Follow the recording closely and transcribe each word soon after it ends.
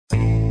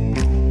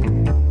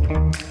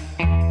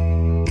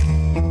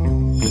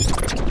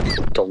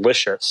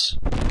delicious.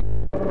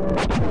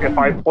 If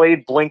I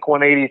played Blink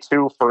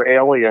 182 for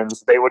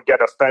aliens, they would get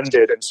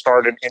offended and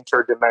start an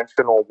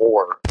interdimensional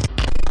war.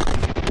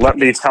 Let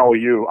me tell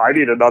you, I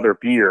need another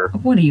beer.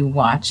 What are you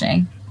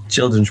watching?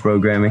 Children's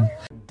programming.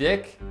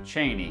 Dick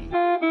Cheney.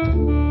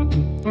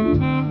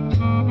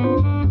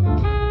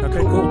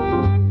 Okay, cool.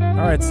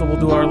 All right, so we'll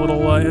do our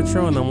little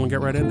intro and then we'll get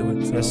right into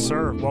it. So. Yes,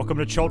 sir. Welcome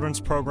to Children's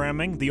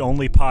Programming, the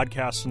only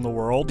podcast in the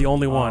world. The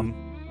only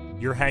one.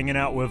 You're hanging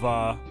out with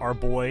our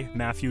boy,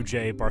 Matthew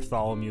J.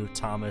 Bartholomew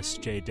Thomas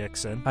J.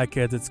 Dixon. Hi,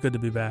 kids. It's good to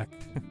be back.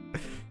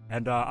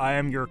 And I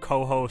am your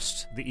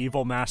co-host, the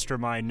evil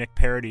mastermind, Nick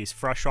Parodies,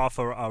 fresh off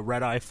a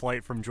red-eye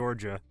flight from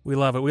Georgia. We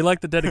love it. We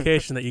like the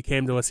dedication that you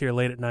came to us here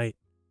late at night.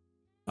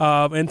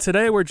 And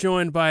today we're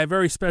joined by a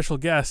very special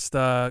guest,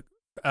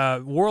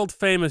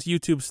 world-famous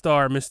YouTube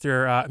star,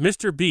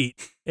 Mr.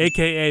 Beat,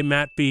 a.k.a.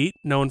 Matt Beat,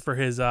 known for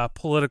his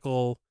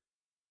political...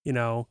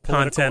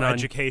 content on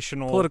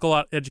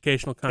political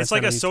educational content. It's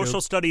like a social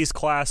studies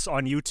class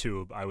on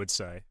YouTube, I would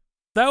say.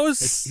 That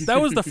was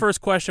the first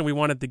question we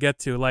wanted to get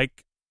to.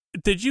 Like,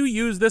 did you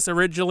use this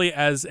originally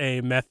as a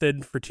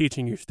method for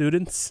teaching your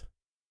students?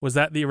 Was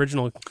that the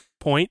original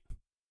point?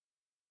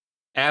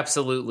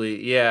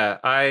 Absolutely, yeah.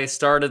 I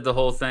started the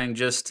whole thing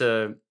just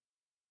to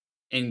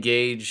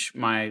engage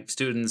my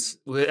students.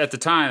 At the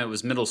time, it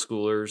was middle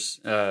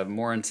schoolers,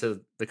 more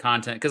into the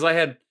content, because I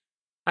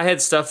had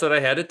stuff that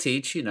I had to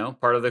teach,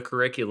 part of the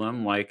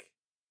curriculum. Like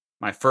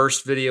my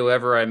first video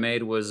ever I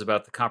made was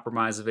about the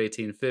Compromise of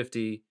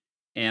 1850.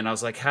 And I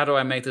was like, how do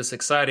I make this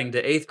exciting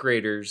to 8th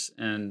graders?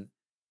 And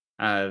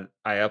I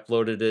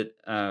uploaded it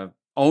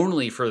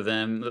only for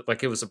them.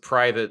 Like it was a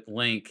private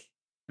link.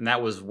 And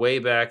that was way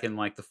back in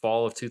like the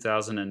fall of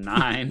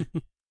 2009.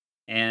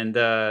 And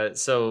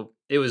so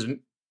it was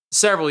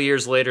several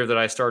years later that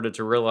I started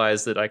to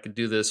realize that I could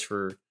do this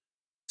for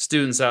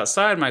students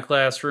outside my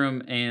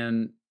classroom.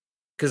 And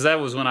because that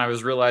was when I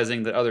was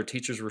realizing that other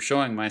teachers were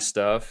showing my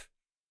stuff.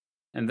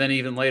 And then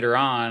even later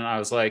on, I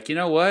was like, you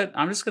know what?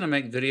 I'm just going to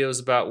make videos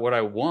about what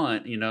I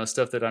want,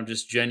 stuff that I'm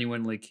just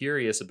genuinely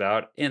curious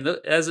about. And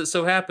as it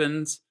so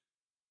happens,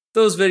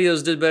 those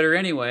videos did better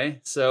anyway.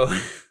 So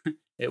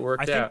it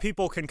worked out. I think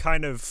people can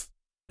kind of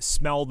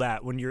smell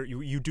that when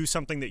you do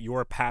something that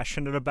you're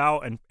passionate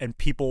about and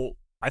people...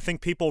 I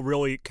think people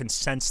really can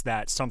sense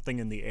that something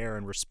in the air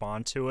and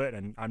respond to it,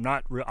 and I'm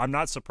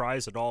not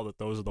surprised at all that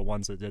those are the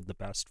ones that did the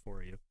best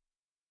for you,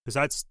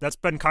 because that's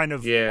been kind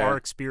of our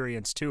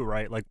experience too,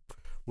 right? Like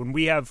when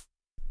we have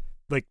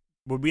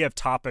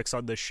topics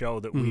on this show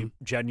that we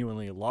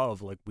genuinely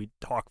love, like we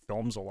talk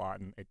films a lot,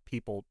 and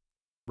people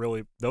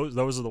really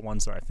those are the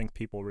ones that I think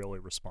people really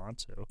respond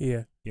to.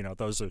 Yeah,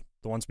 those are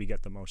the ones we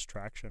get the most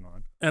traction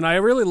on. And I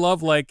really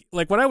love like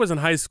when I was in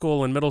high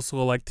school and middle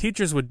school, like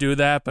teachers would do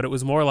that, but it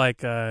was more like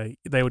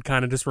they would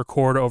kind of just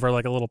record over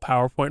like a little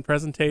PowerPoint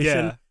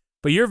presentation. Yeah.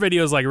 But your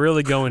videos like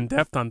really go in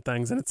depth on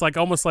things, and it's like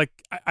almost like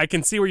I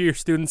can see where your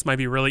students might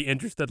be really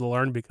interested to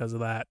learn because of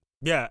that.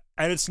 Yeah,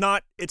 and it's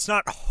not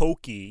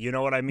hokey. You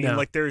know what I mean? No.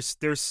 Like there's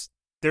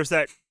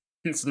that.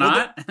 It's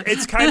not.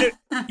 It's kind of.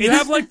 You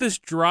have like this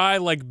dry,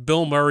 like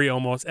Bill Murray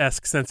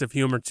almost-esque sense of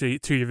humor to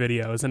your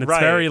videos, and it's right.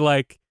 very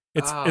like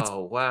it's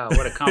wow,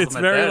 what a compliment! It's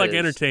very that like is.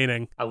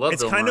 Entertaining. I love.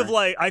 It's Bill kind Murray. of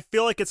like I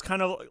feel like it's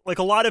kind of like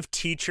a lot of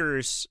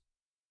teachers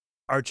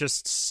are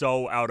just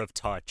so out of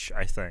touch.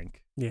 I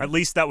think at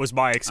least that was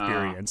my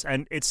experience,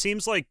 and it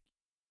seems like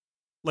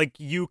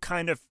you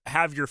kind of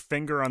have your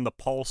finger on the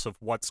pulse of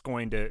what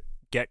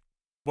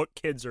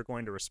kids are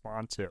going to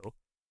respond to.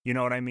 You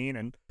know what I mean?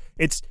 And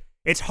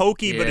it's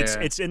hokey, but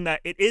it's in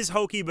that it is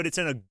hokey, but it's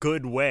in a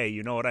good way.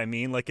 You know what I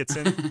mean? Like it's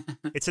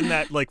in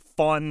that like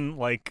fun,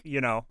 like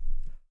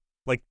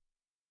like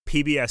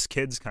PBS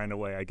Kids kind of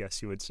way, I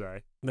guess you would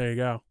say. There you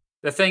go.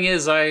 The thing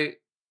is, I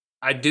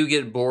do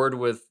get bored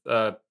with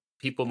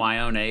people my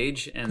own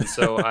age, and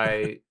so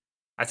I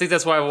think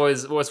that's why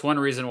what's one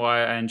reason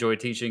why I enjoy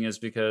teaching is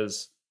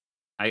because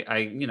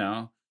I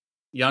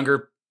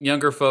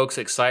younger folks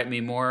excite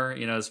me more.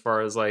 As far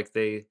as like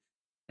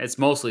it's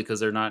mostly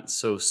because they're not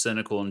so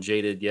cynical and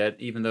jaded yet,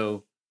 even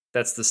though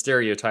that's the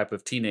stereotype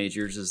of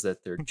teenagers is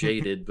that they're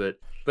jaded. But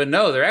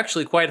no, they're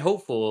actually quite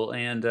hopeful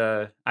and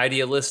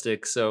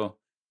idealistic. So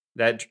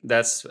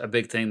that's a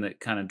big thing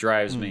that kind of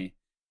drives me.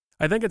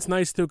 I think it's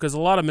nice, too, because a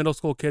lot of middle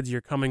school kids, you're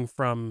coming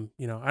from,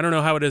 I don't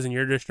know how it is in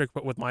your district,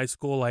 but with my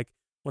school, like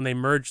when they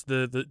merge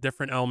the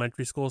different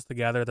elementary schools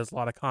together, there's a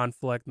lot of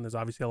conflict and there's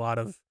obviously a lot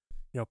of,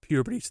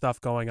 puberty stuff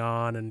going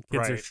on and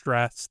kids are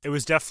stressed. It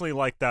was definitely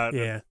like that.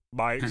 Yeah.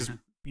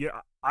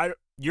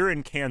 You're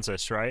in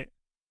Kansas, right?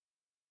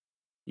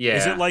 Yeah.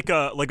 Is it like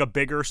a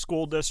bigger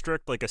school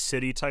district, like a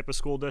city type of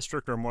school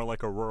district, or more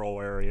like a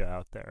rural area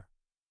out there?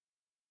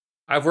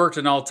 I've worked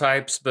in all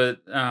types,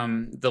 but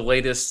the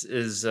latest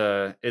is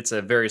it's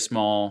a very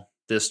small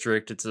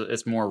district.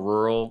 It's more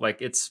rural.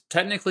 Like it's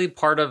technically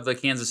part of the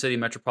Kansas City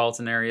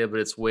metropolitan area,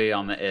 but it's way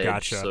on the edge.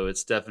 Gotcha. So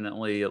it's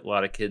definitely a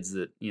lot of kids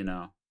that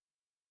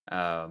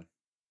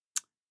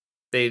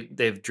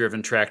they've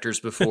driven tractors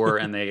before,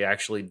 and they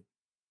actually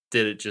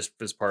did it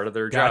just as part of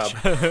their job.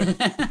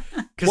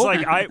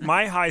 Because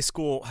my high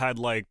school had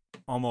like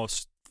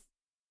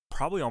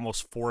probably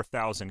almost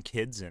 4,000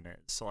 kids in it.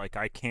 So like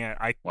I can't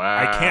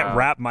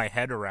wrap my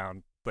head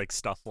around like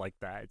stuff like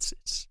that.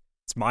 It's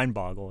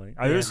mind-boggling.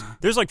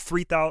 There's like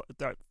 3,000.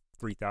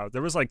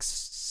 There was like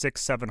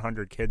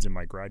 600-700 kids in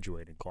my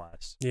graduating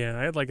class. Yeah,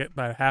 I had like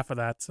about half of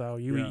that. So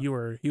you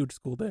were a huge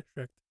school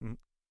district.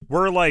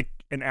 We're like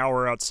an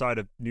hour outside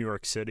of New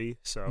York City,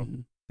 so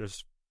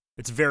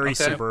it's very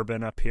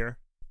suburban up here.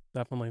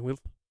 Definitely.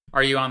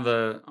 Are you on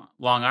the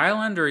Long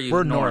Island or are you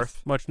We're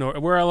north? Much north.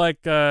 We're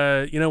like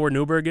you know where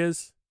Newburgh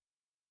is?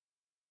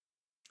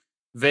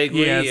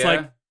 Vaguely, yeah. It's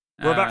like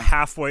we're about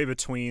halfway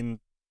between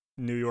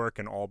New York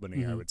and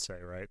Albany, I would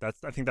say, right? I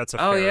think that's a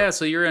fair... yeah,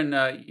 so you're in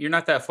you're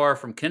not that far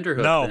from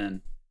Kinderhook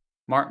then.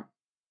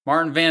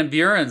 Martin Van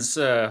Buren's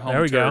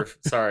home turf.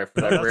 Go. Sorry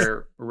for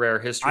that rare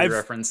history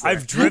reference there.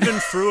 I've driven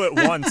through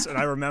it once, and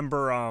I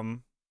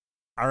remember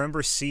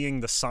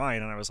seeing the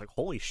sign, and I was like,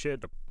 holy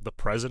shit, the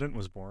president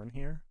was born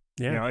here?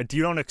 Yeah. You know,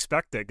 you don't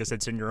expect it because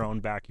it's in your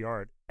own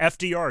backyard.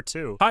 FDR,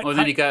 too.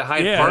 Then you got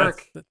Hyde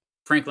Park,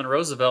 Franklin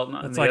Roosevelt.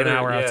 That's like an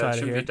hour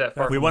outside of here.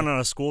 We went on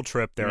a school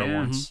trip there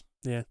once.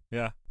 Yeah.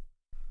 Yeah.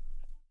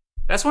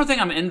 That's one thing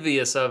I'm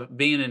envious of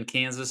being in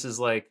Kansas is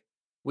like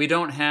we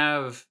don't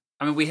have.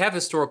 I mean, we have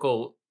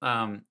historical,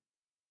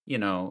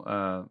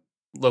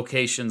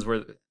 locations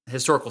where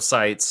historical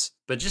sites,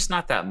 but just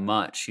not that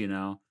much. You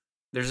know,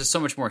 there's just so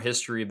much more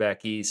history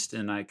back east,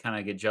 and I kind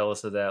of get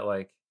jealous of that.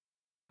 Like,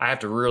 I have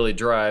to really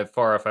drive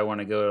far if I want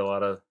to go to a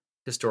lot of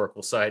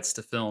historical sites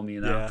to film. You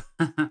know.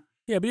 Yeah.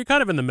 Yeah, but you're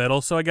kind of in the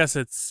middle, so I guess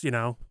it's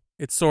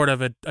it's sort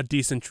of a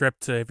decent trip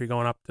to if you're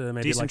going up to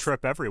maybe decent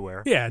trip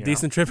everywhere. Yeah,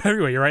 decent trip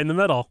everywhere. You're right in the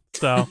middle,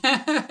 so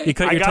you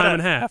cut your time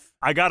in half.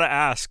 I gotta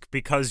ask,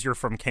 because you're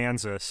from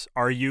Kansas,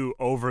 are you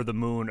over the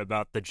moon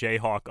about the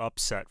Jayhawk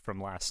upset from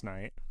last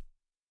night?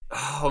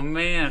 Oh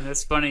man,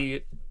 that's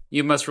funny.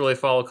 You must really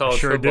follow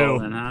college football,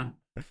 then, huh?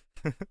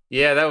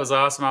 Yeah, that was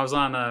awesome. I was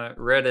on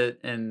Reddit,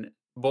 and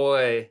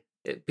boy,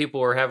 people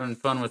were having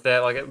fun with that.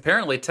 Like,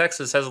 apparently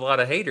Texas has a lot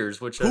of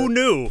haters, which who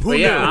knew? Who knew?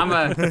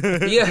 Yeah,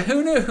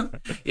 who knew?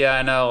 Yeah,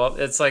 I know.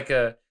 It's like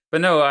but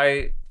no,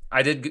 I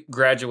did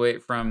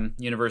graduate from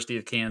University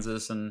of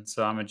Kansas, and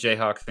so I'm a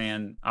Jayhawk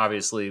fan.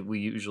 Obviously, we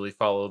usually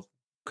follow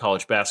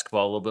college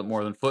basketball a little bit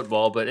more than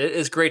football, but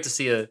it's great to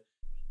see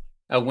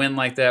a win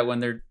like that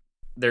when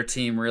their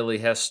team really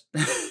has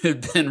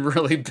been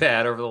really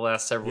bad over the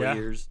last several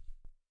years.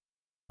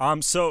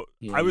 So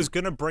I was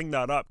gonna bring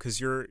that up because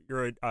you're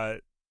a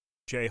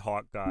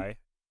Jayhawk guy,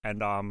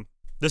 and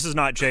this is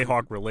not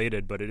Jayhawk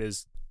related, but it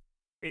is.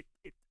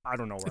 I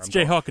don't know where it's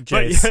I'm Jayhawk and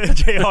going. Jays.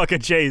 Jayhawk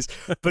and Jays.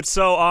 But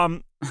so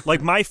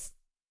like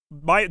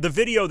the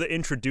video that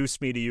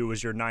introduced me to you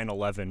was your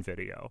 9/11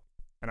 video,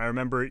 and I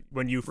remember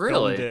when you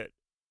filmed it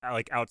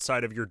like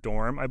outside of your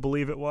dorm, I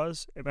believe it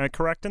was. Am I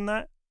correct in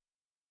that?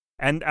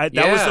 And that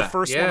was the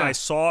first one I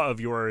saw of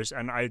yours,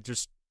 and I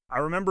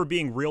remember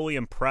being really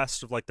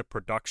impressed with like the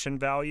production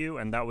value,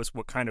 and that was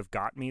what kind of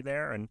got me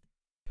there. And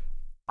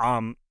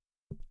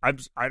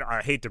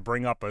I hate to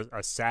bring up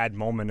a sad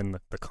moment in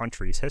the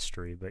country's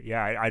history, but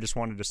yeah, I just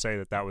wanted to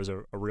say that was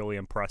a really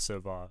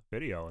impressive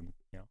video, and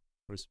it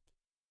was.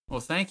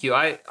 Well, thank you.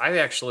 I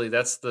actually,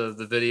 that's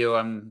the video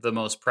I'm the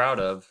most proud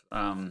of.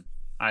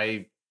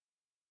 I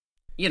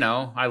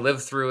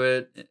lived through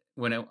it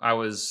when I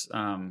was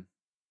I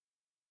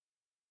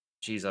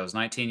was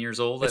 19 years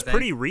old. It's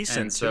pretty recent,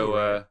 and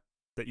so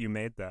that you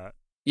made that.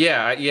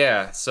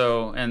 Yeah.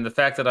 So, and the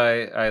fact that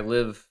I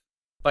live.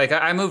 Like,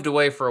 I moved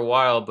away for a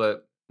while,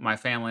 but my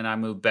family and I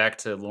moved back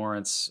to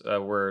Lawrence,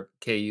 where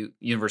KU,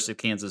 University of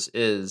Kansas,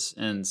 is.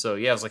 And so,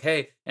 I was like,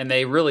 hey, and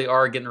they really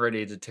are getting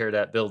ready to tear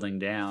that building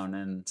down.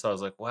 And so I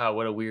was like, wow,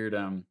 what a weird,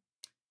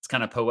 it's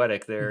kind of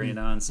poetic there,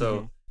 And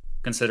so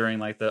considering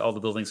like all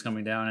the buildings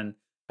coming down, and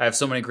I have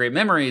so many great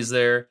memories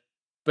there.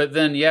 But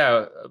then,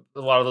 a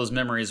lot of those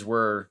memories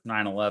were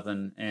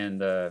 9/11.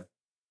 And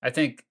I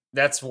think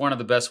that's one of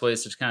the best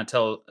ways to kind of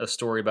tell a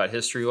story about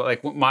history.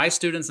 Like, my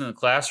students in the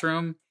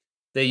classroom,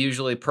 they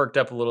usually perked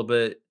up a little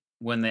bit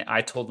when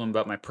I told them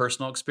about my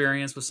personal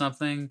experience with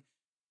something.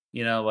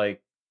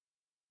 Like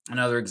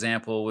another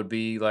example would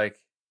be like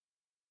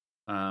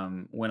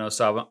when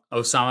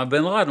Osama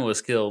bin Laden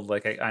was killed.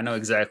 Like I know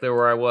exactly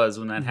where I was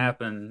when that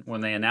happened, when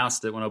they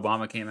announced it, when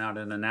Obama came out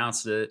and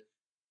announced it.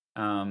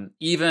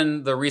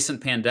 Even the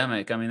recent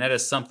pandemic, I mean, that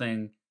is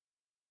something,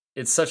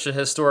 it's such a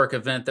historic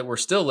event that we're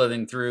still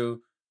living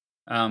through.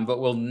 But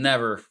we'll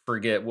never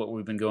forget what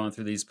we've been going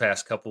through these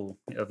past couple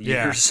of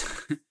years.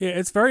 Yeah,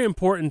 it's very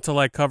important to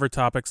like cover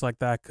topics like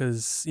that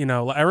because,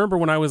 I remember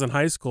when I was in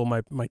high school,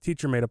 my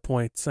teacher made a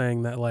point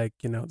saying that like,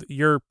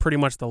 you're pretty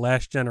much the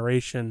last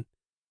generation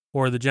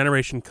or the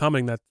generation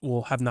coming that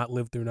will have not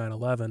lived through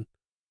 9/11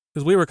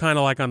 because we were kind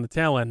of like on the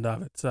tail end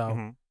of it.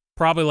 So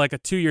probably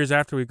like 2 years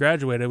after we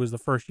graduated, it was the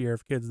first year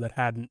of kids that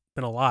hadn't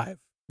been alive.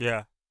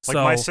 Yeah. Like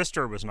my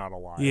sister was not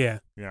alive. Yeah.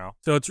 You know?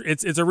 So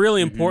it's a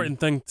really important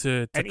thing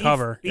to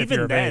cover if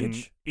you're of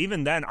age.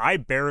 Even then, I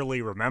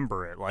barely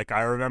remember it. Like,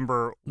 I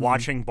remember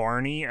watching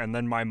Barney, and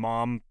then my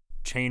mom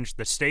changed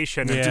the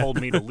station and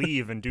told me to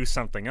leave and do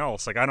something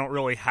else. Like, I don't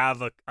really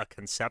have a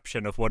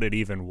conception of what it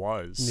even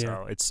was.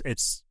 So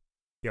it's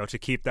to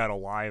keep that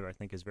alive, I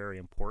think, is very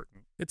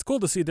important. It's cool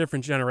to see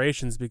different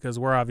generations, because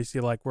we're obviously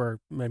we're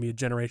maybe a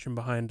generation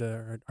behind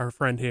our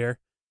friend here.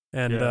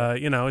 And,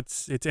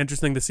 it's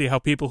interesting to see how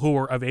people who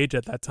were of age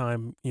at that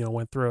time,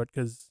 went through it,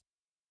 because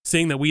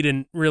seeing that we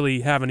didn't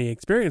really have any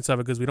experience of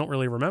it because we don't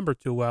really remember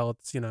too well,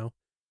 it's,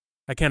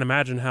 I can't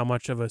imagine how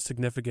much of a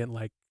significant,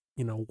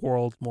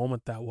 world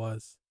moment that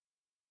was.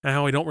 And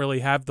how we don't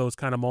really have those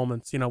kind of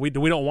moments. We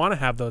don't want to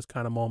have those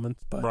kind of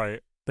moments,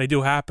 but they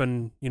do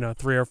happen,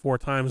 3 or 4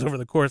 times over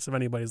the course of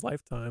anybody's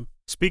lifetime.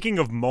 Speaking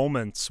of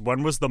moments,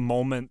 when was the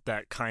moment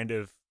that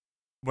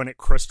when it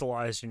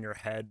crystallized in your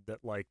head that,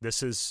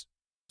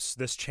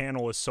 this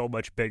channel is so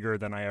much bigger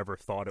than I ever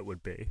thought it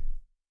would be?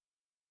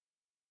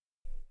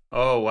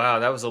 Oh, wow.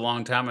 That was a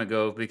long time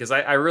ago, because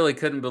I really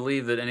couldn't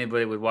believe that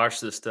anybody would watch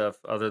this stuff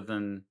other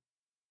than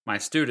my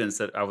students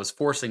that I was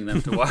forcing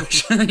them to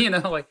watch,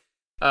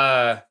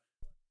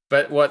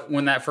 but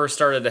when that first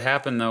started to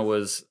happen, though,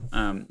 was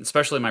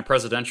especially my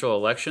presidential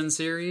election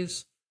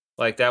series.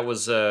 That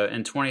was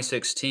in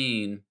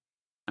 2016.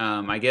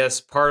 I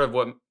guess part of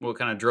what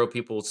kind of drove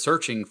people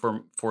searching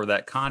for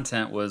that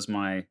content was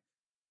it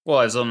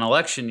was an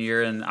election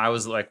year, and I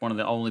was one of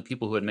the only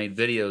people who had made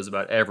videos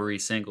about every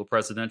single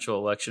presidential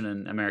election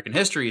in American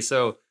history.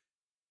 So,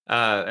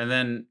 and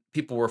then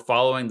people were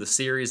following the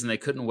series, and they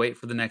couldn't wait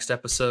for the next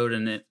episode.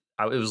 And it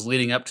was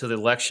leading up to the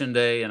election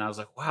day, and I was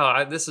like,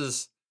 wow,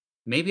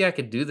 maybe I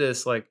could do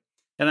this.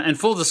 And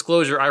full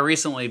disclosure, I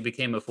recently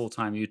became a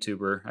full-time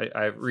YouTuber.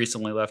 I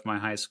recently left my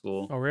high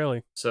school. Oh,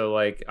 really? So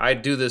I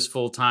do this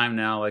full time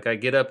now. I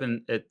get up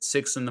at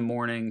 6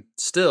 a.m.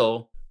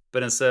 still,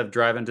 but instead of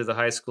driving to the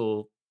high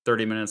school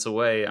 30 minutes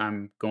away,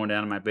 I'm going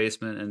down in my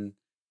basement and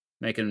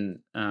making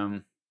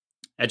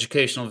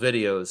educational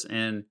videos.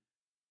 And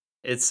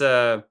it's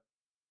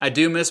I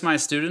do miss my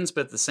students,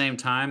 but at the same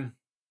time,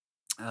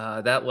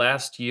 that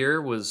last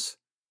year was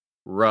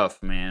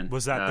rough, man.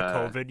 Was that the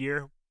COVID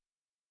year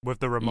with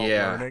the remote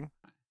learning?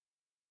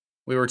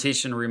 We were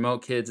teaching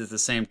remote kids at the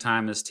same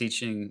time as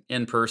teaching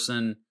in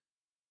person.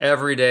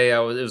 Every day it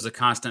was a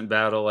constant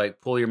battle,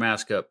 pull your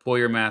mask up,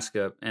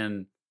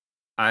 and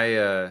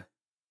I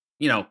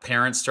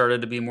parents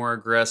started to be more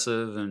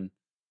aggressive, and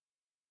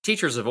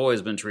teachers have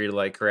always been treated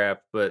like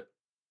crap. But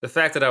the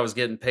fact that I was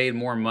getting paid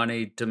more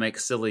money to make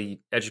silly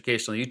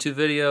educational YouTube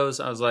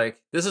videos, I was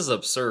like, this is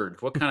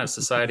absurd. What kind of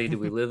society do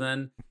we live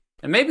in?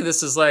 And maybe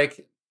this is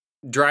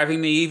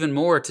driving me even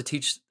more to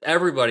teach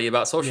everybody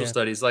about social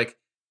studies. Like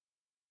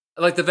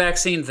the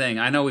vaccine thing.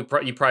 I know you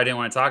probably didn't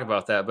want to talk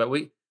about that, but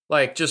we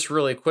just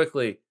really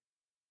quickly,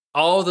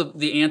 all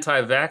the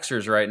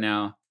anti-vaxxers right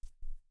now,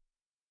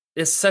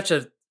 it's such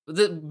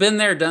been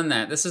there, done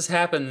that. This has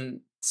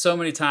happened so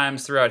many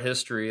times throughout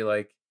history.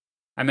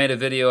 I made a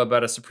video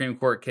about a Supreme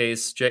Court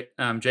case,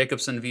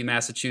 Jacobson v.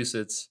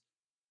 Massachusetts,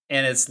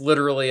 and it's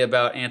literally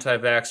about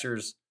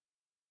anti-vaxxers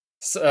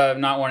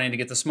not wanting to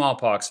get the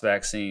smallpox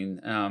vaccine,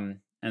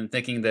 and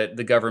thinking that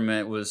the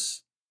government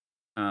was,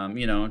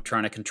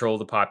 trying to control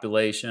the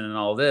population and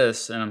all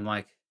this. And I'm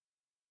like,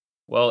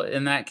 well,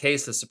 in that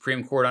case, the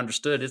Supreme Court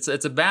understood it's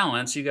a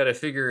balance. You got to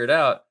figure it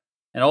out.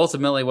 And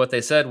ultimately what they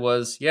said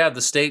was,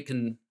 the state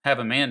can have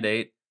a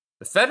mandate.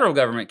 The federal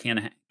government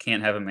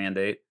can't have a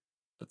mandate,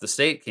 but the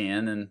state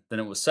can. And then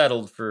it was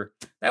settled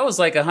that was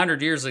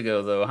 100 years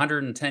ago, though,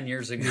 110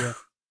 years ago. Yeah.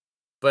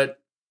 But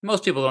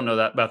most people don't know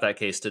about that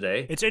case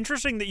today. It's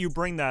interesting that you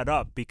bring that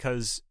up,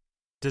 because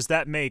does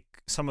that make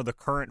some of the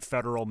current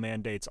federal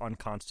mandates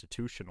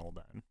unconstitutional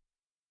then?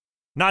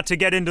 Not to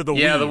get into the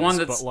weeds, the one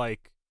that's, but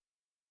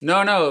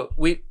No,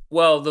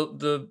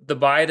 the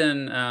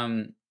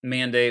Biden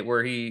mandate,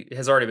 where he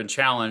has already been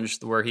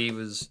challenged, where he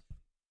was,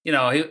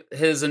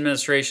 his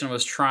administration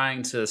was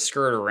trying to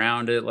skirt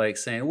around it,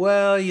 saying,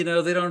 well,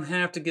 they don't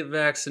have to get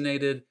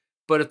vaccinated,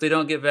 but if they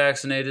don't get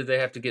vaccinated, they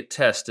have to get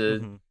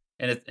tested. Mm-hmm.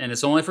 And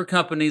it's only for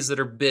companies that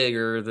are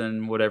bigger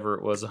than whatever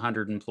it was,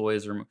 100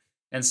 employees or more.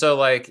 And so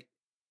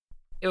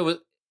it was,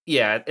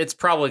 it's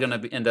probably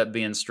going to end up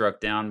being struck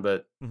down,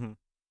 but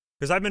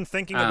because I've been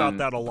thinking about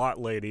that a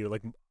lot lately,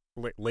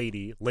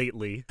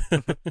 lately.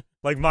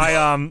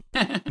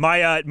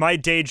 My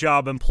day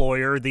job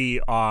employer,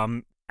 the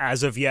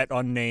as of yet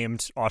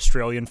unnamed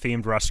Australian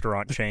themed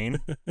restaurant chain,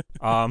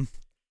 but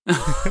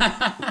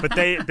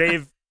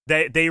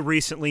they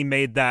recently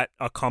made that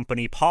a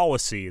company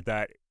policy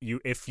that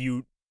if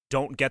you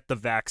don't get the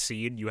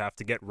vaccine, you have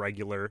to get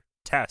regular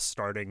tests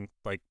starting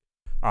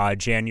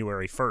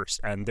January 1st.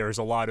 And there's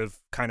a lot of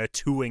kind of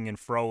toing and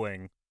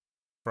froing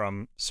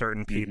from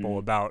certain people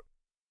about,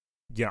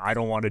 I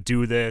don't want to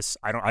do this.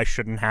 I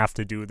shouldn't have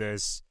to do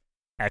this,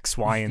 X,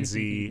 Y, and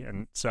Z.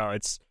 And so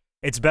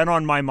it's been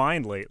on my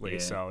mind lately. Yeah.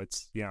 So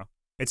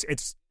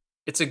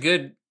it's a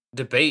good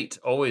debate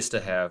always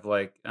to have.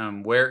 Like,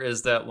 where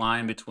is that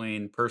line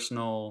between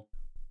personal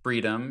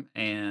freedom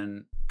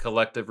and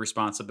collective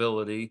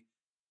responsibility?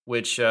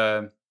 Which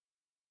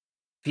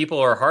people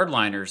are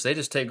hardliners. They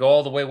just take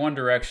all the way one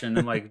direction.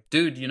 And like,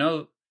 dude,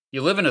 you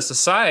live in a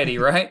society,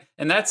 right?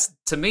 And that's,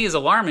 to me, is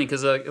alarming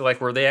because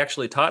like, were they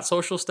actually taught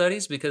social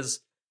studies?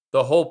 Because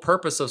the whole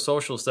purpose of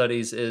social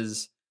studies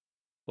is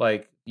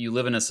like, you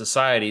live in a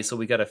society, so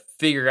we got to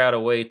figure out a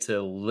way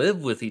to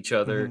live with each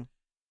other. Mm-hmm.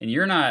 And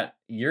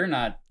you're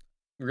not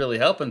really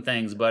helping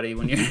things, buddy,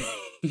 when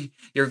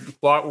you're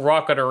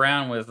walking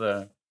around with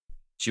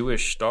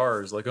Jewish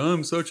stars. Like,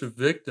 I'm such a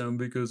victim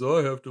because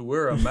I have to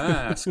wear a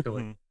mask.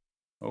 Like,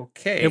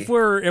 okay. If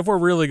we're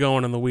really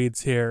going in the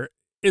weeds here,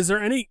 is there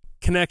any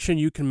connection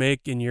you can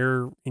make in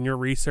your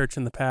research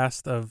in the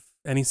past of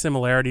any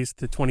similarities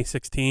to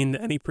 2016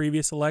 to any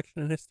previous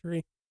election in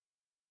history,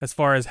 as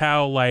far as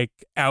how like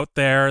out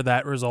there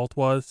that result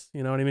was?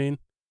 You know what I mean?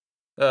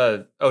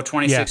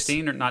 2016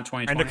 yes. Or not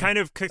 2020? And to kind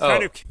of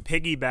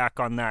piggyback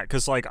on that,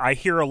 because like I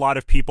hear a lot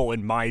of people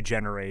in my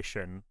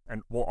generation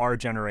and our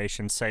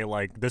generation say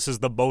like this is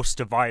the most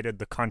divided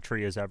the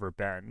country has ever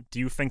been. Do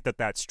you think that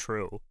that's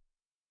true?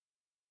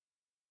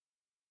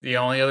 The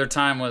only other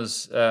time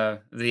was the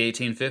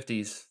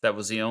 1850s. That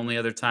was the only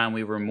other time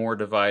we were more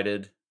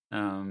divided.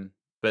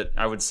 But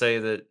I would say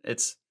that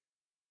it's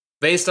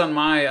based on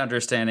my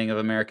understanding of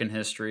American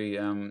history.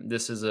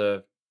 This is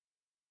a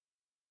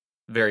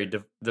very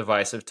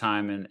divisive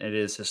time, and it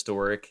is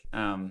historic.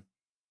 And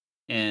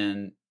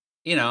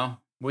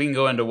we can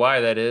go into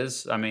why that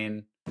is. I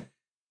mean,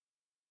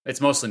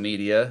 it's mostly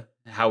media,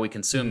 how we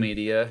consume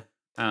media.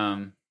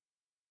 But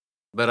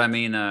I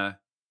mean,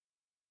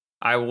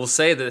 I will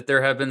say that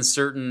there have been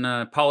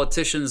certain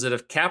politicians that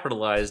have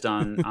capitalized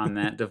on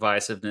that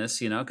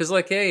divisiveness, because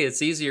like, hey,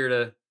 it's easier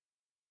to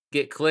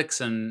get clicks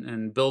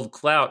and build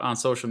clout on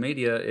social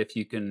media if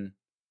you can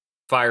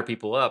fire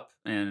people up.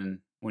 And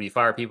when you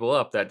fire people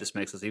up, that just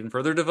makes us even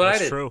further divided.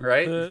 That's true.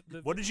 Right?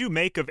 What did you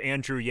make of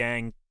Andrew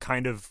Yang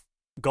kind of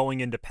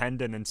going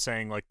independent and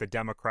saying like the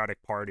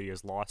Democratic Party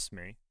has lost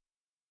me?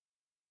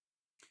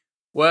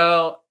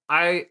 Well,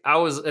 I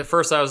was at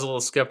first I was a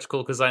little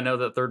skeptical because I know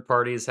that third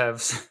parties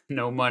have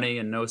no money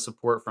and no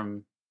support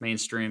from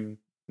mainstream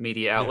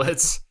media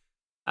outlets.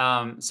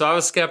 So I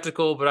was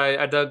skeptical, but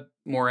I dug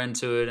more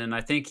into it, and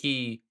I think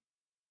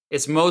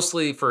it's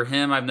mostly for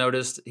him. I've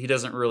noticed he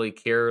doesn't really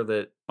care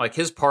that like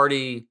his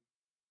party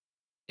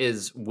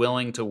is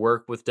willing to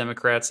work with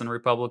Democrats and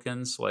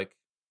Republicans, like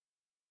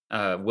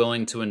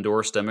willing to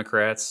endorse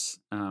Democrats.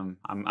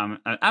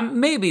 I'm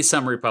maybe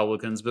some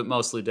Republicans, but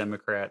mostly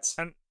Democrats.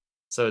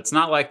 So it's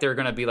not like they're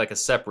going to be like a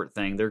separate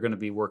thing. They're going to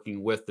be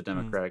working with the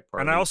Democratic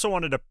Party. And I also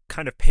wanted to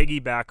kind of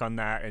piggyback on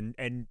that,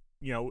 and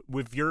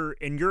with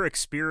your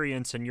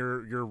experience and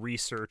your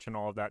research and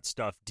all of that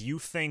stuff, do you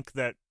think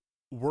that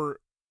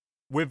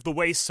with the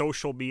way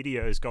social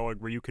media is going,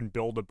 where you can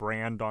build a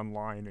brand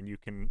online and you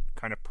can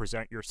kind of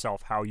present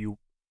yourself how you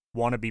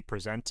want to be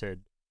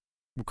presented,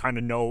 kind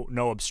of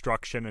no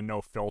obstruction and no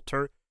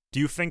filter, do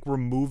you think we're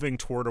moving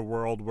toward a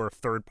world where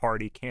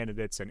third-party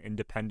candidates and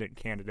independent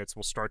candidates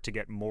will start to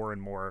get more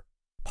and more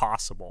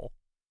possible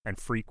and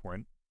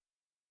frequent?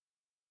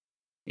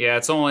 Yeah,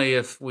 it's only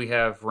if we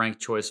have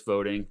ranked choice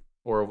voting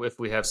or if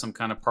we have some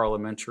kind of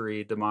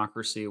parliamentary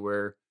democracy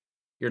where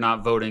you're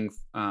not voting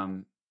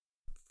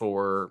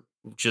for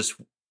just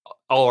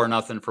all or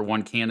nothing for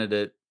one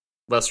candidate,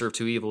 lesser of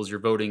two evils. You're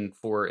voting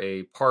for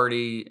a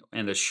party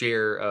and a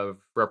share of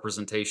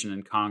representation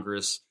in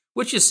Congress,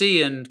 which you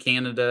see in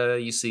Canada,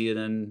 you see it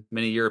in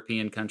many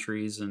European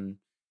countries and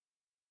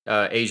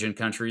Asian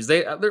countries.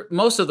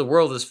 Most of the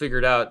world has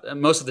figured out,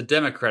 most of the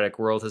democratic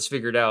world has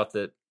figured out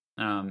that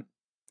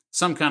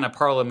some kind of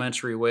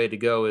parliamentary way to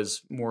go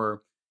is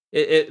more,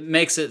 it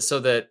makes it so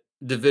that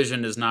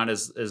division is not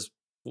as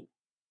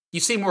you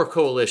see more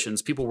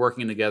coalitions, people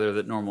working together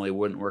that normally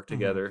wouldn't work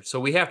together. Mm-hmm. So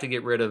we have to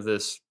get rid of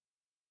the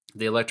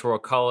Electoral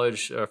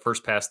College,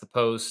 first past the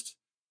post.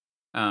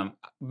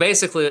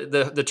 Basically,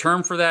 the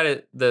term for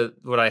that,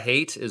 what I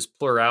hate is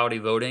plurality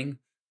voting,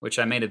 which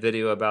I made a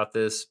video about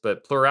this.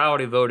 But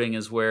plurality voting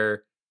is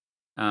where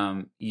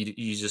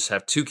you just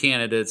have two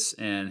candidates,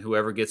 and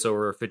whoever gets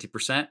over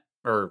 50%,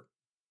 or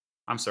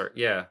I'm sorry,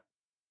 yeah,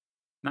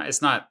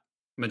 it's not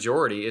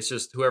majority. It's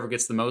just whoever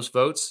gets the most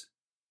votes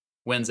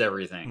wins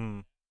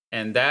everything.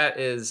 And that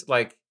is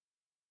like,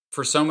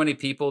 for so many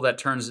people, that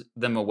turns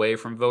them away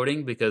from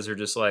voting because they're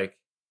just like,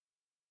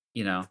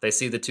 they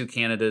see the two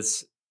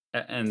candidates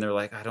and they're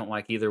like, I don't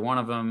like either one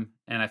of them.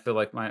 And I feel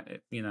like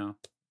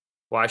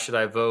why should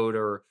I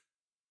vote?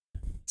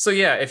 So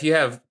yeah, if you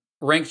have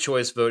ranked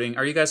choice voting,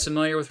 are you guys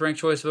familiar with ranked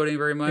choice voting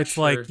very much? It's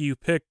like you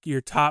pick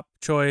your top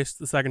choice,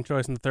 the second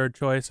choice, and the third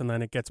choice, and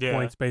then it gets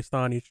points based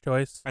on each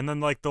choice. And then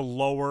like the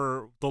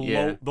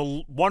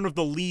one of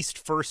the least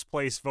first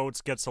place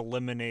votes gets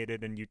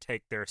eliminated, and you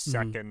take their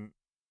second,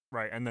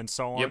 right, and then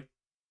so on. Yep.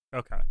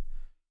 Okay.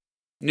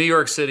 New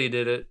York City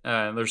did it.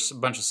 There's a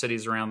bunch of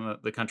cities around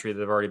the country that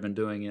have already been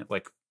doing it,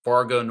 like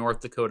Fargo,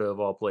 North Dakota, of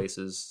all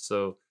places.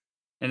 So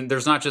and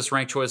there's not just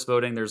ranked choice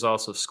voting. There's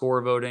also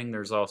score voting.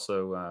 There's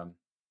also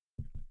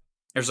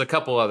there's a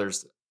couple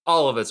others.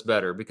 All of it's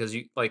better because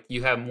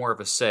you have more of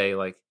a say.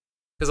 Like,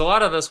 because a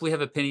lot of us, we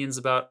have opinions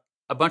about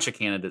a bunch of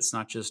candidates,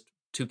 not just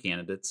two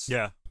candidates.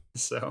 Yeah.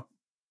 So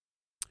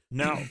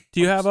now,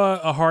 do you have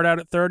a hard out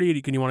at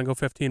 30? Can you want to go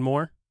 15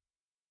 more? Is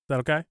that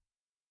okay?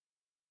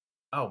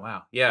 Oh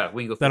wow, yeah,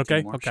 we can go 15 Is that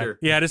okay? more. Okay. Sure.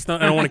 Yeah, I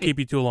don't want to keep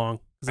you too long.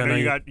 I know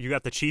you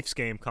got the Chiefs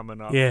game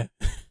coming up. Yeah.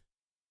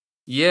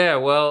 Yeah.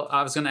 Well,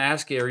 I was going to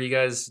ask you, are you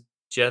guys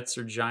Jets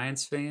or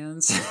Giants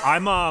fans?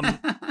 I'm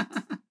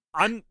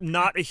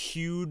not a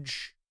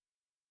huge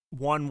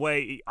one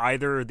way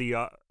either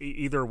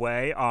either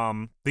way.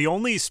 The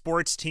only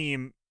sports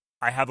team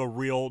I have a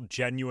real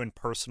genuine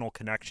personal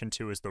connection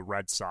to is the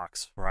Red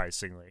Sox,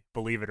 surprisingly,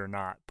 believe it or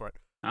not. But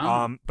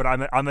but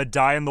I'm a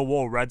die in the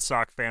wool Red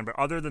Sox fan. But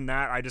other than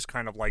that, I just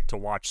kind of like to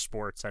watch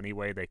sports any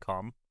way they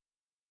come.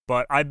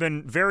 But I've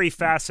been very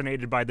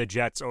fascinated by the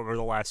Jets over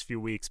the last few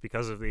weeks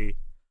because of the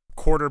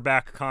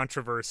quarterback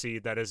controversy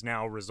that has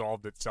now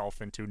resolved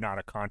itself into not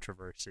a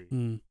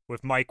controversy,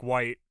 with Mike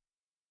White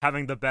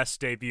having the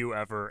best debut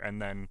ever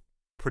and then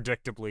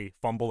predictably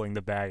fumbling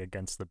the bag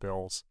against the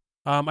Bills.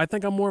 I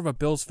think I'm more of a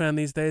Bills fan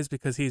these days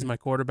because he's my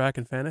quarterback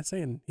in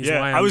fantasy, and he's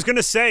I was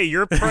gonna say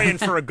you're praying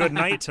for a good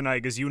night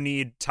tonight because you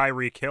need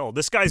Tyreek Hill.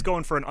 This guy's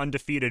going for an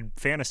undefeated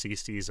fantasy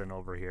season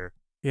over here.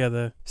 Yeah,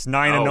 it's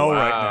 9-0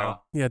 right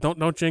now. Yeah,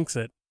 don't jinx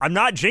it. I'm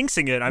not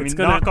jinxing it. I mean,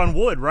 knock on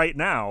wood right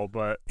now.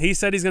 But he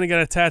said he's gonna get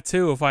a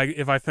tattoo if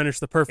I finish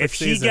the perfect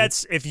season.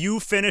 If you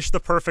finish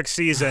the perfect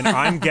season,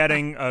 I'm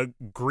getting a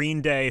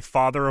Green Day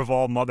 "Father of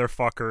All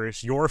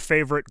Motherfuckers," your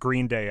favorite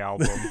Green Day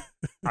album.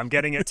 I'm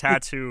getting it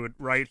tattooed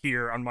right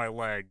here on my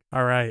leg.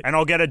 All right, and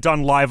I'll get it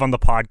done live on the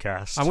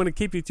podcast. I'm gonna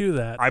keep you to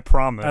that. I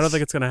promise. I don't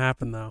think it's gonna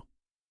happen though.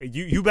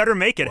 You better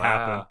make it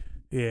happen.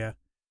 Yeah.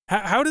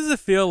 How does it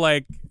feel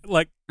like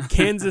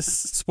Kansas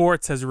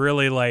sports has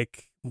really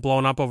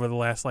blown up over the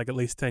last at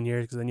least 10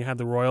 years? Because then you had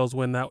the Royals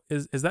win that.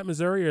 Is that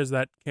Missouri or is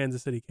that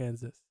Kansas City,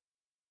 Kansas?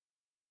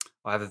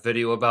 I have a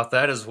video about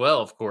that as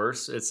well. Of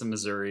course, it's the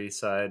Missouri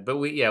side, but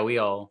we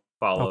all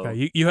follow.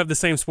 Okay, you have the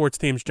same sports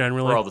teams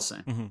generally. We're all the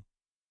same.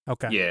 Mm-hmm.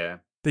 Okay. Yeah.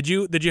 Did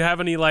you have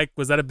any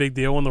was that a big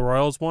deal when the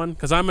Royals won?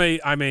 Because I'm a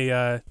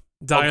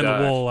die in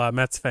the wool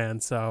Mets fan,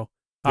 so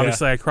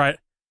obviously I cried.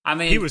 I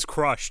mean, he was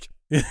crushed.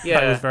 Yeah,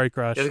 I was very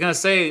crushed. I was gonna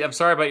say, I'm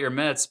sorry about your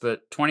Mets,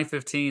 but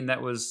 2015,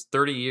 that was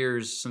 30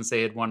 years since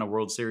they had won a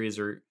World Series,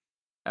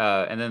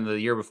 and then the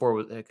year before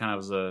it kind of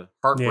was a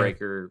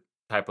heartbreaker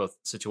type of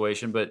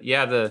situation. But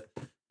yeah, the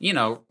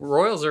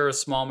Royals are a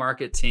small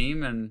market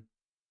team, and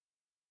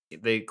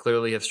they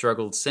clearly have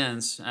struggled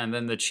since. And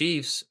then the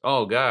Chiefs,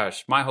 oh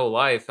gosh, my whole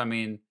life. I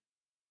mean,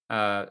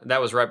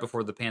 that was right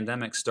before the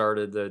pandemic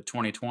started, the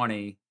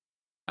 2020.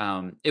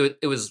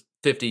 It was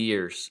 50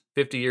 years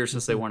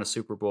since they won a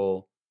Super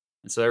Bowl.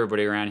 And so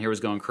everybody around here was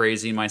going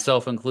crazy,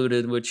 myself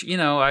included, which,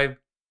 I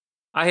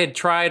had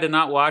tried to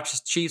not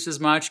watch Chiefs as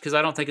much because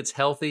I don't think it's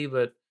healthy.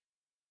 But,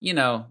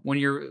 when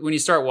you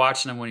start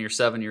watching them when you're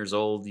 7 years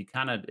old,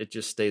 it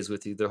just stays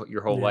with you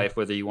your whole life,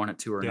 whether you want it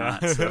to or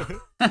not. So.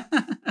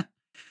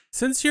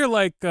 Since you're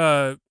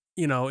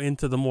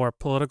into the more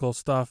political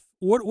stuff,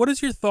 what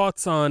is your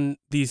thoughts on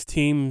these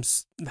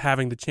teams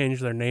having to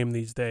change their name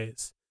these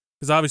days?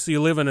 Because obviously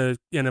you live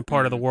in a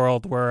part of the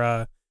world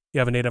where you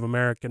have a Native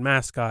American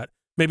mascot.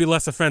 Maybe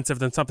less offensive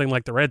than something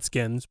like the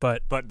Redskins,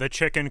 but the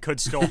chicken could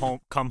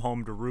still come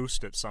home to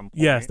roost at some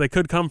point. Yes, they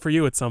could come for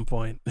you at some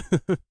point.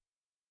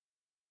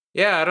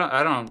 Yeah,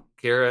 I don't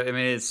care. I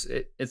mean,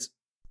 it's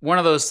one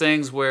of those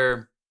things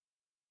where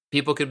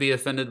people could be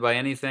offended by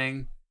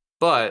anything,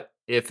 but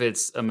if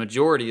it's a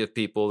majority of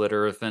people that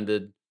are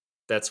offended,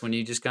 that's when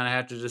you just kind of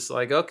have to just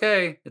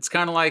okay. It's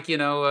kind of like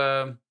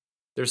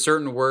there's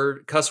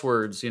certain cuss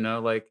words,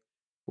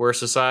 where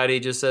society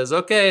just says,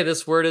 okay,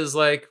 this word is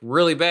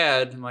really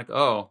bad. I'm like,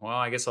 oh, well,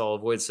 I guess I'll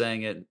avoid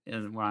saying it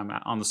when I'm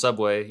on the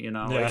subway,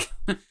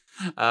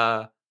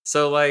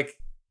 So I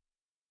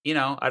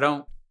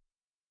don't,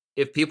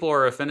 if people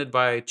are offended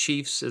by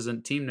Chiefs as a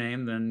team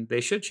name, then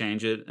they should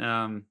change it.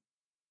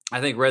 I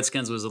think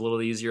Redskins was a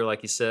little easier,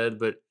 like you said,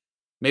 but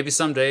maybe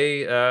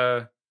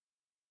someday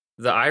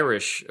the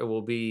Irish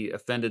will be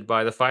offended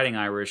by the Fighting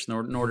Irish,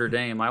 Notre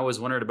Dame. I always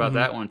wondered about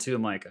that one too.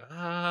 I'm like,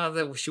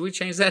 should we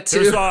change that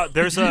too?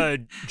 There's a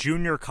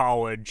junior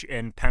college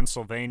in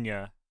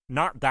Pennsylvania,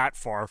 not that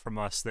far from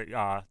us.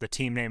 That the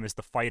team name is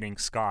the Fighting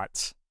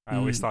Scots. I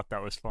always thought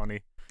that was funny.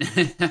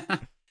 I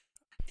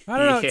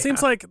don't know. It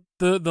seems like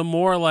the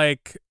more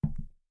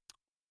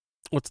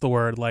what's the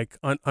word?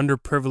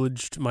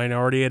 Underprivileged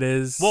minority it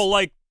is. Well,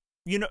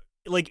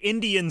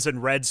 Indians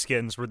and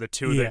Redskins were the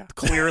two that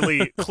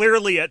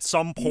clearly at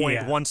some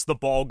point, once the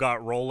ball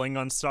got rolling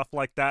on stuff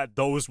like that,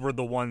 those were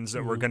the ones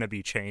that were going to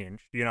be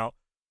changed.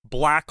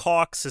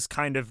 Blackhawks is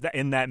kind of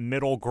in that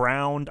middle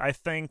ground, I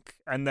think.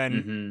 And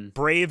then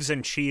Braves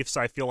and Chiefs,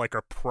 I feel like,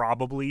 are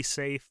probably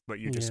safe, but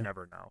you just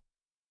never know.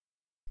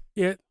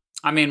 Yeah.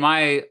 I mean,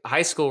 my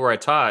high school where I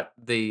taught,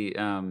 they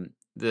were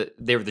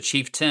the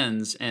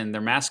Chieftains, and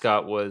their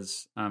mascot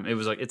was,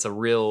 it's a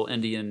real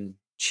Indian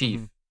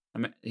chief.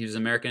 He was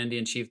an American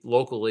Indian chief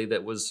locally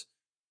that was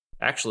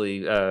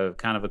actually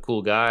kind of a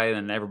cool guy,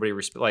 and everybody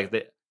like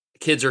the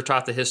kids are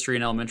taught the history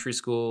in elementary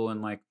school,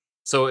 and like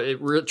so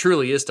it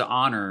truly is to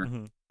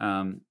honor.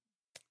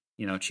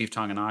 Chief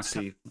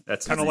Tonganoxie.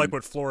 That's kind of like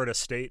what Florida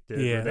State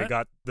did. Yeah, where they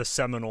got the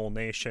Seminole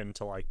Nation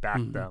to like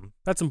back them.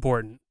 That's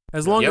important.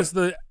 As long as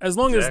the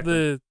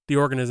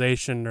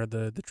organization or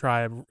the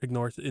tribe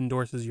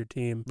endorses your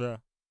team,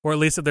 or at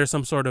least if there's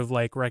some sort of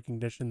like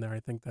recognition there, I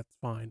think that's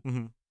fine.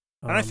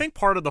 And I think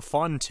part of the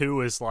fun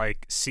too is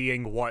like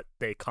seeing what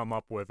they come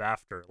up with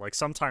after. Like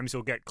sometimes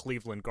you'll get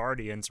Cleveland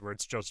Guardians where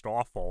it's just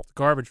awful,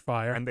 garbage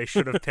fire, and they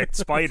should have picked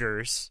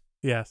Spiders.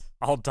 Yes,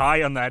 I'll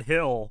die on that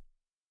hill.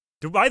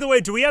 By the way,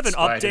 do we have an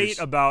update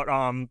about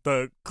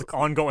the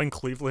ongoing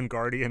Cleveland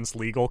Guardians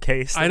legal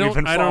case? I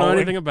don't know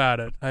anything about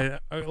it. I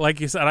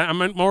like you said, I'm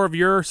more of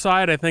your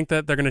side. I think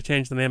that they're going to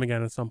change the name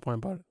again at some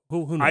point, but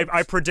who knows?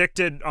 I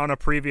predicted on a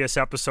previous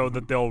episode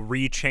that they'll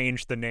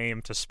re-change the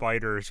name to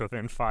Spiders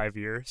within 5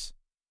 years.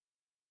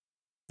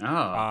 Oh,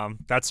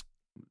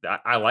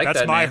 I like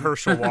that's that my name.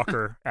 Herschel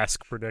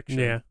Walker-esque prediction.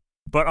 Yeah,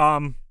 but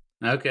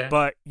okay.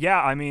 But yeah,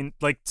 I mean,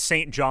 like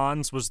St.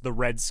 John's was the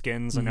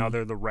Redskins, and now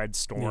they're the Red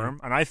Storm.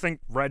 And I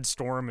think Red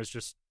Storm is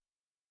just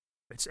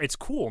it's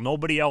cool.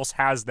 Nobody else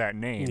has that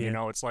name. You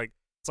know, it's like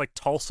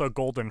Tulsa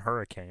Golden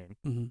Hurricane.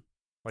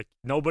 Like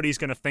nobody's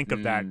gonna think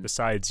of that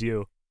besides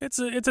you. It's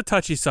a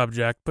touchy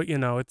subject, but you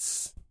know,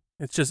 it's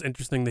just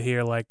interesting to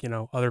hear like, you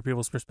know, other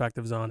people's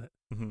perspectives on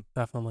it.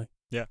 Definitely.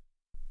 Yeah.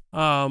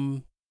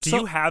 Do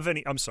you have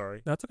any? I'm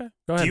sorry. That's okay.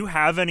 Go ahead. Do you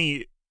have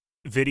any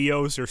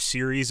videos or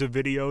series of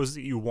videos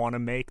that you want to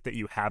make that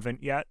you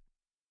haven't yet?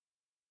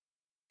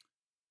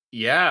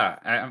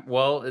 Yeah,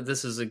 well,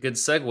 this is a good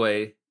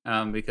segue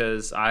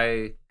because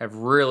I have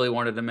really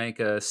wanted to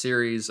make a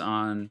series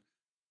on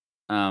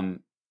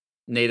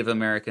Native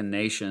American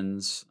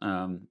nations.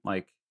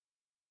 Like,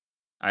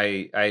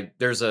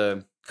 there's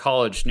a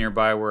college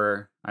nearby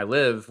where I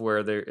live where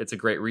it's a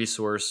great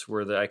resource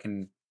where I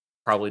can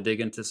probably dig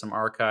into some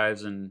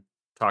archives and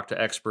talk to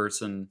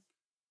experts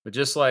but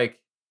just like.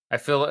 I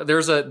feel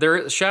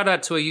shout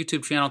out to a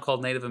YouTube channel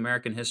called Native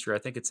American History. I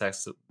think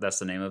that's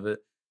the name of it,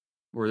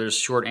 where there's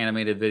short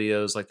animated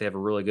videos. Like they have a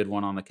really good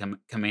one on the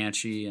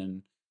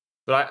Comanche,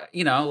 but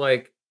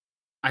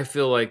I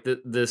feel like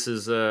this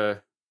is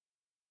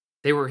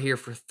they were here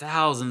for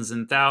thousands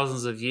and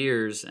thousands of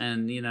years,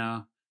 and you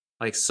know,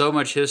 like so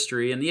much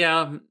history, and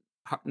yeah,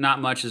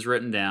 not much is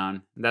written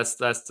down. That's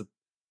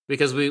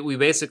because we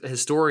basically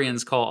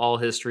historians call all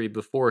history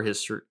before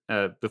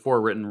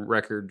written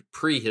record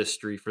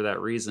prehistory for that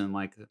reason.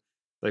 Like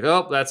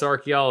oh, that's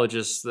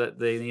archaeologists that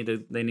they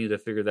need to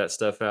figure that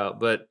stuff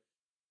out. But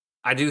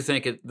I do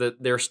think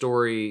that their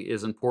story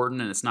is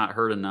important and it's not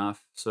heard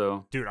enough.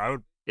 So, dude,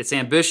 it's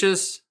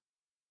ambitious.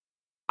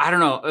 I don't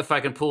know if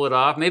I can pull it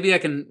off. Maybe I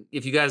can.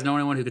 If you guys know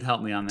anyone who could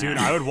help me on that, dude,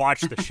 I would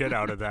watch the shit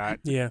out of that.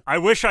 Yeah, I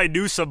wish I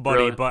knew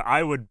somebody, really? But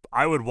I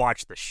would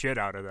watch the shit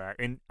out of that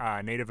in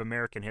Native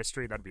American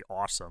history. That'd be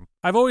awesome.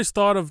 I've always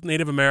thought of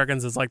Native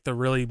Americans as like the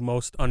really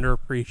most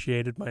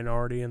underappreciated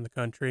minority in the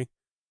country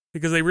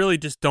because they really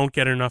just don't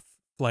get enough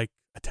like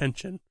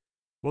attention.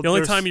 Well, the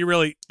only time you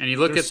really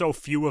look at so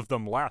few of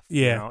them left.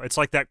 Yeah, you know? It's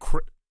like that.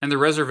 And the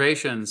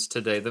reservations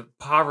today, the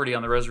poverty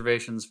on the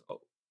resations.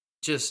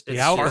 Just the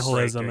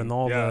alcoholism and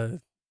all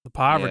the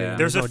poverty. Yeah.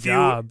 There's no a few.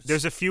 jobs.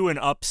 There's a few in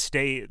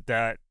upstate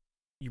that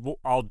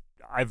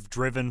I've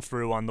driven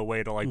through on the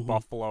way to like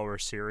Buffalo or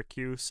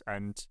Syracuse,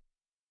 and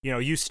you know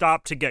you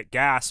stop to get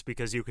gas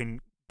because you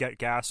can get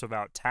gas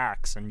without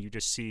tax, and you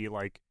just see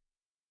like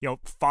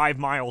 5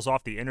 miles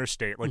off the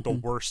interstate like the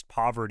worst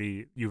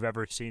poverty you've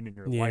ever seen in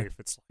your life.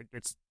 It's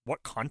like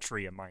what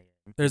country am I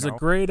in? There's a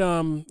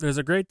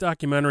great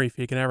documentary if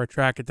you can ever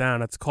track it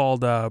down. It's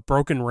called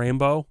Broken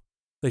Rainbow.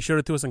 They showed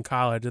it to us in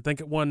college. I think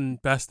it won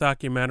Best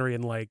Documentary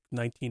in like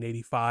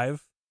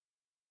 1985.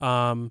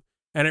 And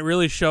it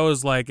really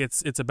shows like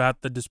it's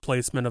about the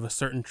displacement of a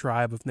certain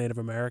tribe of Native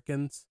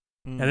Americans.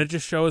 And it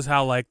just shows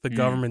how like the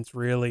government's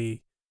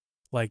really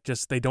like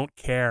just they don't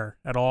care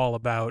at all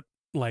about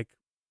like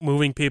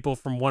moving people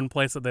from one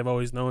place that they've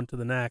always known to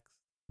the next.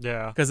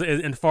 Yeah. Because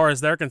as far as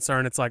they're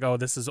concerned, it's like, oh,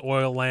 this is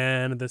oil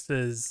land. This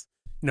is,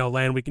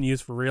 land we can use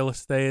for real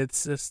estate.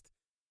 It's just,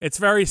 it's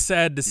very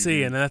sad to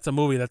see. And that's a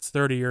movie that's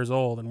 30 years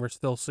old. And we're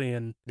still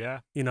seeing,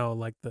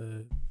 like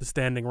the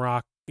Standing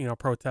Rock,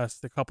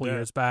 protests a couple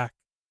years back.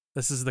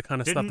 This is the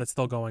kind of stuff that's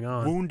still going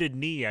on. Wounded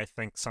Knee, I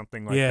think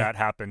something like that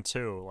happened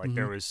too. Like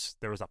there was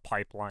a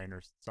pipeline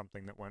or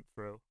something that went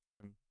through.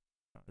 And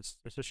it's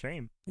a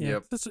shame. Yeah,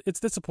 it's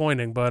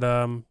disappointing, but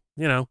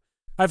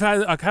I've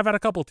had a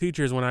couple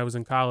teachers when I was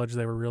in college.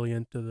 They were really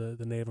into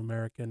the Native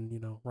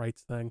American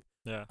rights thing.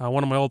 Yeah.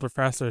 One of my old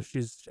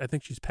professors, I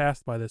think she's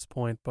passed by this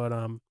point, but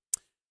I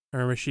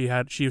remember she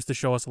used to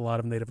show us a lot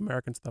of Native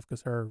American stuff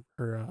because her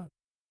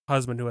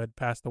husband, who had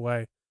passed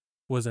away,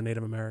 was a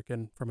Native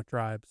American from a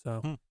tribe.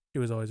 So she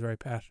was always very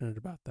passionate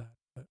about that.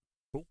 But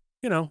cool.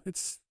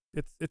 It's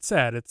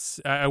sad.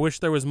 I wish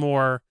there was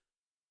more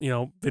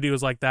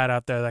videos like that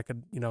out there that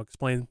could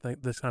explain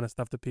this kind of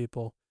stuff to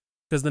people.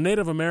 because the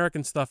Native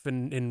American stuff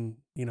in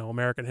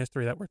American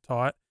history that we're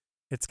taught,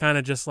 it's kind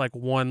of just like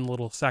one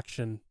little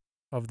section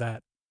of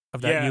that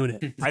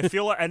unit. I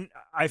feel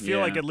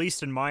like, at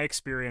least in my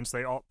experience,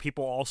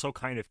 people also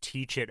kind of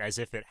teach it as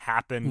if it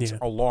happened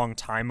a long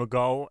time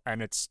ago,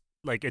 and it's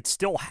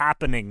still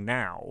happening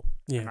now.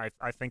 And I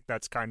think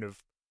that's kind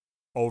of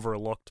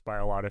overlooked by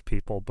a lot of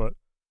people. But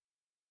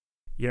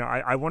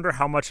I wonder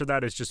how much of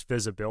that is just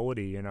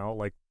visibility.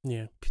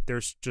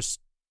 There's just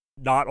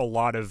not a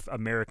lot of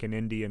American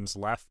Indians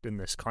left in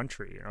this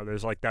country.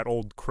 There's like that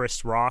old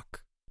Chris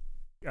Rock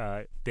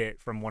bit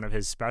from one of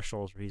his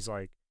specials where he's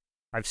like,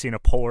 I've seen a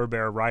polar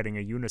bear riding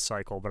a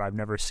unicycle, but I've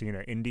never seen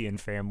an Indian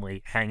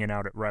family hanging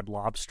out at Red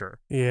Lobster.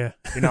 Yeah.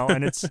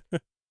 And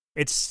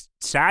it's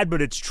sad,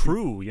 but it's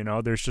true.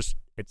 There's just,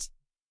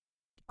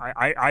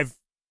 I've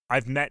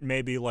met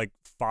maybe like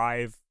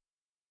 5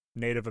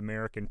 Native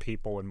American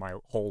people in my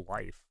whole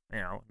life.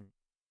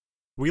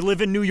 We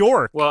live in New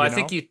York. Well, I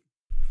think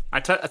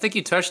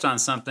you touched on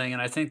something,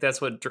 and I think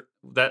that's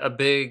a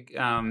big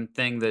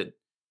thing that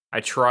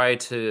I try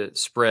to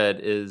spread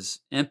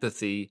is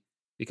empathy.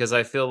 Because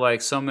I feel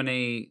like so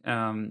many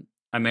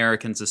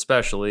Americans,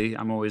 especially,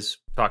 I'm always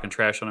talking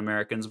trash on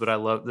Americans,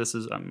 but this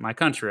is my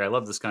country. I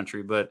love this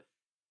country, but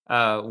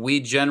we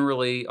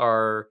generally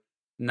are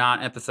not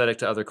empathetic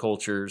to other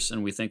cultures,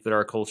 and we think that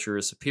our culture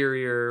is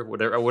superior.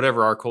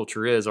 Whatever our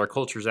culture is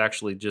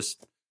actually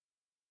just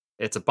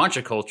it's a bunch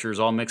of cultures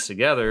all mixed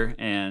together.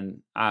 And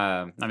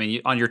on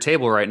your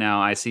table right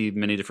now, I see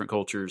many different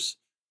cultures.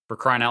 For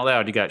crying out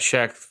loud, you got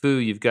Shaq Fu,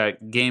 you've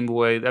got Game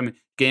Boy.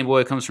 Game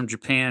Boy comes from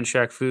Japan.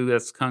 Shaq Fu,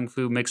 that's Kung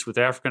Fu mixed with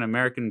African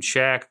American.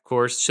 Shaq, of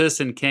course.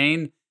 Citizen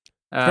Kane.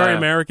 Very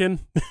American.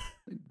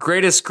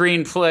 Greatest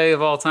screenplay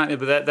of all time.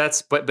 But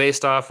that's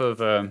based off of,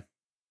 who's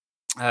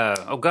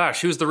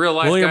the real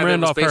life William guy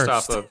Randolph that was based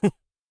Hearst. off of?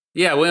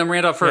 Yeah, William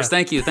Randolph Hearst.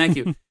 Yeah. Thank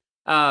you.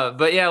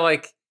 But yeah,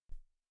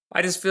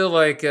 I just feel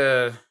like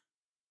we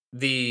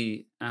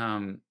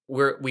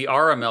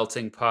are a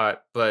melting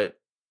pot, but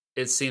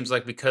it seems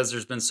like because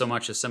there's been so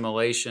much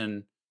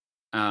assimilation,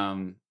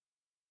 and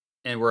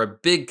we're a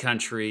big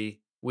country,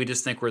 we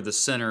just think we're the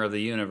center of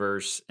the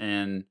universe,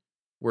 and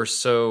we're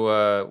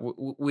so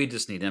we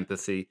just need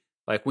empathy.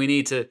 We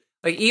need to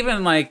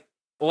even a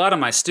lot of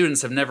my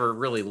students have never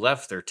really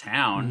left their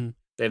town. Mm-hmm.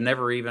 They've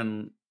never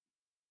even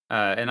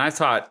and I've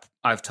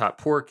taught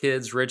poor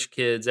kids, rich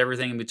kids,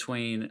 everything in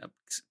between,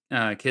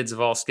 kids of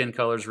all skin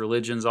colors,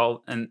 religions,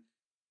 and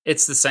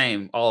it's the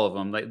same, all of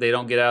them. They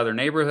don't get out of their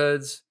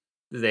neighborhoods.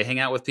 They hang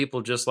out with people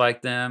just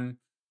like them.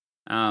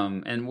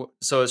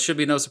 So it should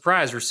be no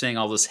surprise we're seeing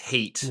all this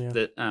hate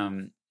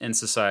that in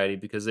society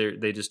because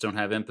they just don't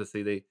have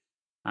empathy.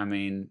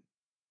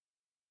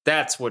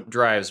 That's what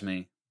drives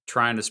me,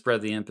 trying to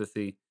spread the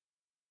empathy.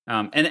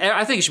 And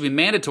I think it should be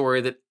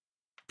mandatory that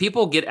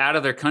people get out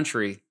of their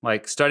country.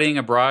 Studying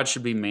abroad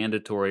should be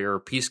mandatory, or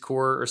Peace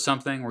Corps or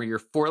something where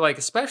you're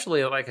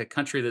especially a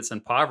country that's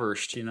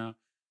impoverished,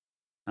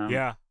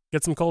 Yeah.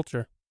 Get some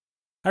culture.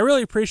 I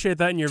really appreciate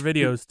that in your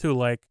videos too.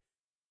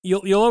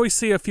 You'll always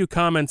see a few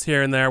comments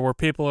here and there where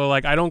people are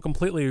like, I don't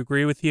completely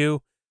agree with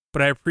you,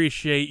 but I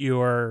appreciate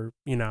your,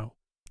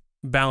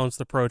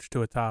 balanced approach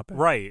to a topic.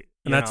 Right.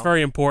 And that's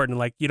very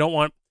important. You don't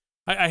want,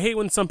 I hate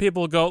when some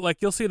people go,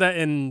 you'll see that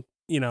in,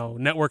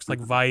 networks like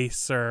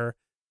Vice or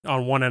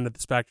on one end of the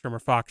spectrum, or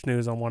Fox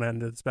News on one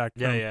end of the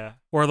spectrum. Yeah.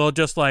 Or they'll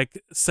just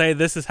say,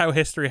 this is how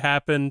history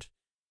happened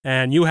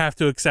and you have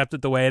to accept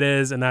it the way it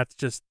is. And that's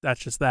just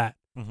that.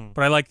 Mm-hmm.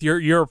 But I like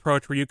your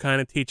approach where you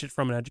kind of teach it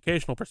from an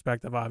educational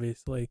perspective,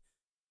 obviously.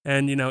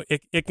 And,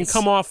 it can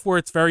come off where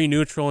it's very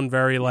neutral and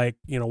very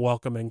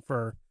welcoming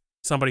for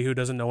somebody who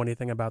doesn't know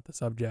anything about the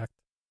subject.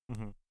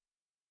 Mm-hmm.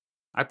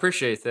 I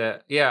appreciate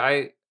that.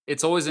 Yeah,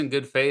 it's always in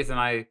good faith, and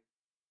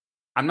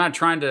I'm not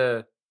trying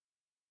to.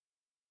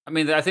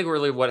 I think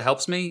really what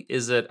helps me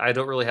is that I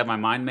don't really have my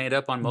mind made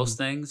up on most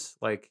things.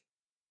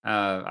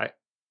 I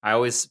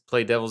always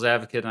play devil's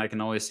advocate, and I can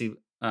always see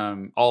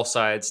all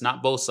sides,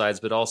 not both sides,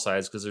 but all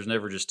sides, because there's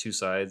never just two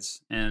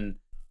sides. And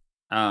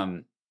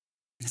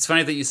it's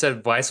funny that you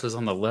said Vice was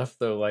on the left,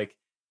 though.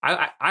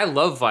 I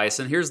love Vice,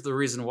 and here's the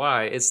reason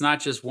why. It's not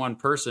just one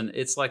person.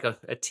 It's like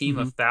a team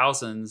of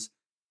thousands,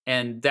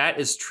 and that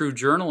is true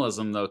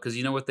journalism, though, because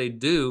you know what they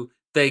do?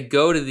 They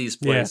go to these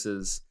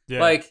places.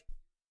 Yeah.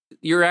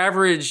 Your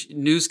average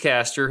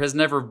newscaster has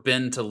never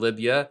been to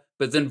Libya,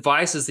 but then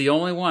Vice is the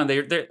only one.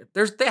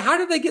 How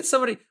did they get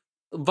somebody?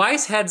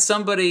 Vice had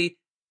somebody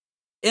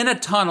in a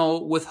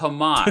tunnel with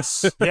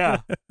Hamas.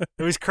 Yeah,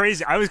 it was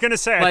crazy. I was gonna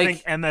say, I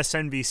think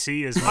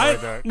MSNBC is more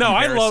the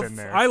comparison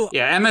there.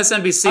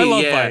 MSNBC. I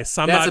love Vice.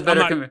 I'm that's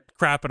not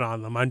crapping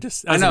on them. I'm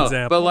just as I know, an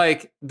example.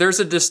 but there's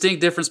a distinct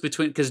difference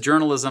between, because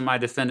journalism I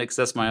defend it because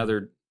that's my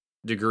other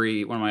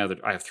degree.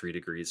 I have 3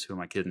 degrees. Who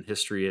am I kidding?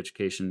 History,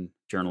 education,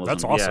 journalism.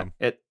 That's awesome.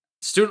 Yeah,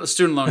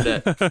 student loan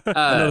debt.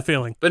 I know the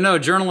feeling. But no,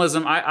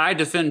 journalism. I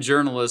defend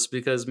journalists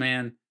because,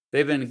 man,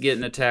 they've been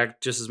getting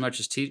attacked just as much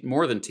as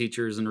more than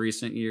teachers in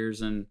recent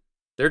years, and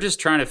they're just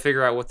trying to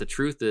figure out what the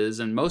truth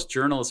is. And most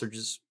journalists are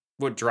just,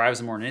 what drives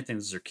them more than anything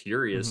is they're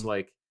curious.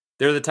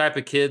 they're the type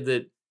of kid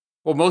that,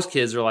 well, most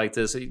kids are like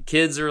this.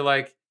 Kids are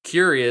like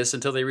curious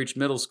until they reach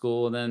middle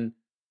school, and then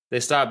they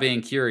stop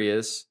being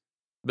curious.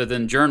 But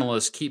then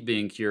journalists keep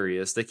being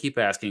curious. They keep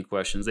asking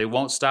questions. They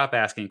won't stop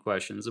asking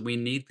questions. And we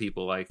need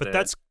people like that. But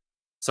that's...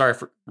 Sorry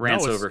for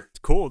rants over. It's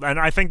cool. And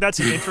I think that's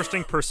an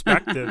interesting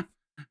perspective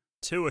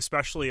too,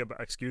 especially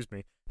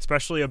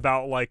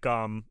about like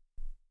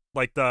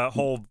the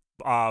whole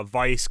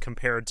Vice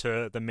compared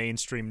to the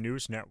mainstream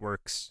news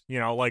networks. You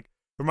know, like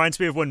reminds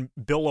me of when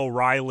Bill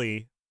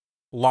O'Reilly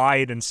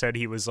lied and said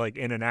he was like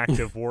in an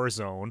active war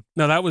zone.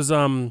 No, that was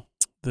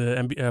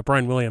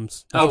Brian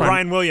Williams.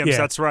 Brian Williams, yeah.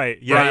 That's right.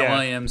 Yeah, Brian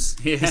Williams.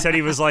 Yeah. He said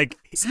he was like...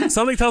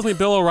 Something tells me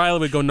Bill O'Reilly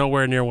would go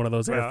nowhere near one of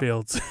those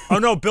airfields. Oh,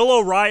 no, Bill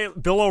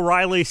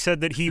O'Reilly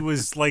said that he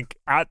was like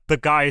at the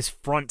guy's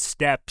front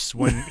steps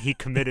when he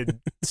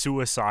committed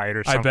suicide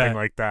or something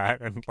like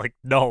that. And like,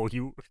 no,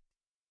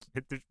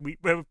 we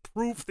have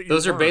proof that you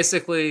Those are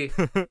basically...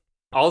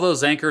 all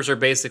those anchors are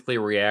basically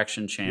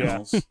reaction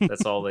channels. Yeah.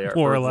 That's all they are.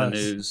 More or the less.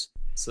 News.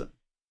 So,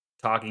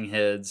 talking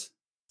heads.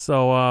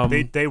 So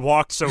they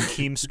walked so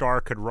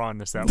Keemstar could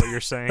run. Is that what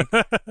you're saying?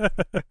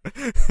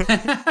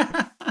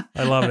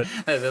 I love it.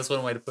 That's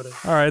one way to put it.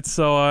 All right,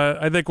 so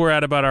I think we're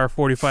at about our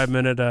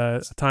 45-minute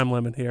time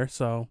limit here.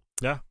 So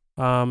yeah.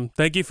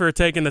 Thank you for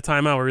taking the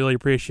time out. We really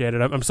appreciate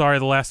it. I'm sorry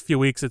the last few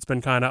weeks it's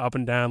been kind of up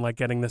and down, like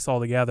getting this all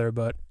together,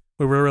 but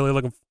we were really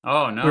looking.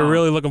 Oh no, we were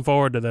really looking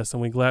forward to this,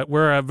 and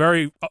we're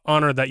very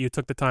honored that you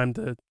took the time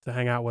to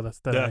hang out with us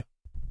today. Yeah.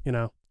 You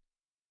know.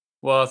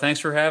 Well, thanks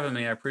for having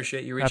me. I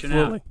appreciate you reaching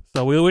out.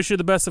 So we wish you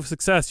the best of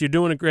success. You're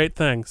doing a great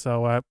thing.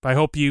 So I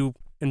hope you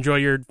enjoy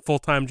your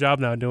full-time job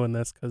now doing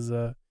this, because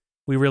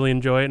we really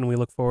enjoy it, and we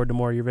look forward to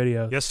more of your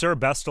videos. Yes, sir.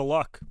 Best of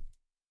luck.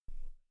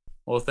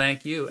 Well,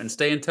 thank you, and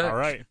stay in touch. All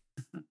right.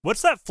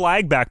 What's that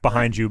flag back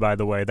behind you, by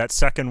the way? That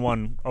second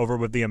one over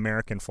with the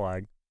American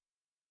flag.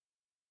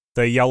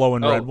 The yellow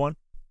and red one?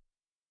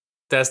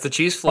 That's the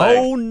Chiefs flag.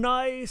 Oh,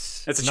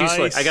 nice. That's the Chiefs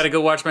flag. I got to go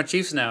watch my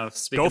Chiefs now.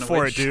 Go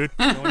for it, dude.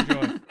 Go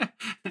enjoy.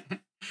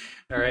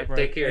 All right,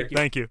 take care.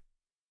 Thank you.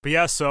 But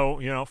yeah,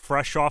 so,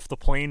 fresh off the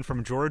plane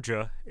from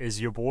Georgia is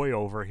your boy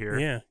over here.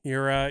 Yeah,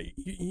 you're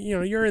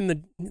you're in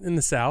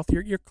the South.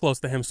 You're close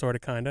to him, sort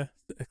of, kind of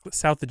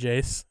south of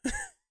Jace.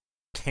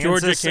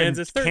 Georgia,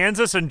 Kansas,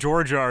 Kansas and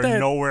Georgia are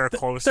nowhere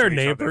close. They're to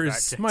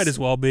neighbors. Might as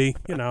well be,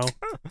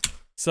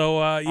 So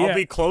yeah, I'll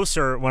be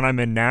closer when I'm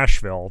in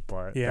Nashville,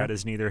 but that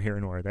is neither here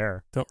nor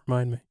there. Don't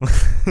remind me.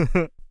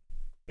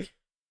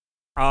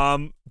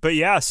 But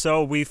yeah,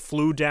 so we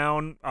flew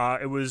down.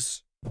 It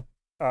was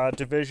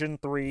Division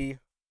III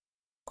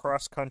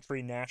cross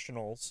country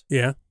nationals.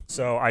 Yeah.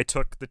 So I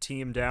took the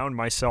team down,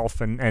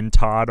 myself and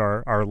Todd,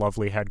 our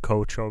lovely head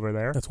coach over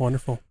there. That's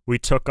wonderful. We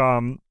took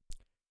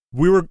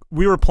we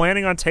were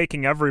planning on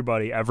taking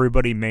everybody.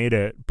 Everybody made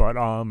it, but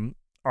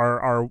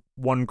our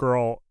one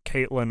girl,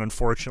 Caitlin,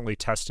 unfortunately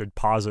tested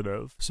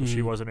positive, so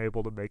she wasn't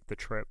able to make the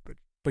trip.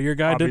 But your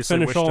guy did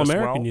finish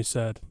All-American, you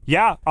said.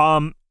 Yeah.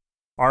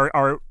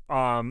 Our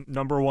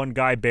number one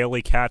guy,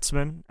 Bailey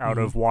Katzman, out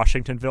of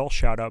Washingtonville.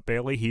 Shout out,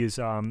 Bailey. He's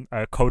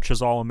a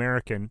coach's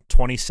All-American,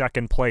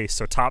 22nd place,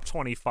 so top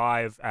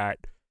 25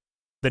 at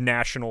the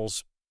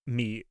Nationals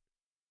meet.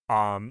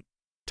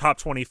 Top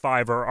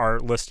 25 are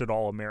listed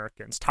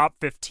All-Americans. Top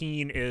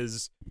 15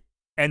 is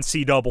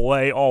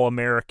NCAA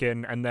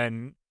All-American, and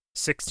then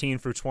 16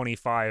 through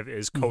 25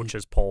 is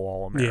coach's poll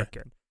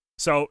All-American. Yeah.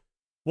 So,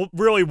 well,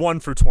 really 1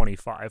 through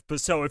 25.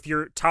 But so if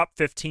you're top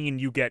 15,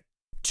 you get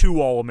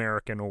 2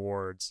 All-American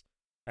awards,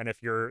 and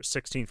if you're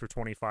 16 through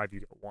 25, you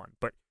get 1.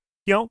 But,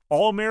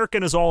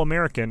 All-American is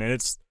All-American, and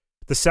it's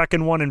the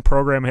second one in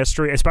program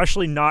history,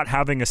 especially not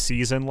having a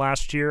season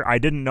last year. I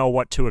didn't know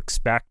what to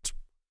expect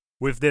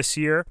with this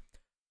year,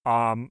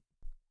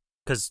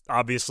 because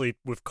obviously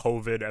with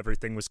COVID,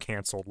 everything was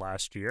canceled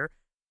last year.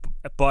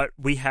 But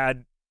we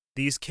had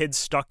these kids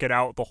stuck it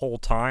out the whole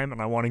time,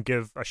 and I want to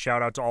give a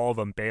shout-out to all of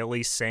them,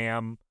 Bailey,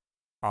 Sam,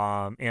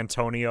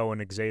 Antonio,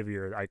 and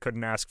Xavier. I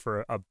couldn't ask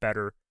for a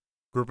better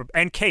group of,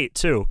 and Kate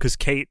too, because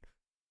Kate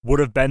would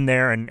have been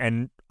there,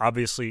 and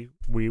obviously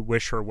we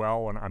wish her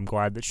well, and I'm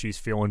glad that she's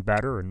feeling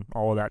better and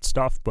all of that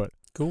stuff. But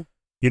cool,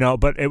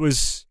 but it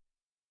was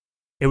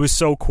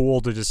so cool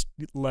to just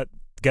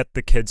get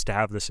the kids to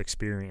have this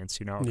experience,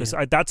 because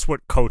that's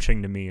what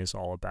coaching to me is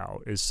all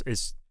about.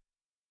 It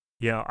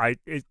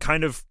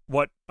kind of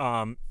what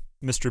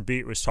Mr.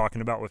 Beat was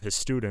talking about with his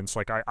students.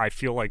 Like I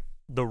feel like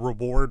the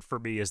reward for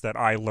me is that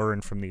I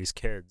learn from these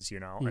kids,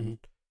 and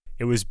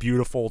it was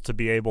beautiful to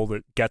be able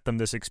to get them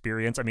this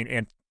experience. I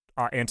mean,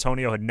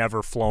 Antonio had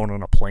never flown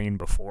on a plane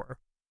before.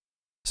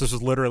 So this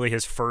was literally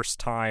his first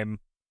time,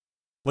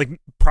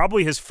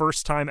 probably his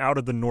first time out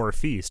of the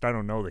Northeast. I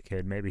don't know the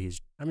kid. Maybe he's,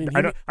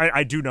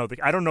 I do know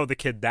I don't know the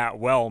kid that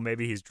well.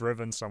 Maybe he's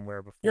driven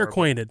somewhere before. You're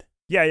acquainted.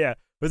 Yeah.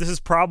 But this is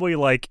probably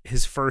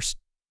his first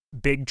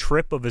big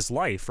trip of his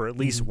life, or at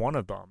least one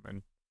of them.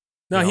 And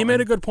No, he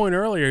made a good point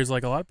earlier. He's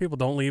like, a lot of people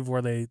don't leave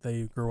where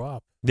they grew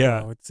up.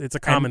 Yeah. It's a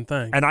common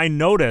thing. And I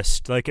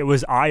noticed, like, it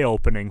was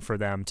eye-opening for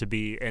them to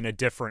be in a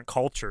different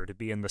culture, to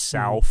be in the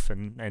South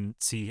and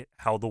see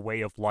how the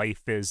way of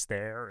life is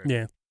there.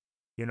 And,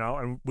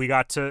 and we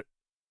got to,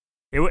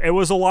 it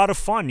was a lot of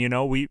fun,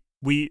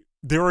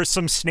 there were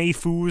some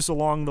snafus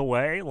along the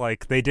way.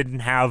 Like, they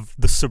didn't have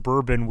the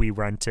Suburban we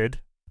rented.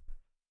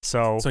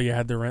 So you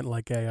had to rent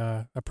like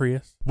a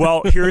Prius?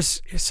 Well,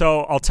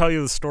 so I'll tell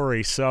you the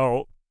story.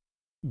 So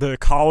the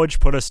college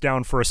put us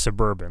down for a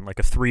Suburban, like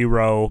a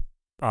 3-row,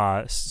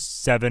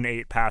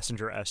 7-8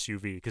 passenger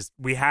SUV, because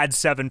we had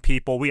 7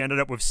 people. We ended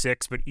up with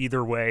 6, but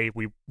either way,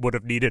 we would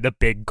have needed a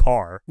big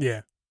car.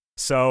 Yeah.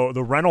 So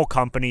the rental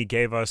company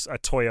gave us a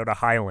Toyota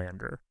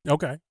Highlander.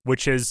 Okay.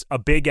 Which is a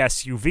big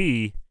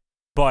SUV,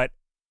 but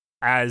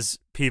as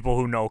people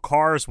who know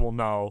cars will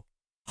know,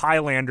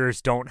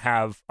 Highlanders don't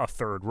have a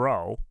 3rd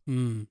row.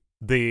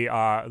 The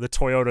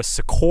Toyota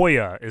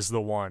Sequoia is the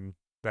one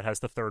that has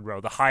the 3rd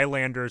row. The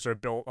Highlanders are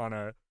built on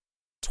a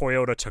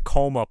Toyota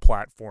Tacoma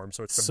platform,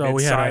 so it's a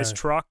mid-sized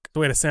truck.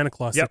 So we had a Santa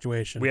Claus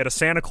situation. We had a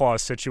Santa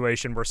Claus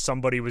situation where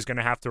somebody was going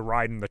to have to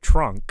ride in the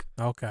trunk.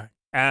 Okay.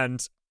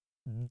 And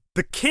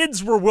the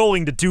kids were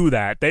willing to do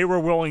that. They were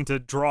willing to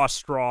draw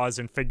straws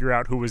and figure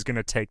out who was going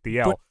to take the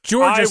L. But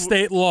Georgia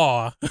state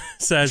law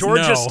says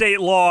Georgia state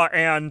law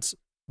and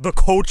the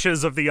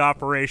coaches of the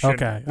operation,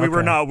 we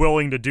were not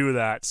willing to do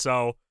that.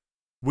 So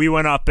we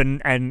went up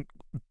and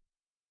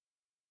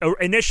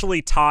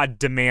initially Todd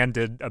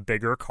demanded a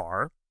bigger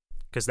car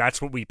because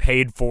that's what we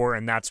paid for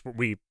and that's what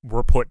we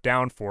were put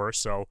down for.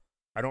 So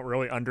I don't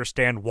really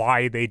understand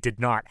why they did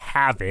not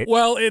have it.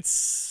 Well,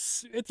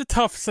 it's a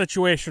tough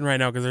situation right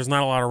now because there's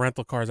not a lot of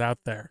rental cars out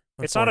there.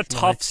 It's not a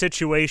tough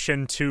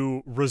situation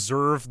to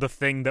reserve the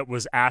thing that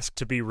was asked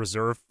to be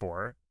reserved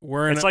for.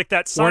 We're in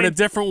a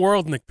different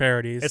world, Nick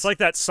Parodies. It's like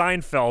that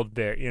Seinfeld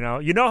bit, You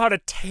know how to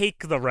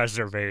take the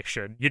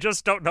reservation. You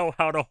just don't know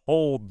how to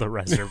hold the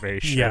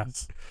reservation.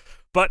 Yes.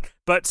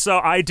 But so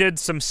I did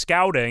some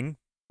scouting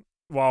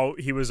while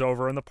he was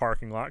over in the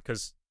parking lot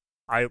because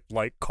I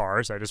like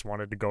cars. I just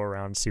wanted to go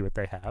around and see what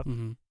they have.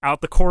 Mm-hmm.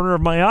 Out the corner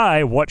of my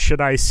eye, what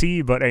should I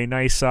see but a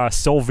nice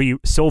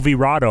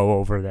Silverado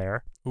over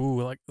there.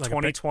 Ooh, like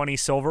 2020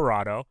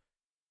 Silverado.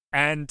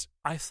 And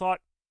I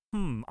thought,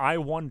 I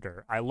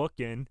wonder. I look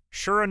in.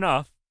 Sure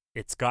enough,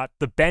 it's got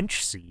the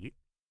bench seat.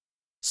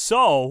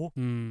 So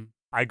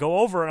I go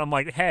over and I'm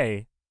like,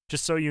 hey,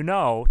 just so you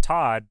know,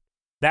 Todd,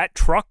 that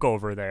truck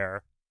over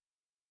there,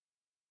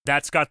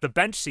 that's got the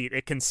bench seat.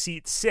 It can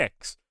seat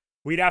 6.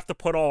 We'd have to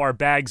put all our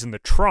bags in the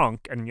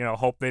trunk and,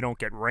 hope they don't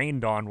get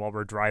rained on while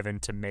we're driving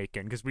to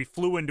Macon. Because we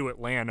flew into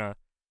Atlanta,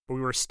 but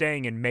we were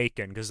staying in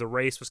Macon because the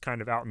race was kind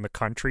of out in the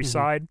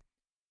countryside.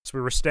 So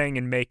we were staying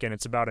in Macon.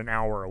 It's about an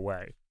hour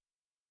away.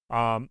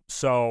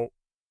 So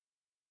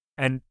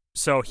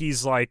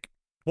he's like,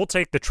 we'll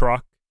take the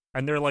truck.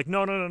 And they're like,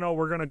 no,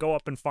 we're going to go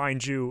up and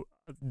find you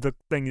the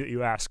thing that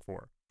you asked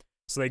for.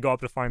 So they go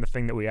up to find the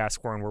thing that we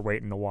asked for, and we're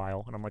waiting a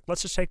while. And I'm like,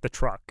 let's just take the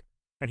truck.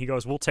 And he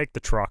goes, we'll take the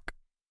truck.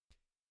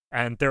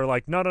 And they're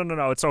like, no,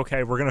 it's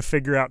okay. We're going to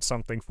figure out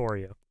something for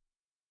you.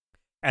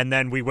 And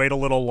then we wait a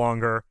little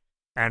longer,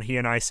 and he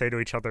and I say to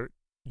each other,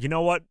 you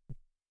know what?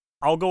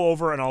 I'll go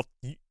over and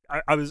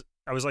I was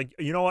like,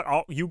 you know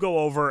what? You go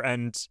over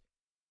and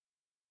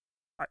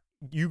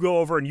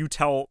you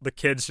tell the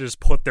kids to just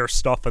put their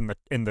stuff in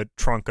the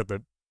trunk of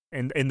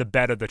in the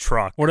bed of the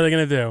truck. What are they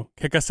going to do?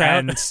 Kick us out?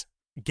 And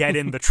get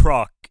in the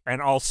truck,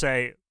 and I'll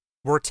say,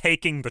 we're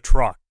taking the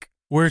truck.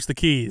 Where's the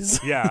keys?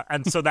 Yeah,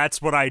 and so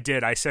that's what I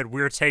did. I said,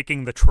 we're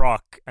taking the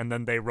truck, and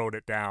then they wrote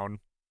it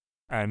down,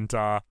 and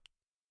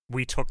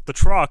we took the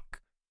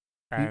truck.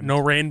 And no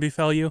rain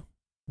befell you?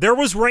 There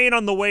was rain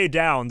on the way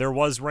down.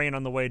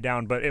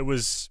 But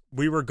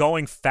we were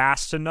going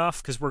fast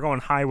enough, because we're going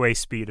highway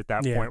speed at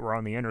that point. We're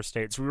on the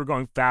interstate, so we were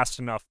going fast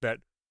enough that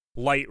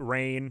light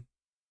rain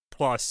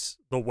plus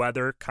the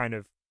weather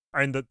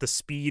and the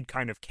speed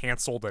kind of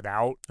canceled it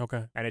out.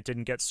 Okay. And it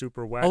didn't get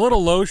super wet. A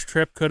little Lowe's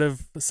trip could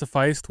have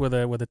sufficed with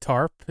a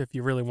tarp if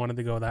you really wanted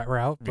to go that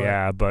route. But...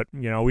 Yeah, but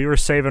we were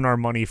saving our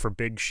money for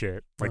big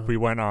shit. Like we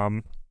went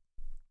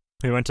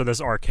to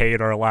this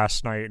arcade our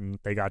last night, and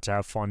they got to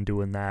have fun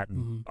doing that.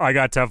 And I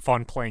got to have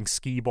fun playing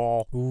skee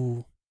ball.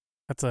 Ooh,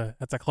 that's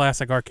a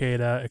classic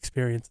arcade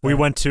experience. We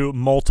went to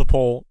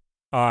multiple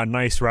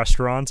nice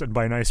restaurants, and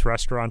by nice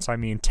restaurants I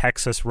mean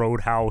Texas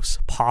Roadhouse,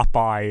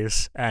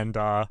 Popeyes, and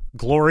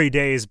Glory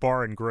Days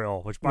Bar and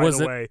Grill, which, by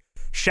the way,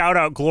 shout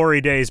out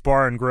Glory Days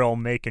Bar and Grill,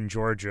 Macon,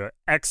 Georgia.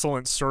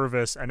 Excellent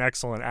service and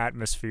excellent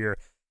atmosphere,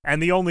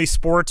 and the only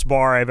sports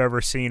bar I've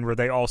ever seen where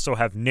they also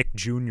have Nick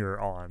Jr.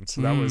 on.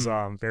 So that was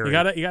very.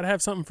 You gotta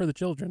have something for the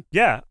children.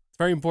 Yeah. It's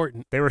very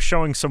important. They were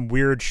showing some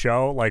weird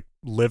show, like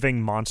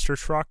living monster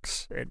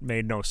trucks. It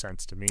made no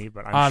sense to me,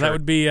 but I'm sure. That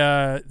would be,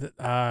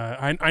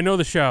 I know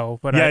the show,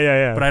 but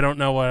yeah. But I don't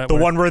know what. The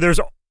one where there's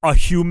a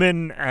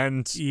human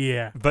and.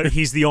 Yeah. But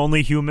he's the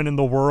only human in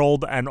the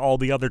world, and all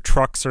the other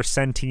trucks are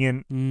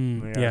sentient.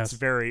 Yes. It's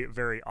very,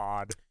 very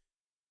odd.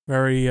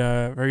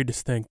 very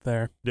distinct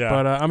there. Yeah.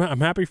 But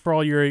I'm happy for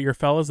all your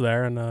fellas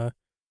there, and but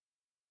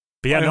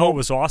yeah, it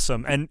was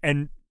awesome,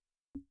 and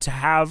to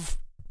have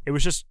it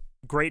was just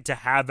great to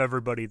have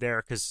everybody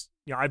there because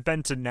I've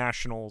been to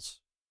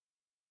nationals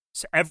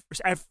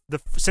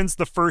since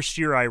the first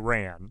year I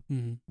ran.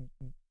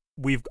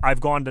 Mm-hmm. I've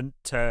gone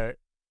to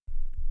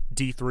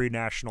D3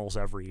 nationals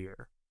every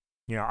year.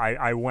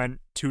 I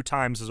went 2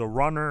 times as a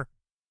runner.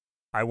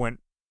 I went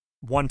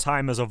 1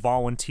 time as a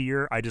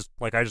volunteer. I just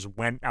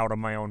went out of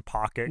my own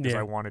pocket because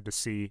I wanted to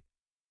see.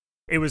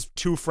 It was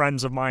 2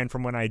 friends of mine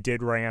from when I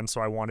did ran, so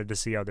I wanted to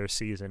see how their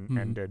season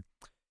ended.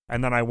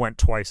 And then I went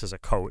twice as a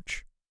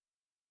coach.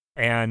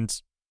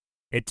 And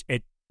it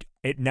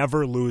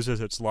never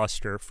loses its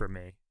luster for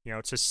me.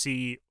 To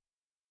see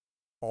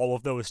all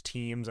of those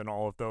teams and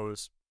all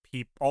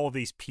of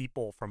these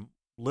people from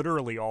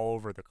literally all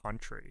over the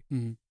country.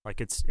 Mm-hmm. Like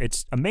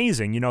it's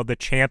amazing. The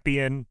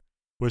champion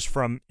was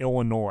from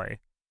Illinois.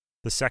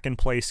 The second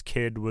place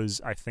kid was,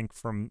 I think,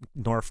 from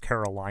North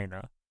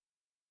Carolina.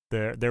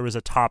 There was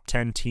a top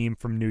 10 team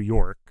from New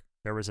York.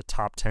 There was a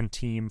top 10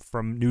 team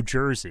from New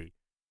Jersey.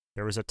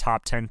 There was a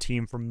top 10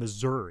 team from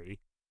Missouri.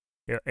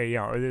 It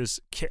was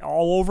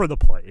all over the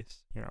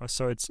place.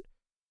 So it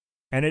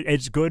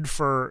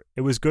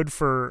was good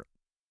for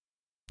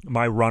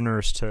my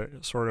runners to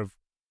sort of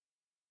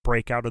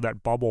break out of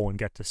that bubble and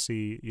get to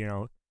see,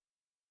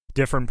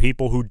 different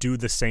people who do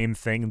the same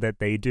thing that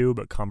they do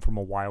but come from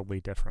a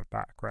wildly different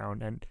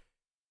background. And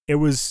it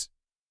was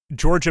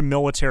Georgia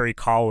Military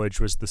College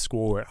was the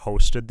school that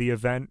hosted the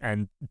event,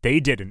 and they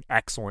did an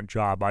excellent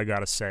job, I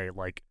gotta say.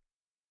 Like,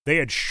 they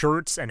had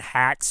shirts and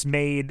hats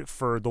made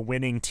for the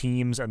winning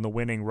teams and the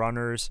winning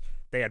runners.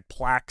 They had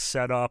plaques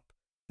set up.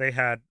 They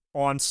had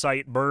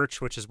on-site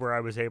merch, which is where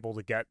I was able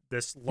to get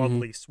this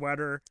lovely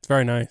sweater. It's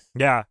very nice.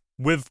 Yeah,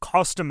 with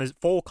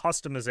full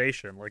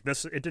customization. Like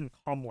this, it didn't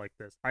come like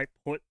this. I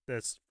put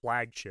this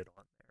flag shit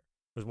on there.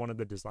 It was one of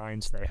the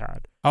designs they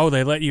had. Oh,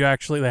 they let you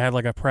actually? They had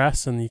like a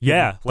press, and they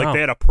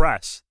had a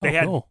press. They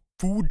had cool.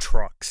 food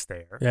trucks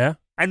there. Yeah.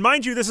 And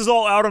mind you, this is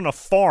all out on a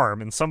farm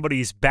in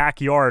somebody's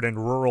backyard in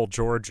rural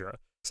Georgia.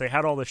 So they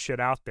had all this shit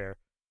out there.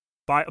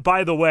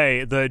 By the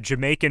way, the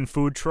Jamaican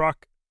food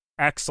truck,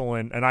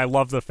 excellent. And I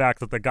love the fact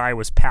that the guy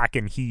was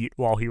packing heat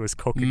while he was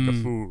cooking the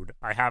food.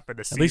 I happen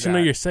to see that. At least you know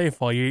you're safe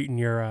while you're eating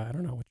your, I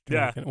don't know,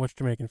 what's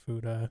Jamaican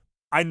food.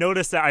 I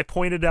noticed that. I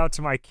pointed out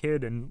to my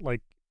kid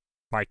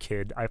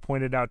I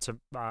pointed out to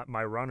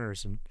my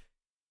runners and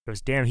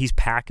goes, damn, he's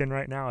packing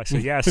right now. I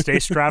said, yeah, stay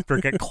strapped or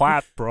get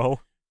clapped,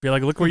 bro. Be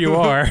like, look where you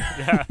are.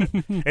 Yeah,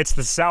 it's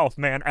the South,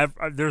 man.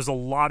 There's a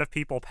lot of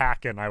people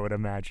packing, I would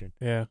imagine.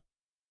 Yeah.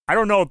 I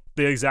don't know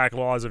the exact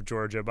laws of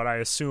Georgia, but I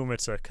assume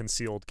it's a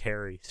concealed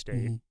carry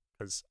state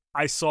because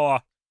I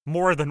saw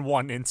more than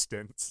one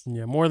instance.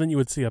 Yeah, more than you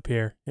would see up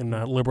here in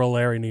liberal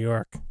area New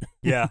York.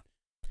 Yeah.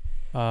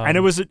 And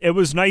it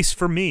was nice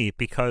for me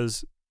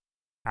because,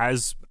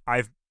 as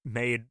I've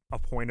made a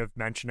point of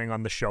mentioning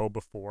on the show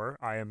before,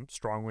 I am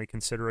strongly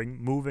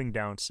considering moving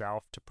down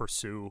south to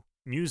pursue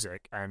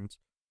music. And,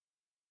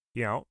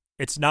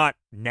 it's not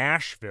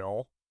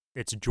Nashville,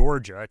 it's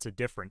Georgia, it's a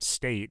different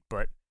state,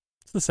 but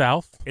it's the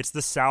South. It's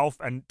the South,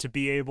 and to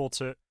be able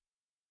to,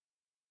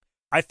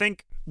 I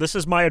think this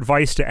is my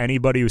advice to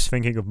anybody who's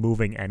thinking of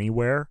moving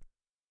anywhere.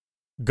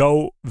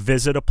 Go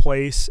visit a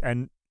place,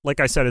 and like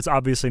I said, it's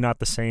obviously not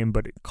the same,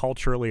 but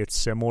culturally it's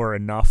similar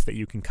enough that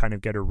you can kind of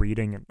get a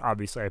reading. And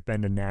obviously I've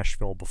been to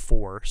Nashville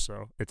before,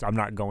 so I'm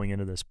not going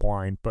into this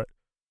blind, but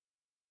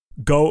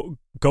go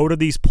to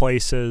these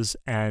places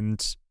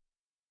and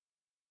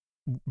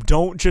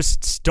don't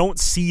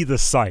see the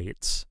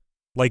sights.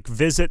 Like,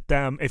 visit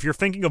them. If you're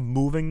thinking of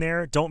moving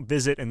there, don't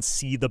visit and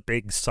see the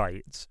big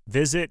sights.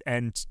 Visit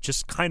and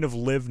just kind of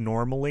live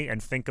normally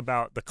and think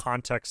about the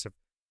context of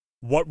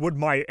what would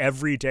my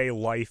everyday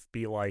life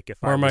be like if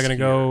where I was am I going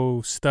to here?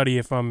 go study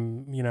if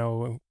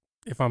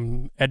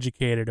I'm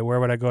educated, or where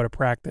would I go to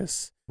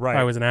practice? Right. If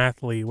I was an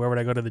athlete, where would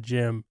I go to the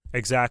gym?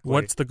 Exactly.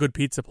 What's the good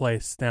pizza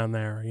place down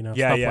there?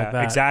 Yeah, stuff like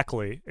that.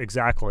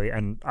 Exactly.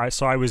 And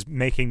I was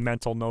making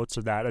mental notes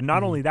of that. And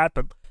not only that,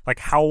 but like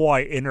how will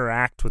I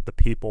interact with the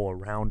people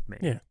around me?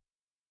 Yeah.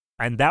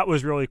 And that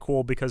was really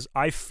cool because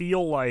I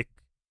feel like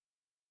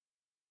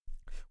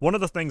one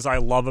of the things I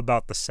love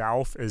about the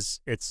South is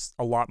it's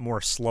a lot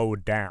more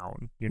slowed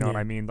down. You know what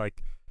I mean?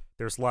 Like,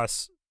 there's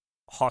less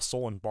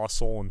hustle and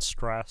bustle and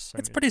stress.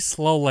 It's pretty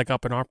slow, like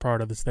up in our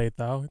part of the state,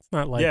 though. It's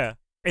not like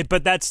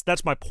but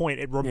that's my point.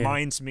 It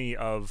reminds me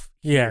of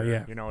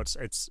here. Yeah.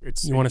 It's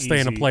you want to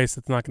stay in a place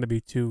that's not going to be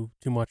too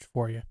much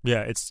for you.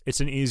 Yeah, it's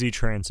an easy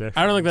transition.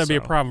 I don't think that'd be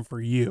a problem for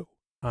you.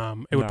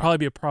 It would probably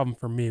be a problem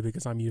for me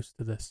because I'm used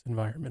to this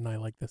environment and I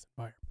like this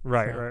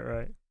environment.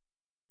 Right.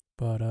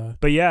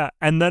 But yeah,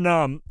 and then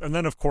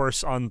of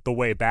course on the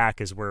way back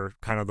is where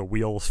kind of the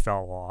wheels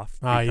fell off.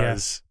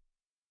 Because,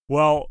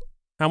 well,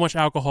 how much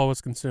alcohol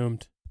was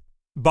consumed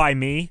by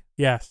me?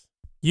 Yes,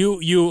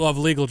 you of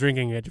legal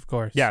drinking age, of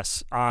course.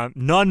 Yes,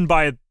 none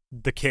by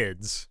the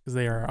kids because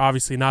they are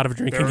obviously not of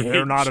drinking age.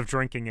 They're not of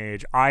drinking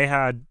age.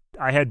 I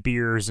I had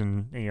beers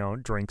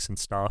and drinks and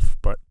stuff,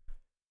 but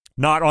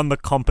not on the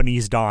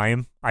company's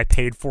dime. I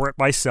paid for it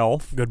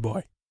myself. Good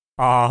boy.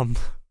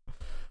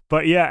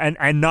 But yeah,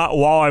 and not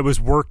while I was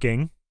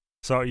working,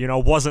 so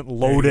wasn't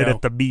loaded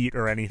at the meat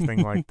or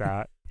anything like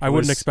that. I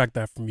wouldn't expect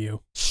that from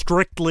you.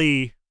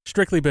 Strictly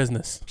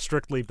business.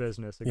 Strictly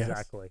business,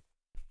 exactly.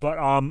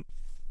 Yes.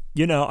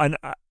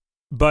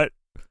 But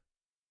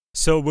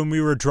so when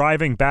we were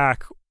driving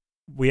back,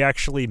 we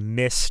actually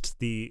missed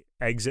the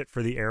exit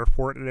for the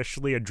airport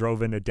initially. I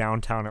drove into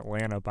downtown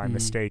Atlanta by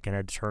mistake and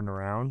had to turn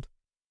around.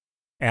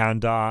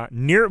 And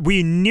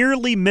we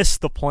nearly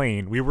missed the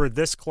plane. We were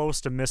this close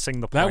to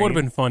missing the plane. That would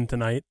have been fun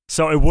tonight.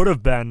 So it would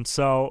have been.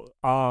 So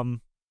I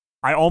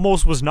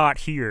almost was not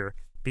here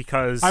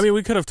because... I mean,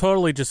 we could have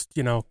totally just,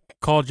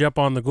 called you up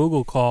on the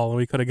Google call and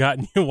we could have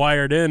gotten you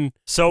wired in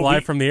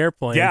live from the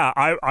airplane. Yeah,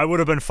 I would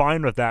have been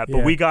fine with that.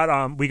 But we got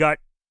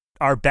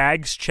our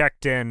bags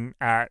checked in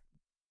at...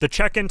 The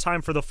check-in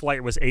time for the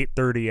flight was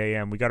 8:30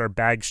 a.m. We got our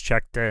bags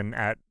checked in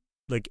at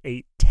like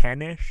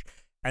 8:10-ish.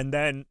 And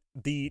then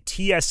the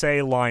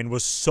TSA line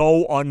was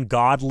so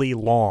ungodly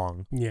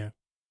long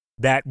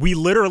that we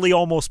literally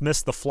almost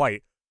missed the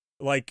flight.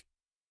 Like,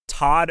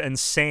 Todd and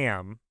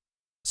Sam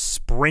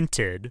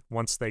sprinted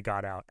once they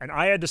got out. And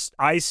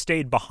I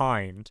stayed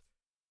behind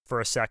for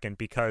a second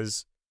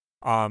because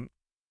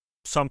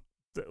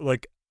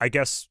I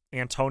guess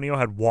Antonio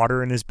had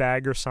water in his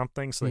bag or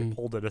something, so they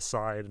pulled it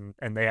aside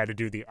and they had to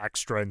do the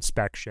extra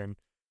inspection.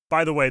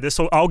 By the way,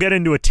 I'll get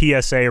into a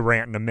TSA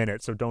rant in a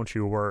minute, so don't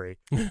you worry.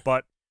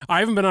 But I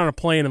haven't been on a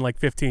plane in like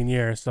 15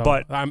 years, so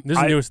this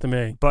is news to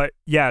me. But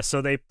yeah,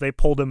 so they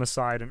pulled him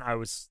aside, and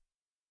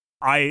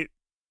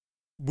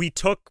we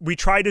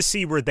tried to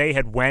see where they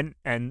had went,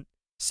 and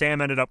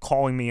Sam ended up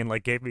calling me and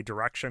like gave me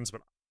directions,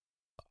 but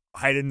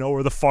I didn't know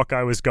where the fuck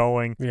I was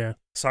going. Yeah.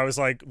 So I was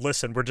like,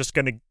 listen, we're just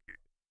gonna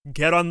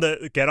get on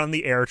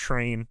the air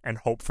train and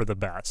hope for the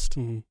best.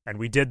 And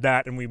we did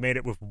that, and we made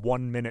it with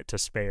 1 minute to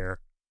spare.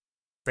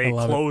 They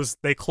closed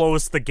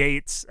the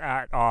gates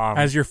at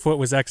as your foot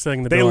was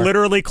exiting the door. They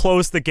literally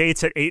closed the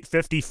gates at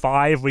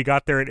 8:55. We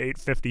got there at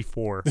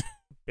 8:54.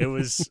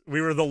 We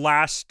were the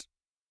last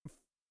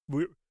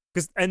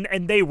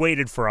and they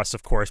waited for us,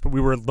 of course, but we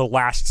were the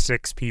last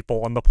 6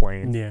 people on the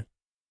plane. Yeah.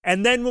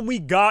 And then when we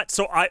got,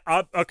 so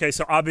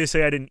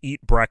obviously I didn't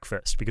eat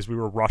breakfast because we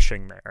were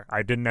rushing there.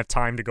 I didn't have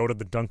time to go to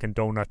the Dunkin'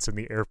 Donuts in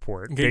the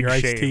airport. Get your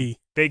iced tea.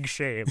 Big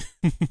shame.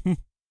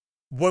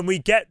 When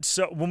we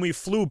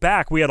flew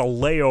back, we had a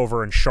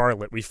layover in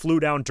Charlotte. We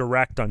flew down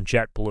direct on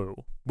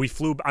JetBlue.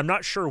 I'm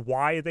not sure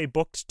why they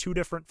booked 2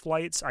 different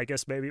flights. I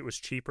guess maybe it was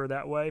cheaper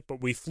that way,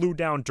 but we flew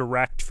down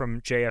direct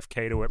from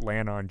JFK to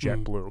Atlanta on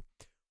JetBlue.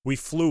 We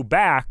flew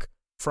back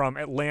from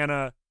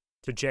Atlanta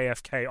to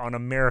JFK on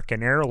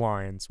American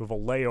Airlines with a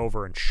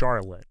layover in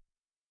Charlotte.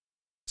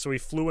 So we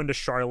flew into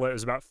Charlotte. It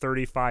was about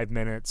 35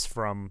 minutes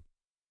from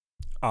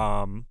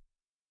Atlanta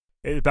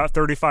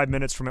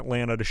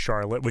to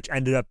Charlotte, which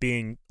ended up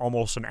being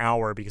almost an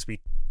hour because we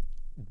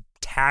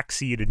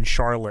taxied in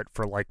Charlotte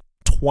for like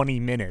 20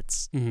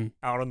 minutes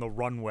out on the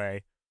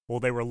runway while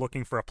they were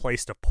looking for a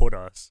place to put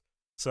us.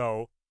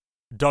 So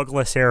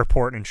Douglas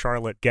Airport in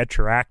Charlotte, get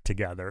your act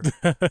together.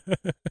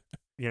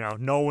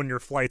 Know when your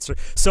flights are...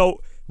 So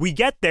we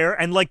get there,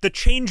 and like the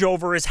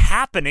changeover is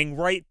happening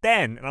right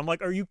then. And I'm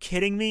like, are you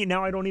kidding me?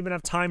 Now I don't even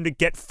have time to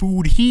get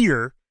food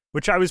here,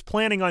 which I was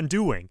planning on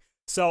doing.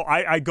 So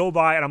I go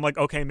by, and I'm like,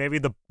 okay, maybe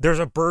there's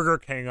a Burger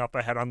King up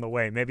ahead on the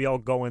way. Maybe I'll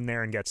go in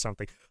there and get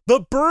something. The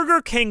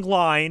Burger King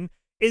line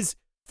is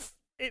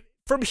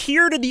from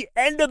here to the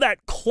end of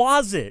that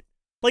closet.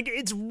 Like,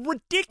 it's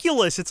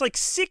ridiculous. It's like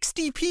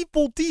 60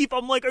 people deep.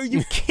 I'm like, are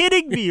you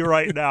kidding me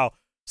right now?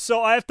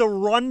 So I have to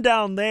run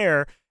down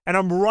there, and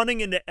I'm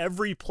running into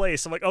every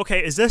place. I'm like,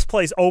 okay, is this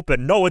place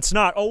open? No, it's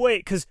not. Oh,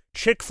 wait, because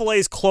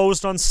Chick-fil-A's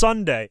closed on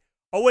Sunday.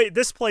 Oh, wait,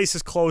 this place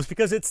is closed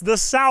because it's the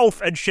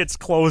South and shit's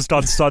closed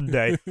on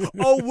Sunday.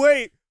 Oh,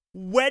 wait,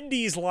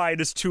 Wendy's line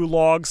is too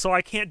long, so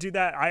I can't do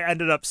that. I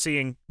ended up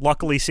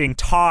luckily seeing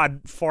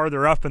Todd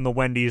farther up in the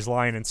Wendy's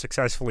line and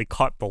successfully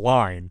cut the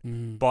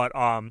line. But,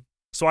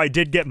 so I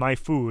did get my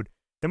food.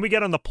 Then we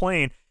get on the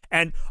plane,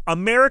 and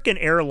American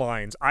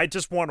Airlines, I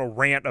just want to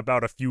rant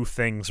about a few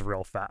things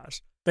real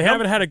fast. They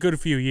haven't had a good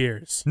few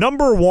years.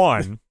 Number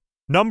one,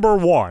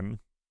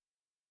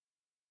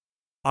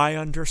 I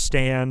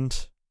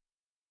understand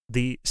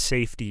the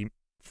safety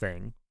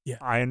thing. Yeah.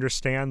 I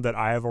understand that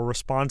I have a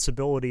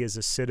responsibility as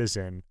a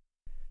citizen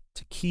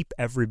to keep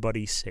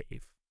everybody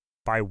safe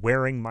by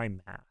wearing my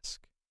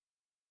mask.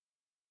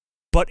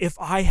 But if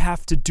I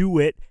have to do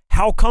it,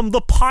 how come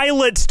the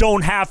pilots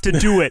don't have to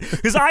do it?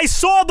 Because I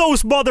saw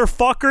those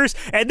motherfuckers,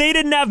 and they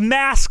didn't have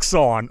masks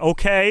on,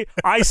 okay?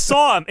 I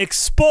saw them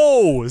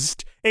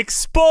exposed.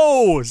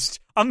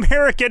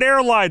 American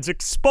Airlines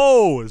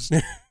exposed.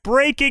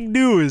 Breaking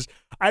news.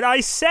 And I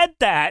said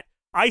that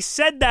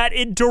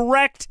in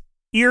direct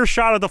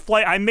earshot of the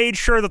flight. I made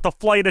sure that the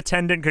flight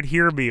attendant could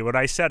hear me when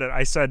I said it.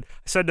 I said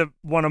to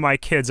one of my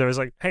kids, I was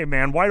like, hey,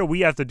 man, why do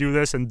we have to do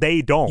this and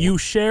they don't? You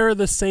share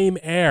the same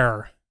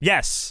air.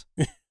 Yes,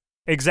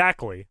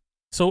 exactly.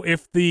 So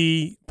if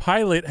the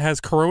pilot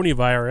has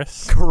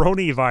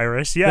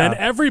coronavirus, yeah, then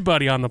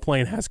everybody on the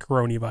plane has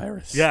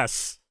coronavirus.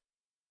 Yes.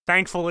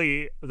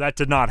 Thankfully, that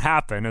did not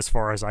happen as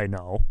far as I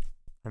know.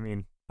 I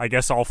mean, I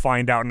guess I'll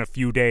find out in a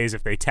few days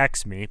if they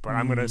text me, but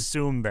I'm going to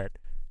assume that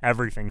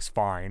everything's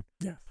fine.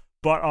 Yeah.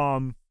 But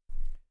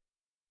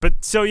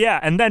so yeah,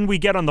 and then we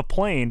get on the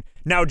plane.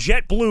 Now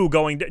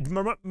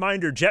JetBlue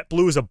reminder,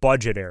 JetBlue is a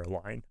budget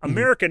airline.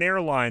 American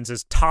Airlines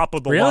is top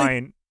of the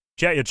line.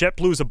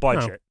 JetBlue is a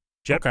budget.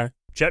 Okay.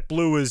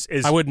 JetBlue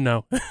is I wouldn't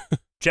know.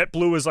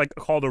 JetBlue is like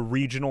called a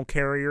regional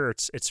carrier.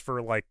 It's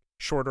for like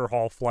shorter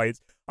haul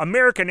flights.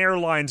 American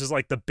Airlines is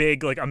like the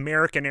big, like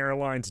American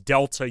Airlines,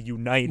 Delta,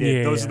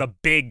 United. Those are the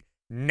big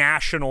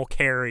national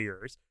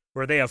carriers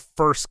where they have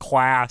first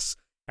class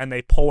and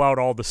they pull out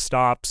all the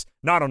stops.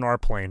 Not on our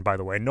plane, by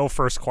the way. No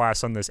first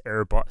class on this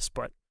Airbus,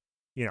 but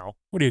you know.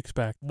 What do you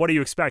expect? What do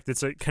you expect?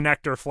 It's a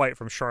connector flight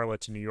from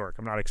Charlotte to New York.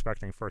 I'm not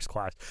expecting first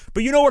class.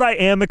 But you know what I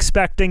am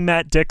expecting,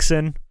 Matt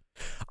Dixon?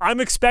 I'm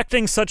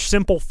expecting such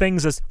simple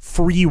things as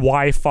free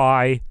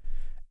Wi-Fi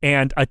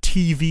and a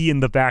TV in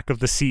the back of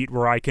the seat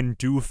where I can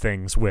do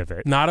things with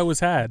it. Not always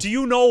had. Do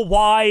you know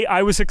why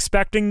I was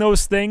expecting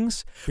those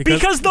things?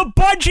 Because the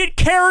budget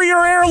carrier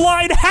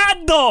airline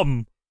had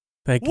them!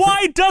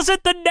 Why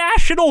doesn't the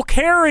national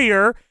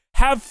carrier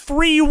have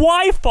free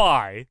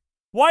Wi-Fi?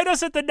 Why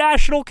doesn't the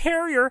national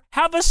carrier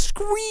have a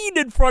screen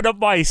in front of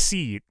my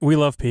seat? We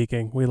love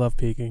peaking.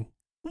 100%.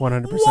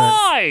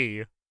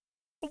 Why?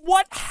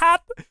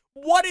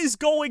 What is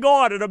going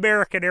on at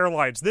American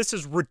Airlines? This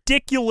is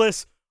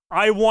ridiculous.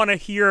 I want to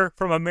hear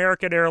from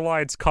American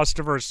Airlines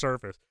customer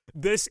service.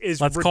 This is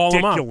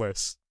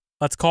ridiculous.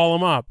 Let's call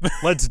them up.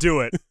 Let's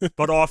do it,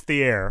 but off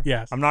the air.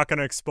 Yes. I'm not going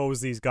to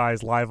expose these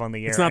guys live on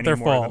the air it's not any their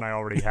more fault. than I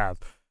already have.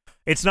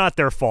 It's not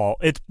their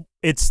fault.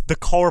 It's the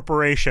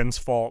corporation's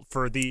fault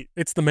for the...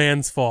 It's the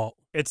man's fault.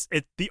 It's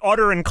the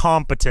utter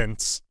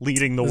incompetence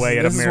leading the way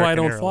at American Airlines. This is why I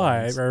don't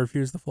fly. I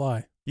refuse to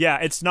fly. Yeah,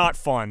 it's not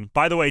fun.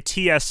 By the way,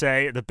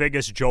 TSA, the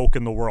biggest joke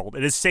in the world.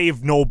 It has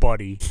saved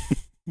nobody.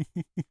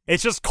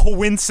 It's just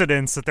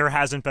coincidence that there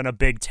hasn't been a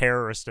big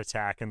terrorist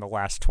attack in the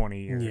last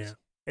 20 years.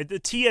 Yeah. The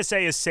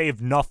TSA has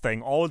saved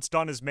nothing. All it's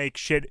done is make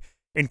shit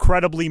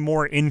incredibly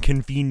more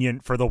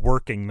inconvenient for the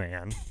working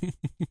man.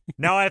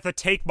 Now I have to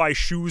take my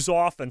shoes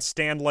off and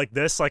stand like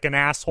this, like an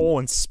asshole,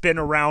 and spin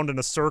around in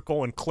a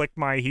circle and click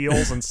my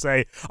heels and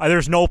say,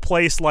 there's no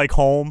place like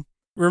home.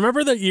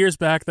 Remember that years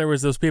back there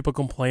was those people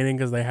complaining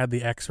because they had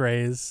the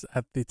x-rays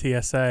at the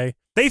TSA?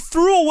 They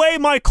threw away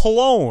my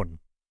cologne.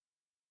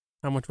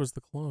 How much was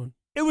the cologne?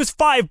 It was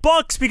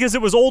 $5 because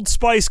it was Old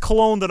Spice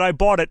cologne that I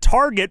bought at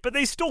Target, but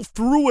they still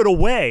threw it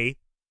away.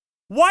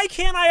 Why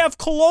can't I have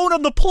cologne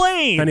on the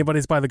plane? If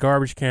anybody's by the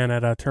garbage can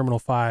at Terminal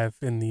 5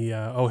 in the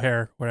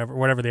O'Hare,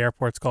 whatever the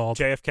airport's called.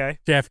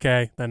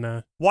 JFK,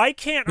 then... Why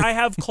can't I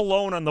have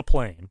cologne on the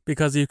plane?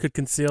 Because you could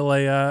conceal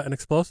an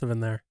explosive in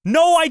there.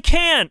 No, I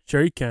can't!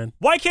 Sure you can.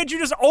 Why can't you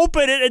just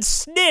open it and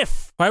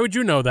sniff? Why would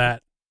you know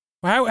that?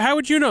 How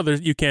would you know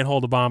you can't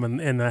hold a bomb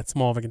in that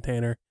small of a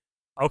container?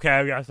 Okay,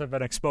 I guess I've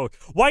been exposed.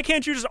 Why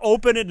can't you just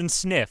open it and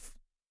sniff?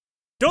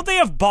 Don't they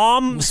have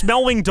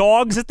bomb-smelling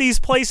dogs at these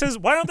places?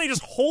 Why don't they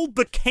just hold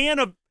the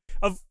can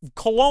of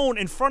cologne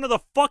in front of the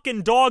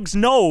fucking dog's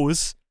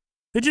nose?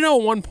 Did you know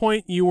at one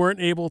point you weren't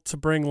able to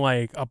bring,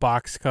 like, a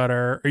box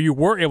cutter, or you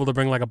were able to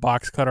bring, like, a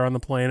box cutter on the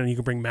plane and you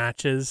could bring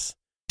matches?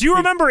 Do you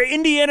remember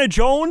Indiana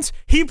Jones?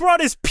 He brought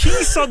his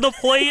piece on the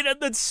plane and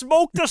then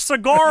smoked a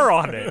cigar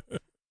on it.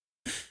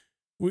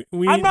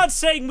 I'm not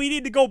saying we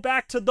need to go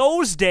back to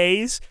those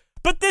days,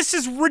 but this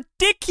is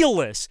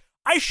ridiculous.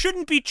 I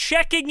shouldn't be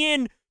checking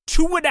in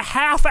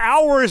 2.5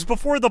 hours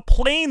before the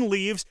plane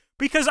leaves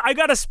because I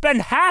gotta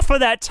spend half of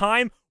that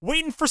time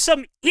waiting for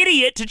some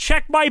idiot to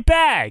check my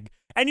bag.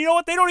 And you know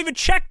what? They don't even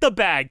check the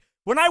bag.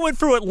 When I went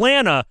through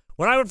Atlanta,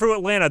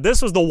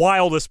 this was the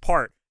wildest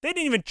part. They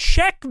didn't even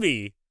check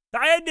me.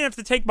 I didn't have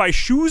to take my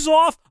shoes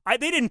off. They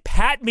didn't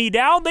pat me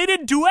down. They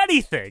didn't do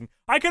anything.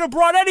 I could have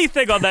brought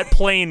anything on that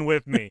plane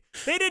with me.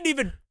 They didn't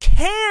even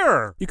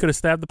care. You could have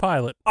stabbed the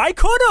pilot. I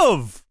could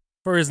have.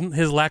 For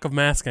his lack of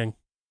masking.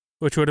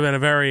 Which would have been a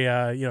very,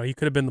 he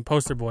could have been the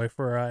poster boy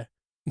for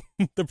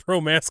the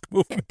pro-mask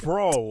movement.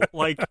 Bro,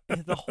 like,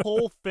 the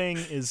whole thing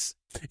is...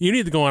 You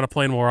need to go on a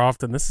plane more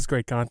often. This is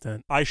great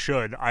content. I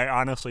should. I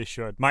honestly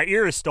should. My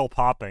ear is still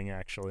popping,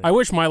 actually. I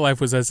wish my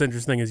life was as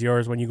interesting as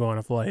yours when you go on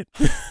a flight.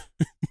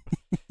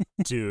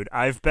 Dude,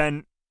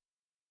 the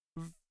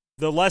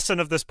lesson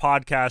of this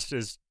podcast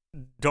is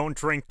don't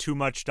drink too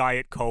much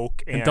Diet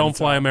Coke. And don't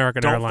fly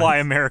American Airlines. Don't fly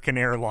American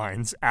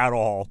Airlines at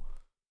all.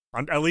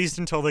 At least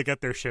until they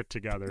get their shit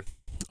together.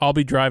 I'll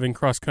be driving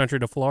cross country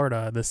to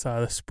Florida this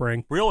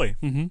spring. Really?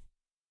 Mm-hmm.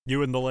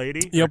 You and the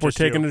lady? Yep,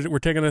 we're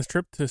taking a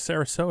trip to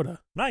Sarasota.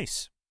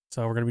 Nice.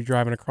 So we're going to be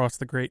driving across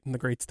the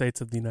great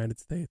states of the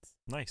United States.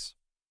 Nice.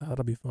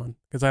 That'll be fun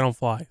because I don't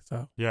fly.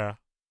 So yeah.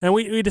 And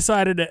we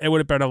decided it would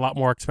have been a lot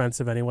more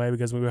expensive anyway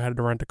because we had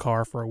to rent a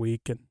car for a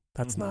week, and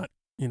that's not,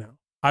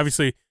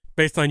 obviously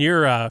based on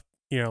your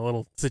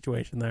little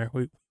situation there.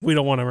 We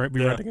don't want to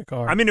be renting a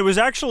car. I mean, it was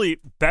actually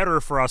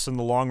better for us in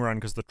the long run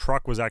because the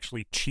truck was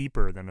actually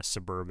cheaper than a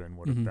Suburban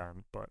would have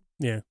been. But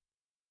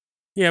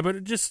yeah, but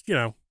it just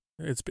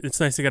it's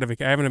nice to get a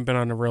vacation. I haven't been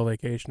on a real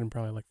vacation in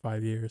probably like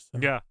 5 years. So.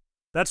 Yeah,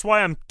 that's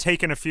why I'm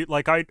taking a few.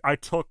 Like I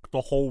took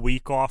the whole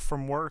week off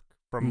from work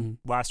from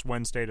last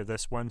Wednesday to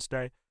this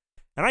Wednesday.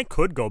 And I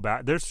could go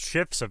back. There's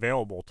shifts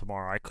available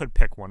tomorrow. I could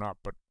pick one up,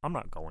 but I'm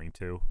not going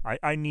to.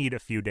 I need a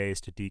few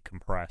days to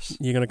decompress.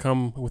 You going to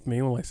come with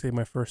me when I see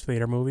my first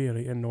theater movie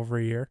in over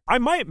a year? I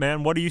might,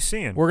 man. What are you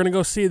seeing? We're going to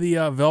go see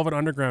the Velvet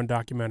Underground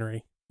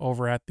documentary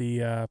over at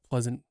the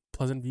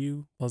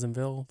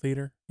Pleasantville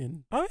Theater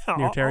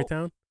near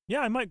Tarrytown.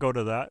 Yeah, I might go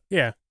to that.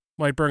 Yeah.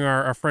 Might bring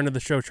our friend of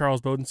the show,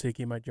 Charles Bodensieck.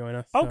 He might join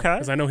us. Okay.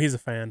 Because I know he's a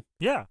fan.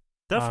 Yeah,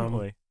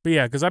 definitely. But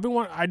yeah, because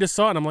I just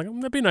saw it and I'm like,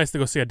 that'd be nice to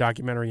go see a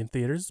documentary in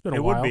theaters. It's been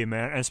a while. It would be,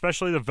 man. And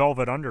especially the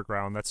Velvet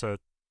Underground. That's a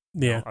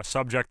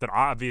subject that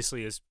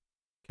obviously is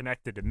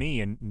connected to me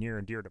and near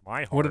and dear to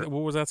my heart.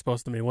 What was that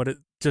supposed to mean?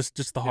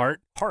 Just the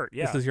heart? Heart,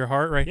 yeah. This is your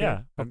heart right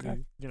here? Yeah. Okay.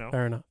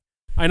 Fair enough.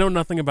 I know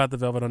nothing about the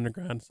Velvet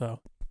Underground,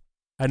 so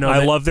I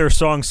love their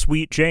song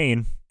Sweet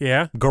Jane.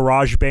 Yeah?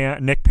 Garage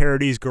band, Nick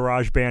Parody's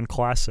Garage Band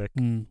classic.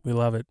 We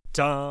love it.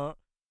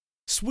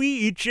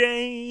 Sweet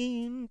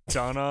Jane.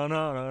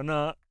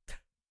 Da-na-na-na-na.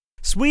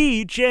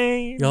 Sweet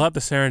Jane. You'll have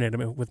to serenade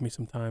him with me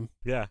sometime.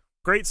 Yeah,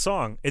 great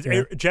song.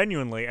 It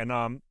genuinely, and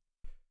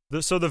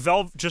the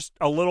Velvet. Just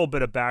a little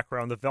bit of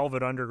background. The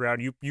Velvet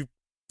Underground. You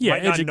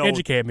might not know,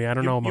 educate me. I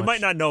don't know much. You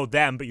might not know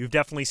them, but you've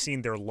definitely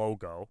seen their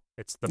logo.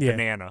 It's the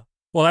banana.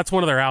 Well, that's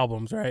one of their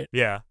albums, right?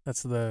 Yeah,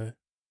 that's the.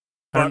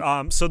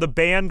 But so the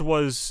band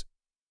was,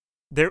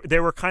 they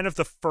were kind of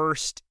the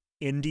first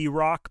indie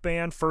rock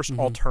band, first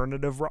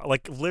alternative rock.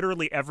 Like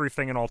literally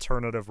everything in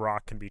alternative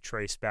rock can be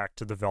traced back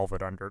to the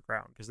Velvet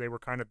Underground because they were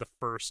kind of the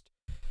first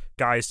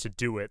guys to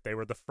do it. They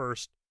were the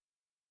first.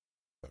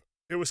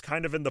 It was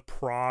kind of in the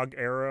prog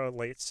era,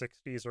 late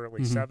 60s,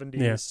 early 70s.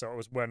 Yeah. So it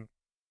was when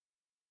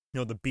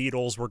the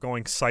Beatles were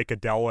going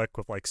psychedelic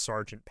with like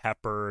Sgt.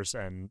 Pepper's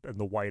and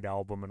the White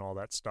Album and all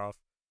that stuff.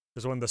 It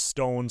was when the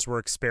Stones were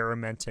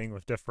experimenting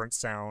with different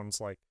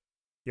sounds, like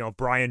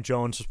Brian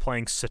Jones was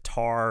playing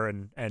sitar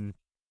and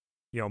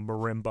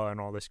marimba and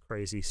all this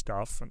crazy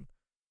stuff,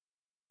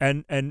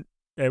 and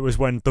it was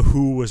when The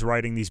Who was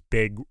writing these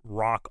big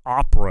rock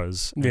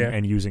operas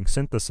and using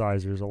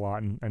synthesizers a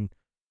lot, and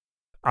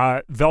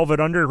Velvet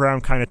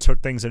Underground kind of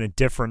took things in a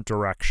different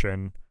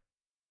direction,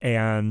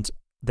 and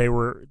they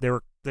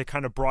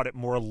kind of brought it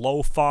more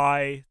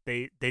lo-fi.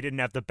 They didn't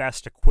have the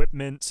best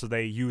equipment, so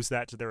they used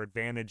that to their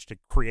advantage to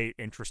create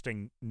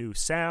interesting new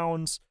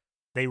sounds.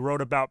 They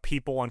wrote about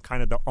people on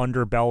kind of the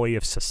underbelly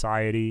of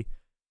society.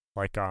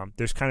 Like,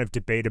 there's kind of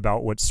debate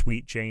about what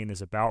Sweet Jane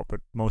is about, but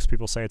most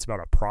people say it's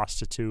about a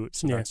prostitute,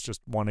 so that's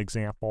just one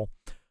example.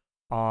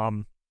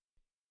 And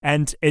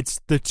it's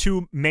the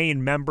two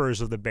main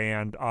members of the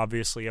band,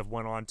 obviously, have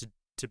went on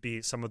to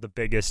be some of the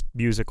biggest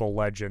musical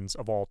legends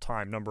of all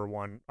time. Number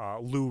one,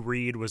 Lou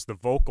Reed was the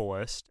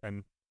vocalist,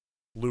 and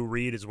Lou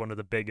Reed is one of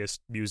the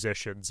biggest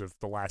musicians of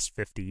the last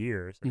 50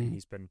 years. I mean,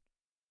 he's been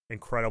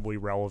incredibly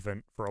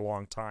relevant for a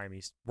long time.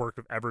 He's worked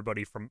with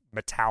everybody from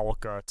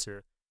Metallica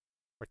to,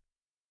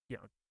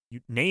 you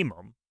name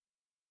them.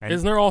 And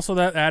isn't there also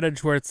that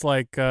adage where it's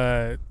like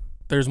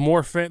there's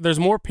more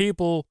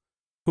people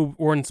who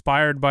were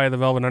inspired by the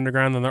Velvet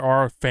Underground than there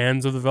are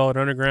fans of the Velvet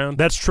Underground?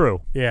 That's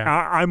true. Yeah.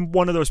 I'm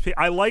one of those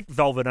people. I like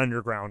Velvet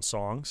Underground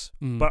songs,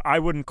 but I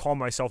wouldn't call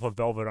myself a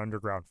Velvet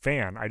Underground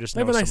fan. I just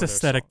they know have a nice some of their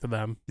aesthetic songs. to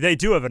them. They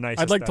do have a nice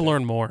I'd aesthetic. like to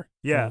learn more.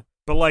 Yeah.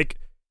 But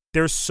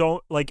there's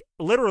so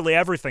literally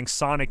everything.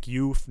 Sonic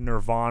Youth,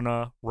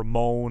 Nirvana,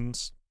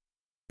 Ramones,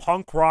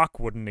 punk rock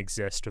wouldn't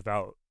exist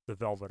without the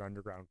Velvet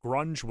Underground.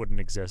 Grunge wouldn't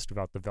exist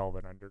without the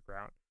Velvet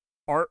Underground.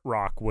 Art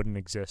rock wouldn't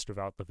exist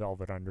without the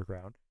Velvet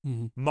Underground.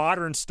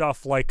 Modern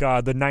stuff like the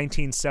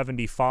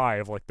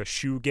 1975, like the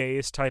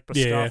shoegaze type of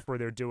stuff where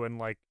they're doing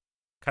like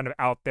kind of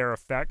out there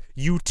effect.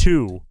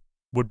 U2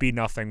 would be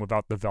nothing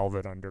without the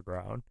Velvet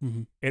Underground.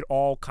 It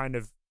all kind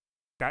of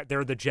that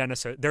they're the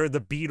genesis. They're the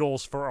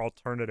Beatles for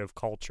alternative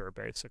culture,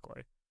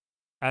 basically.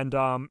 And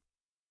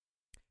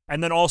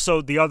then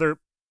also the other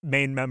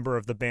main member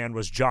of the band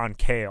was John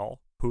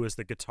Cale, who is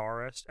the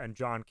guitarist, and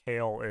John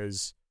Cale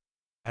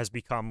has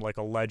become like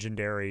a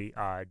legendary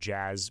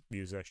jazz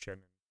musician,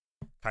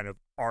 kind of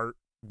art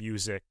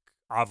music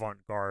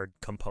avant-garde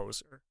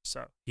composer.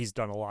 So he's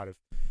done a lot of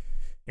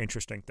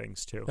interesting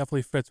things too.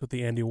 Definitely fits with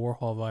the Andy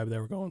Warhol vibe they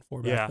were going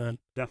for back then.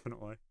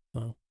 Definitely.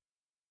 So,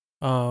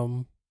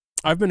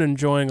 I've been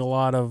enjoying a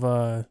lot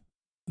of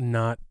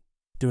not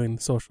doing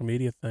the social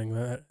media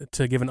thing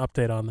to give an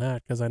update on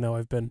that, because I know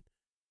I've been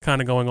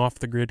kind of going off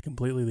the grid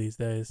completely these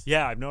days.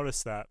 Yeah, I've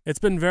noticed that. It's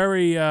been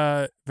very,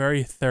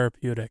 very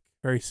therapeutic,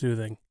 very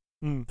soothing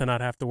to not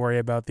have to worry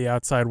about the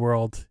outside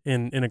world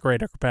in a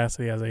greater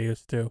capacity as I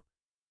used to,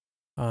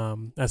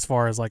 as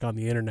far as like on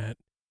the internet.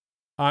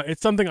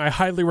 It's something I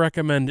highly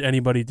recommend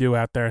anybody do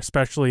out there,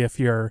 especially if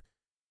you're,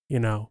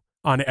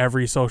 on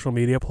every social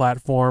media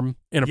platform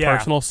in a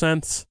personal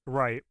sense.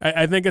 Right.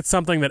 I think it's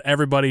something that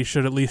everybody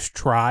should at least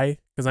try,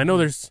 because I know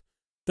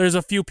there's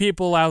a few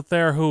people out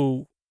there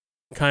who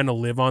kind of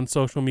live on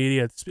social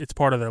media. It's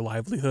part of their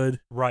livelihood.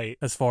 Right.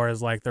 As far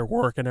as like their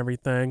work and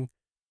everything.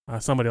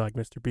 Somebody like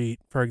Mr.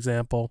 Beat, for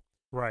example.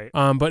 Right.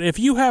 But if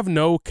you have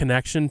no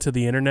connection to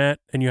the internet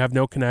and you have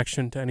no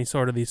connection to any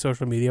sort of these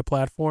social media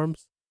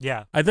platforms,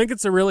 yeah, I think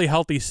it's a really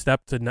healthy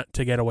step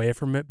to get away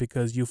from it,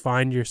 because you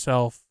find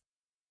yourself,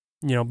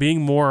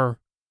 being more,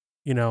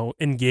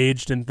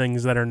 engaged in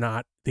things that are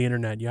not the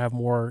internet. You have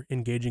more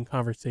engaging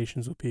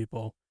conversations with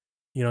people.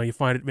 You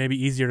find it maybe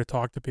easier to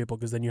talk to people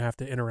because then you have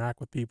to interact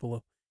with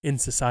people in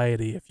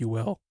society, if you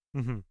will.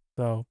 Mm-hmm.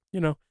 So,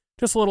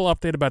 just a little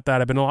update about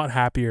that. I've been a lot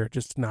happier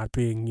just not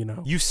being,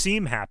 You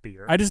seem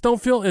happier. I just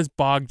don't feel as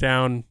bogged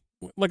down.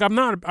 Like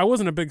I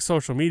wasn't a big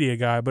social media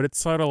guy, but it's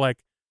sort of like,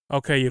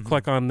 okay, you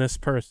click on this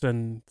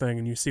person thing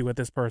and you see what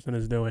this person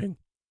is doing.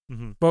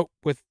 Mm-hmm. But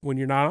when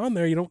you're not on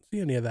there, you don't see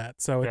any of that.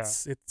 So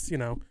it's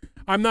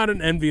I'm not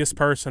an envious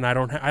person. I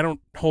don't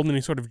hold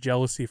any sort of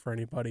jealousy for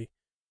anybody.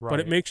 Right. But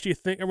it makes you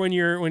think when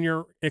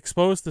you're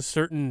exposed to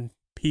certain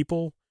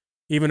people,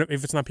 even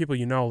if it's not people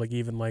like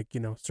even like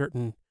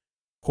certain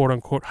quote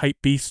unquote hype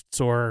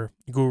beasts or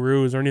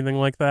gurus or anything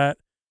like that.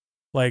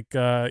 Like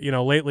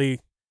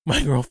lately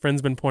my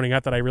girlfriend's been pointing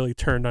out that I really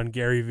turned on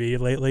Gary Vee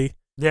lately.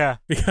 Yeah,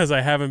 because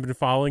I haven't been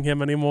following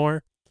him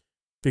anymore.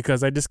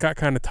 Because I just got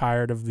kind of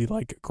tired of the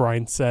like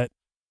grind set,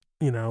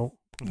 Not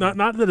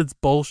that it's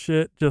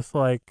bullshit, just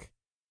like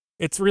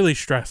it's really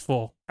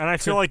stressful. And I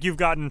feel like you've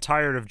gotten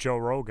tired of Joe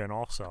Rogan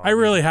also. I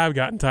really have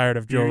gotten tired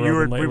of Joe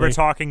Rogan lately. We were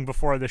talking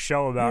before the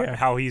show about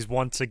how he's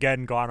once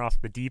again gone off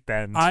the deep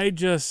end. I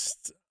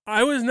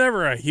was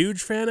never a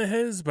huge fan of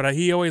his, but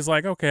he always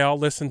like, okay, I'll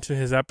listen to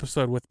his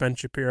episode with Ben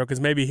Shapiro because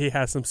maybe he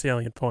has some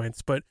salient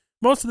points. But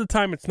most of the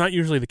time, it's not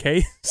usually the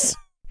case.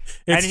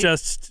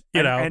 It's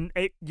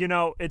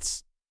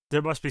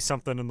there must be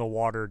something in the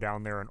water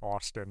down there in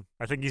Austin.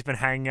 I think he's been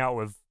hanging out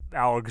with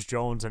Alex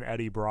Jones and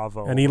Eddie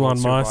Bravo. And Elon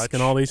Musk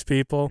and all these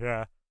people.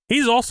 Yeah.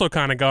 He's also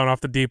kind of gone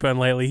off the deep end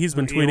lately. He's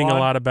been tweeting a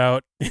lot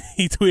about...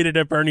 He tweeted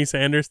at Bernie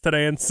Sanders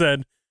today and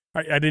said,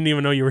 I didn't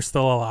even know you were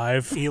still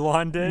alive.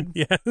 Elon did?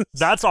 Yes.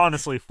 That's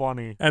honestly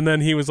funny. And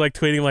then he was like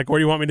tweeting like, where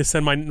do you want me to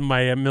send my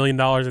 $1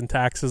 million in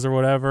taxes or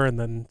whatever? And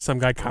then some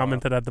guy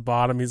commented at the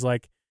bottom. He's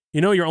like,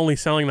 you're only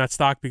selling that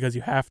stock because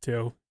you have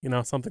to.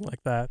 Something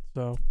like that.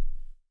 So...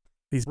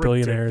 These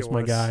billionaires,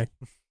 my guy.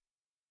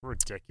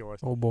 Ridiculous.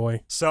 Oh,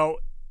 boy. So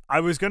I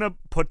was going to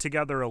put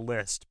together a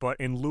list, but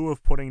in lieu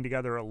of putting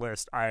together a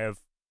list, I have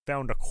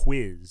found a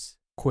quiz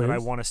that I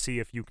want to see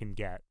if you can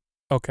get.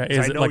 Okay.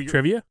 Is it like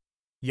trivia?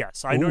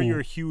 Yes. I know you're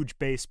a huge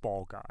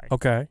baseball guy.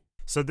 Okay.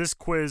 So this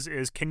quiz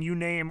is, can you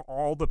name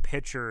all the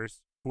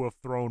pitchers who have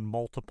thrown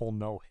multiple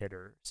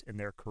no-hitters in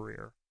their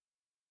career?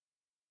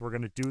 We're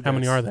going to do this. How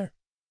many are there?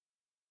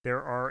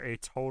 There are a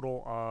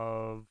total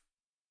of...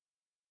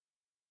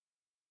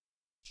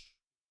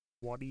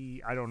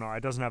 I don't know.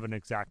 It doesn't have an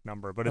exact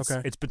number, but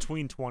it's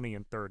between 20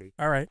 and 30.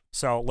 All right.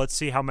 So let's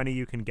see how many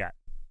you can get.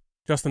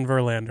 Justin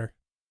Verlander.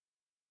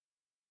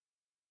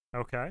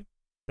 Okay.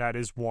 That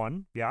is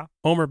one. Yeah.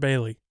 Homer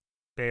Bailey.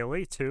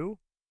 Bailey, two.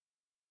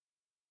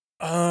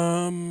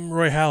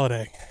 Roy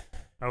Halladay.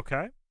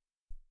 Okay.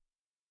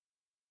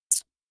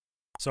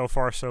 So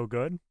far, so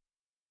good.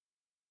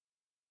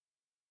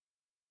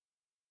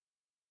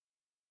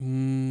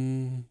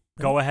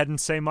 Go ahead and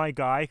say my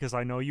guy, because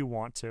I know you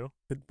want to.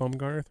 Did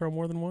Bumgarner throw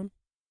more than one?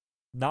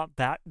 Not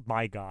that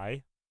my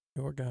guy.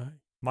 Your guy.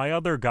 My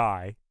other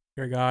guy.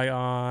 Your guy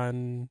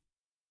on...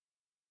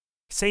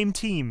 Same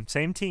team.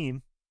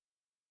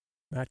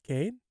 Matt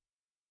Cain?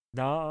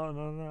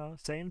 No.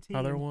 Same team.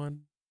 Other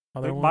one?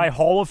 My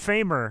Hall of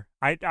Famer.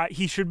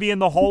 He should be in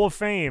the Hall of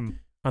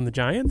Fame. On the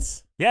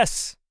Giants?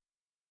 Yes.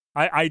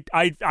 I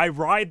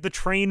ride the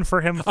train for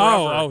him forever.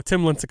 Oh,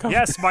 Tim Lincecum.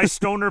 Yes, my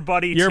stoner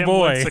buddy, Your Tim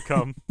boy.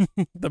 Lincecum.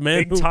 The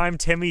man Big time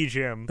Timmy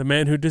Jim. The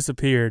man who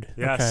disappeared.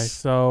 Yes. Okay,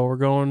 so we're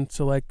going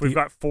to like... We've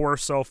got 4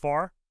 so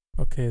far.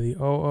 Okay, the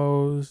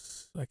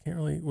OOs. I can't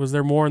really... Was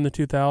there more in the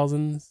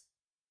 2000s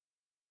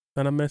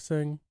that I'm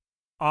missing?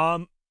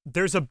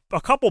 There's a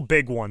couple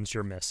big ones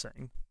you're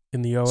missing.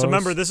 In the OOs? So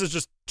remember, this is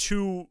just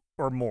 2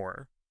 or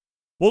more.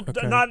 Well,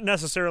 not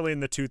necessarily in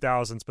the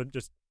 2000s, but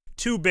just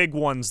 2 big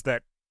ones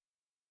that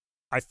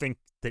I think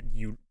that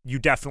you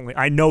definitely,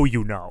 I know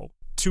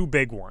 2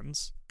 big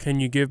ones. Can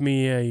you give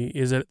me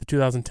is it the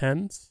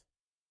 2010s?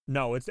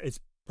 No, it's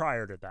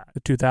prior to that. The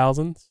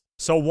 2000s?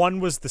 So one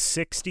was the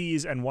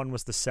 60s and one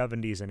was the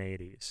 70s and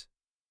 80s.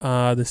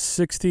 The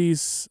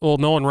 60s, well,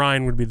 Nolan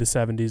Ryan would be the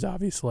 70s,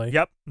 obviously.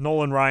 Yep,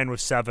 Nolan Ryan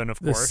was 7, of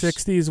course. The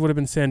 60s would have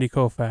been Sandy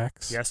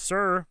Koufax. Yes,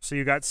 sir. So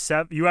you got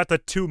 7. You got the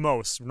 2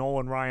 most.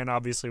 Nolan Ryan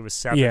obviously was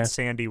 7. Yeah.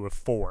 Sandy with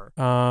 4.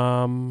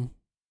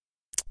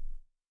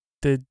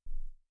 Did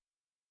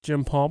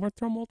Jim Palmer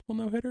throw multiple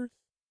no-hitters?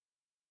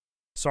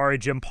 Sorry,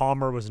 Jim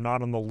Palmer was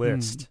not on the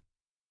list.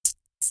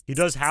 He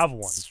does have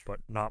one, but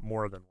not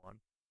more than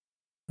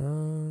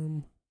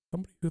one.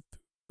 Somebody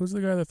who's the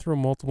guy that threw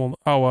multiple?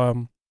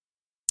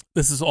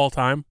 This is all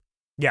time?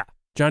 Yeah.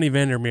 Johnny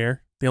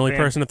Vandermeer, the only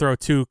person to throw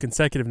 2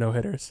 consecutive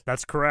no-hitters.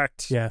 That's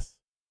correct. Yes.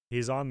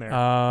 He's on there.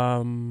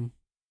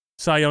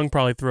 Cy Young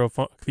probably threw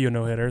a few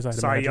no-hitters, I'd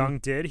Cy imagine. Young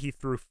did. He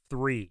threw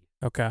 3.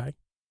 Okay.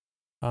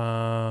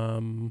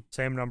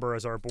 Same number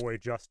as our boy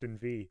Justin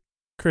V.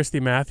 Christy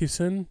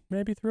Mathewson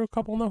maybe threw a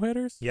couple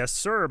no-hitters? Yes,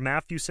 sir.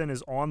 Mathewson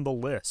is on the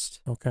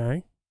list.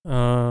 Okay.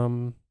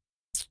 Let's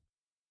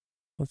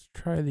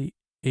try the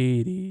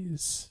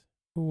 80s.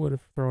 Who would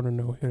have thrown a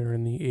no-hitter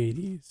in the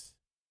 80s?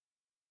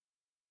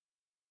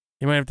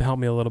 You might have to help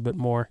me a little bit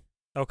more.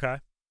 Okay.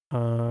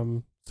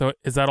 So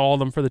is that all of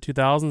them for the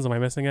 2000s? Am I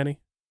missing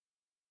any?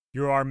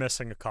 You are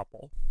missing a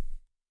couple.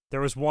 There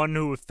was one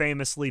who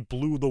famously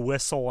blew the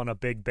whistle on a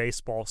big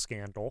baseball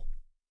scandal.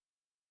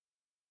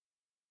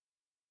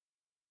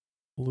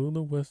 Blew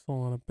the whistle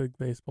on a big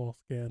baseball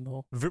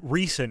scandal.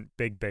 Recent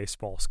big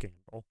baseball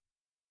scandal.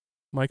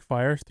 Mike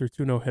Fiers threw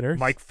 2 no-hitters?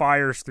 Mike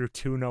Fiers threw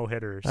 2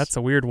 no-hitters. That's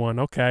a weird one.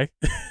 Okay.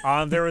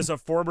 There was a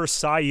former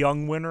Cy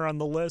Young winner on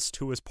the list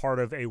who was part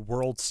of a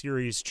World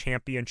Series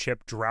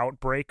championship drought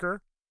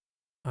breaker.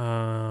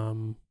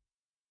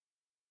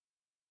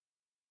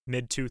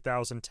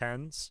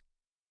 Mid-2010s.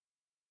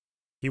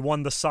 He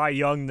won the Cy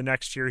Young the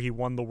next year. He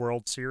won the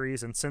World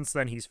Series, and since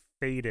then he's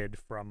faded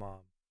from.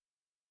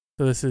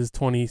 So this is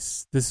 20.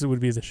 This would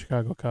be the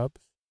Chicago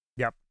Cubs.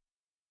 Yep.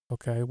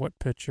 Okay, what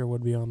pitcher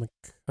would be on the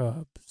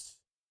Cubs?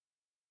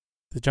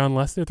 Did John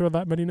Lester throw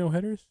that many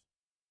no-hitters?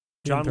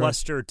 John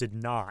Lester did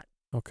not.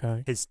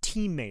 Okay. His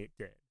teammate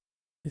did.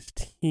 His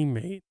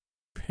teammate,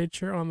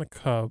 pitcher on the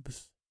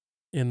Cubs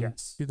in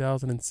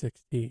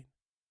 2016.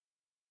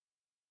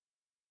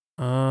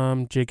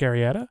 Jake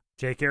Arrieta?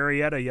 Jake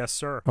Arrieta, yes,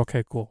 sir.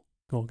 Okay, cool.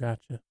 Cool,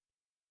 gotcha.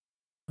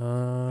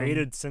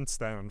 Faded since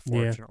then,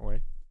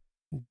 unfortunately.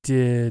 Yeah.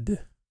 Did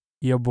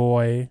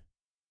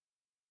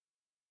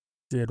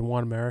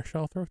Juan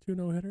Marichal throw 2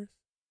 no-hitters?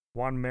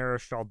 Juan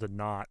Marichal did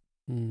not.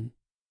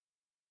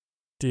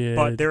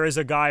 But there is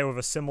a guy with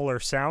a similar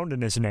sound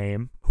in his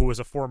name who was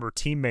a former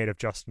teammate of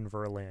Justin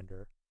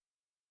Verlander.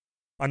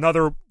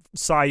 Another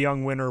Cy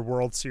Young winner,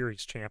 World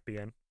Series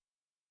champion.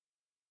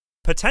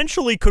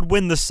 Potentially could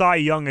win the Cy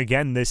Young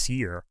again this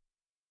year.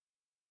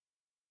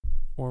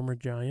 Former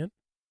Giant?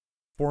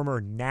 Former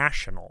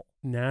National.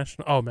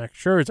 Oh,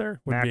 Max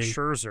Scherzer would be. Max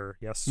Scherzer,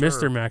 yes, sir.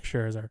 Mr. Max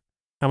Scherzer.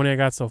 How many I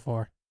got so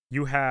far?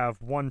 You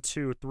have 1,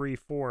 2, 3,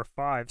 4,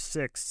 5,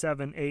 6,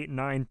 7, 8,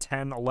 9,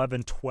 10,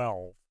 11,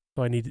 12.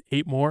 So I need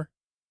 8 more?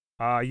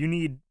 You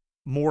need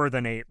more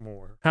than 8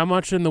 more. How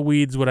much in the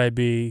weeds would I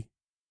be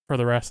for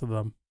the rest of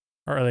them?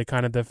 Or are they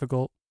kind of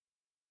difficult?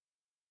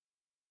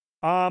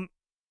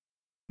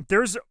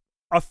 There's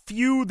a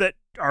few that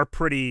are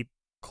pretty.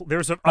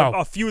 There's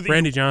a few that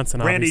Randy Johnson.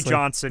 Randy obviously.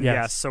 Johnson,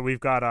 yes. So we've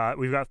got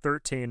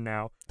 13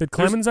 now. Did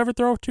Clemens ever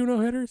throw 2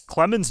 no-hitters?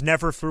 Clemens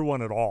never threw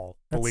one at all.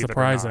 That's believe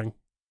surprising. It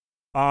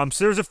or not.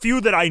 So there's a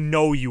few that I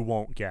know you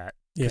won't get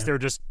because Yeah.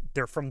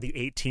 they're from the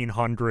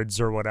 1800s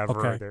or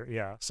whatever. Okay.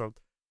 Yeah. So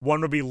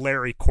one would be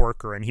Larry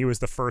Corcoran. He was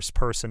the first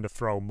person to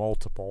throw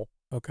multiple.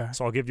 Okay.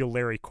 So I'll give you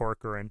Larry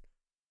Corcoran.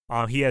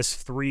 He has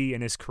 3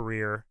 in his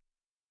career.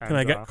 Can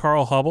I get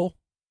Carl Hubble?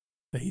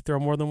 Did he throw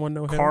more than 1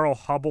 no-hitter? Carl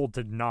Hubble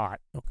did not.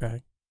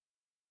 Okay.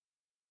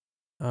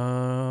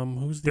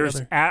 Who's the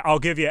other? I'll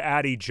give you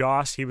Addy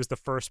Joss. He was the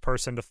first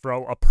person to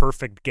throw a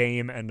perfect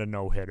game and a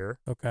no-hitter.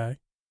 Okay.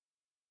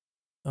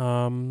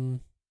 I'll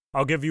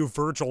give you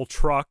Virgil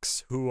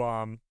Trucks, who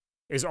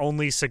is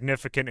only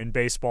significant in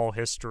baseball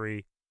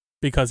history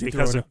because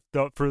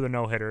through the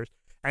no-hitters,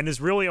 and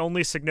is really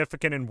only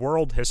significant in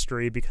world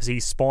history because he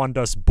spawned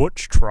us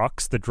Butch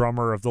Trucks, the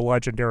drummer of the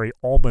legendary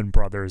Allman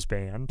Brothers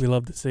Band. We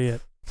love to see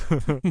it.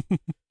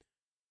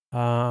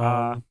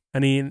 How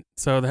many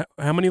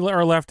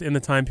are left in the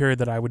time period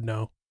that I would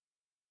know?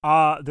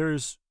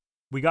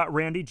 We got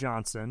Randy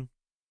Johnson.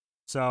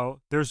 So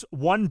there's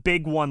one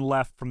big one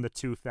left from the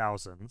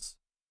 2000s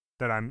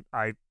that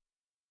I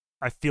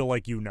feel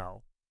like you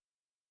know.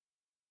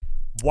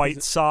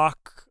 White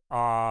Sox,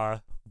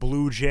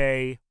 Blue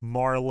Jay,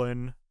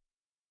 Marlin.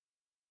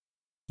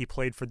 He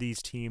played for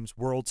these teams.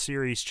 World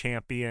Series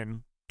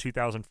champion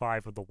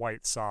 2005 with the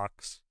White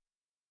Sox.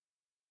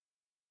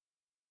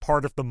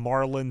 Part of the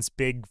Marlins'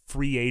 big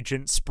free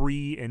agent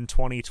spree in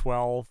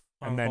 2012.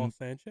 And then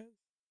Sanchez?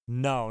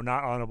 No,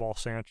 not Anibal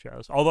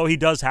Sanchez. Although he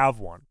does have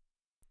one.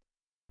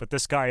 But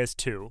this guy has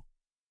 2.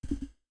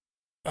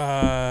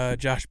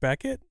 Josh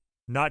Beckett?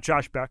 Not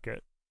Josh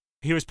Beckett.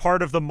 He was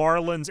part of the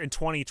Marlins in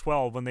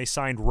 2012 when they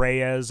signed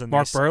Reyes and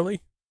Mark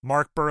Burley?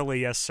 Mark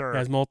Burley, yes, sir. He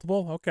has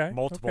multiple? Okay.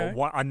 Multiple.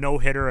 Okay. A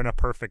no-hitter and a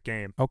perfect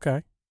game.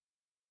 Okay.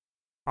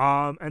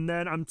 And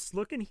then I'm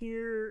looking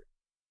here.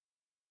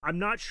 I'm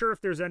not sure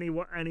if there's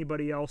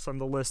anybody else on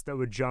the list that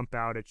would jump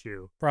out at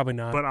you. Probably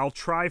not. But I'll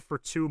try for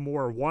 2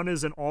 more. One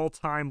is an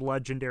all-time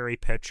legendary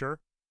pitcher.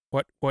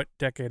 What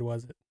decade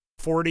was it?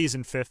 40s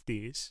and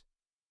 50s.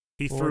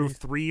 He 40s. threw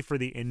 3 for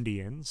the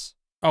Indians.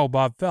 Oh,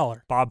 Bob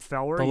Feller. Bob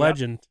Feller, the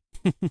legend.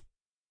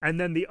 And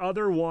then the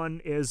other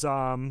one is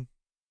a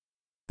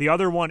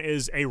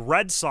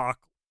Red Sox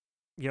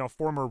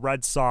former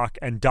Red Sox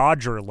and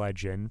Dodger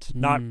legend.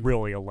 Not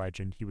really a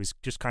legend. He was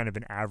just kind of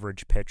an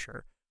average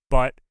pitcher.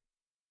 But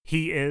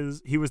he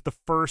was the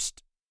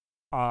first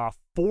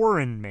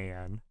foreign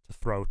man to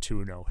throw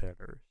 2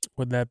 no-hitters.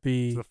 Would that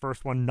be... He's the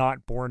first one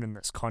not born in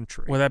this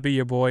country. Would that be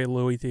your boy,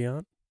 Louis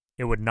Theon?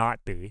 It would not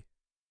be.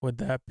 Would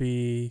that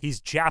be... He's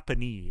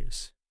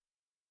Japanese.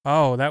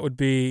 Oh, that would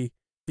be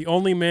the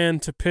only man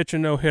to pitch a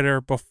no-hitter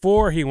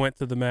before he went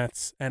to the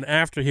Mets and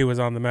after he was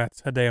on the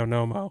Mets, Hideo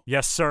Nomo.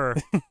 Yes, sir.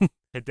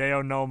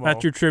 Hideo Nomo.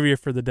 That's your trivia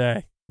for the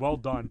day. Well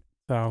done.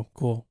 So,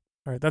 cool.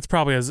 All right, that's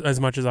probably as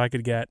much as I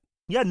could get.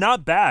 Yeah,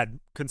 not bad,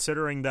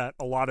 considering that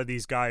a lot of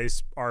these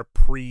guys are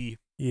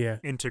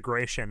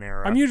pre-integration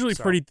era. I'm usually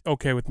pretty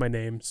okay with my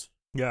names.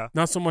 Yeah.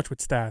 Not so much with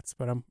stats,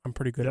 but I'm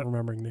pretty good at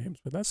remembering names.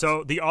 But that's...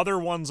 So the other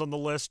ones on the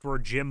list were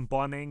Jim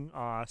Bunning,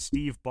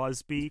 Steve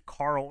Busby,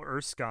 Carl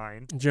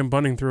Erskine. Jim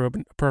Bunning threw a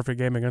perfect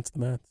game against the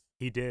Mets.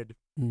 He did.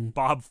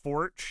 Bob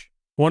Forch.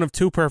 One of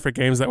 2 perfect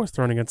games that was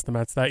thrown against the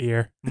Mets that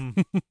year.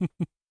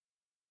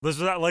 Was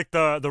that like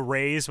the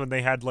Rays when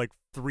they had like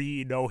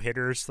 3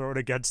 no-hitters thrown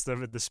against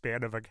them in the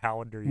span of a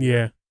calendar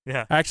year?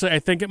 Yeah. Actually, I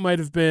think it might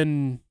have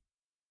been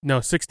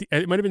 60.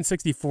 It might have been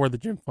 64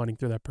 that Jim Bunning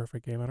threw that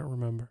perfect game. I don't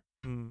remember.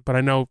 But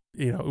I know,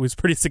 it was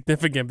pretty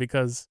significant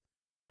because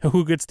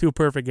who gets 2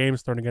 perfect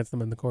games thrown against them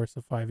in the course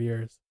of 5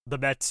 years? The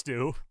Mets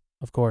do.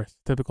 Of course.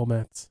 Typical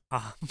Mets.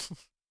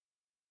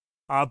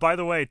 By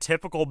the way,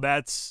 typical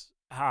Mets,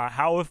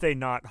 how have they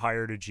not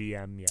hired a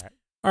GM yet?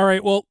 All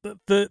right, well,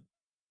 the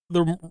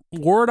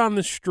word on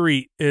the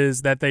street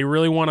is that they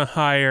really want to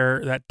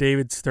hire that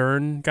David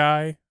Stern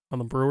guy on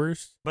the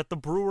Brewers. But the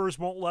Brewers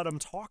won't let him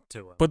talk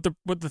to him. But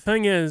the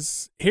thing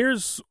is,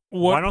 here's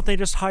what... Why don't they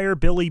just hire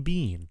Billy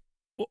Beane?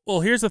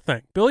 Well, here's the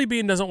thing. Billy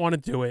Beane doesn't want to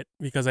do it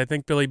because I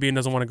think Billy Beane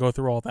doesn't want to go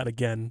through all that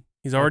again.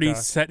 He's already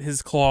set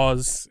his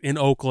clause in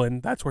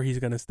Oakland. That's where he's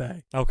going to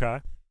stay. Okay.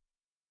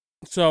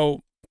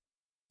 So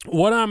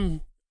what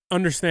I'm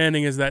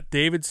understanding is that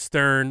David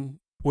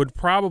Stern would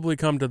probably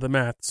come to the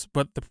Mets,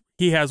 but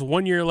he has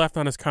 1 year left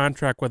on his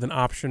contract with an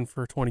option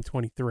for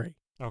 2023.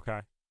 Okay.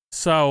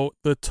 So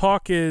the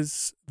talk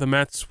is the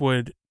Mets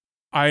would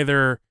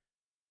either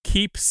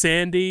keep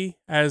Sandy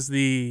as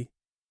the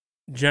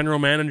general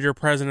manager,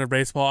 president of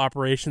baseball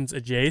operations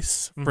at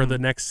Jace for the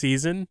next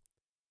season,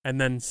 and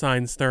then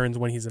sign Stearns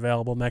when he's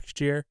available next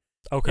year.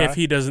 Okay. If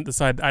he doesn't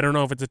decide, I don't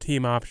know if it's a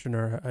team option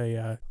or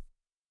a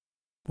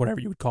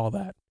whatever you would call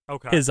that.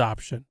 Okay. His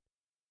option.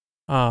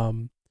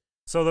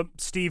 So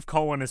Steve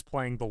Cohen is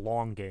playing the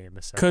long game,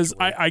 essentially. Because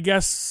I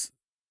guess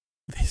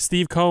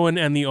Steve Cohen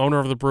and the owner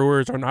of the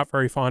Brewers are not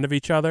very fond of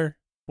each other.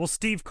 Well,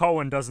 Steve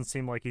Cohen doesn't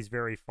seem like he's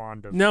very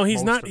fond of. No,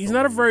 he's not. He's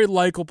not a very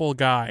likable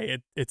guy.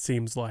 It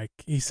seems like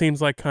he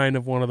seems like kind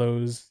of one of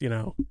those,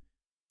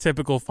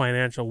 typical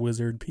financial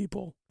wizard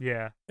people.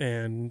 Yeah,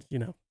 and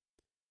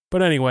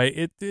but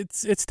anyway,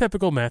 it's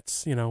typical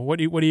Mets. What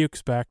do you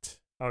expect?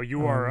 Oh,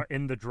 you are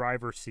in the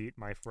driver's seat,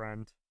 my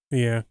friend.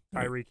 Yeah,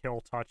 Tyreek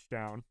Hill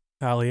touchdown.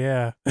 Hell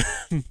yeah,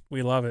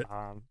 we love it.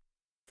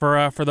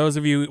 For those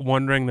of you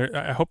wondering,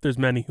 I hope there's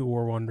many who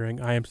were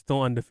wondering. I am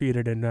still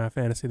undefeated in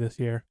fantasy this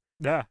year.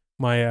 Yeah,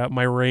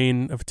 my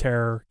reign of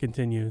terror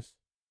continues,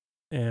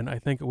 and I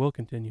think it will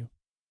continue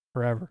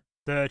forever.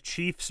 The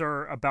Chiefs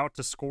are about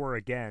to score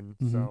again,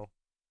 so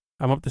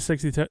I'm up to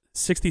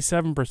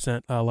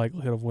 67%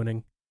 likelihood of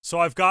winning. So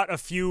I've got a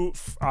few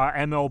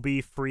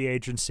MLB free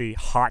agency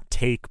hot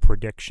take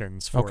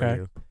predictions for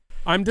you.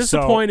 I'm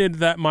disappointed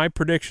that my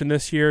prediction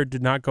this year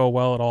did not go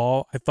well at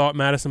all. I thought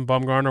Madison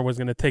Bumgarner was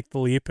going to take the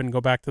leap and go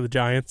back to the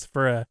Giants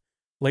for a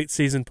late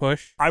season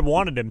push. I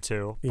wanted him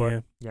to,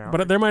 but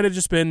but there might have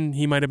just been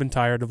he might have been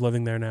tired of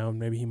living there now, and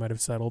maybe he might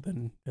have settled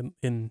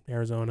in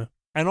Arizona.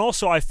 And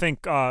also, I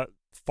think Farhan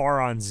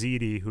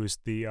Zaidi, who's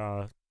the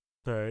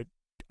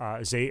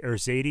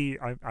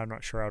Zaidi, I'm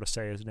not sure how to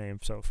say his name,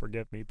 so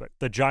forgive me, but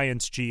the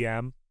Giants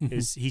GM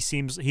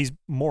he's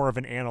more of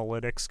an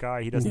analytics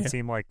guy. He doesn't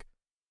seem like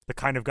the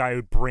kind of guy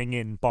who'd bring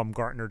in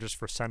Bumgarner just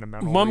for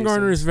sentimental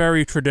Bumgarner reasons. is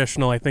very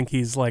traditional. I think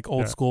he's like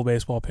old school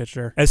baseball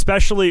pitcher.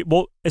 Especially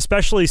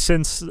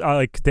since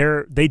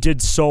they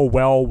did so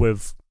well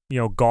with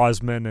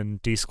Gausman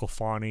and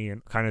DeSclafani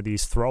and kind of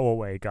these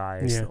throwaway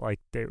guys. Yeah. Like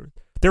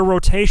their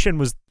rotation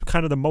was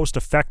kind of the most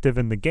effective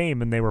in the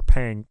game, and they were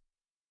paying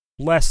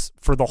less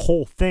for the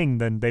whole thing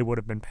than they would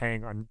have been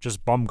paying on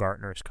just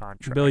Bumgarner's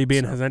contract. Billy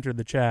Beane has entered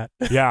the chat.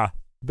 Yeah,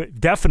 but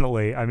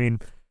definitely. I mean.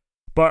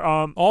 But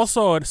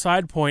also a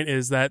side point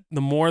is that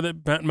the more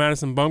that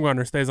Madison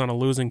Bumgarner stays on a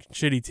losing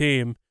shitty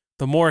team,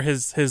 the more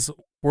his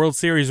World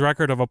Series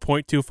record of a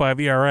 .25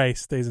 ERA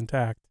stays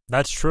intact.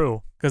 That's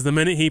true. Because the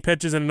minute he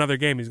pitches in another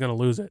game, he's going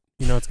to lose it.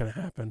 It's going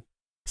to happen.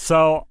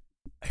 So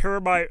here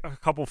are a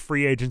couple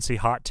free agency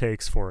hot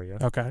takes for you.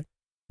 Okay.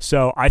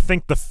 So I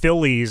think the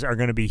Phillies are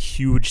going to be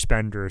huge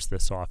spenders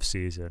this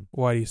offseason.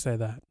 Why do you say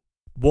that?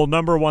 Well,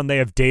 number one, they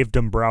have Dave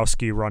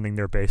Dombrowski running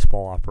their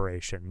baseball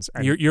operations.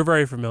 And you're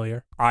very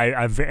familiar. I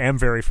am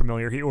very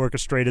familiar. He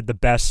orchestrated the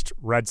best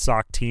Red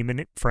Sox team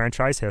in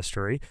franchise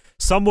history.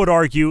 Some would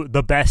argue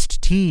the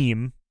best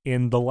team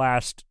in the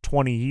last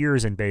 20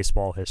 years in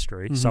baseball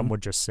history. Mm-hmm. Some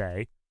would just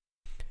say.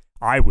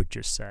 I would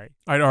just say.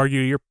 I'd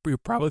argue you're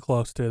probably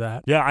close to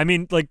that. Yeah, I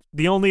mean, like,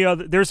 the only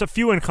other... There's a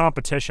few in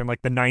competition,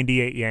 like the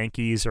 98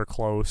 Yankees are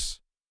close.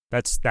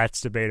 That's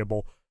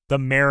debatable. The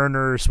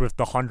Mariners with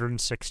the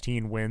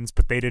 116 wins,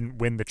 but they didn't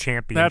win the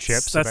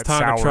championship, so that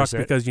tongue a truck sours it.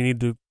 because you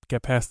need to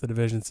get past the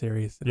division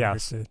series.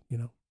 Yes. To,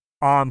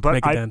 but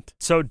make a dent.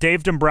 So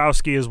Dave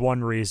Dombrowski is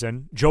one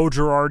reason. Joe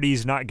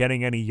Girardi's not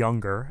getting any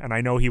younger, and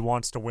I know he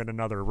wants to win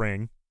another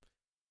ring.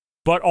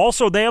 But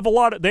also, they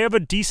have a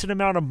decent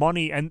amount of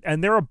money,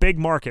 and they're a big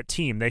market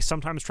team. They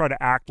sometimes try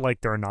to act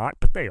like they're not,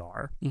 but they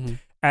are. Mm-hmm.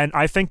 And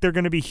I think they're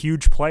going to be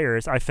huge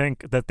players. I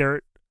predict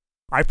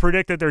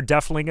that they're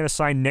definitely going to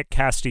sign Nick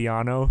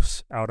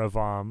Castellanos out of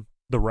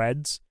the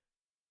Reds,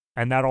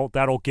 and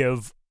that'll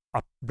give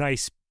a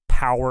nice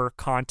power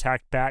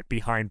contact bat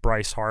behind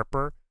Bryce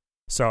Harper.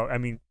 So, I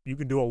mean, you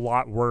can do a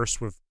lot worse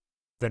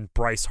than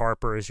Bryce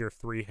Harper as your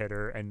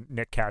 3-hitter and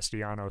Nick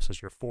Castellanos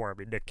as your 4. I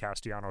mean, Nick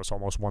Castellanos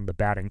almost won the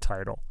batting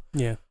title.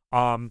 Yeah.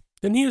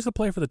 Didn't he used to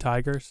play for the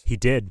Tigers? He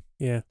did.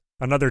 Yeah.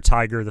 Another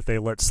Tiger that they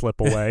let slip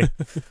away.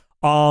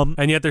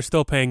 And yet they're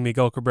still paying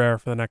Miguel Cabrera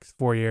for the next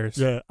 4 years.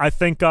 Yeah. I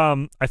think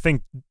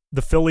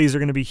the Phillies are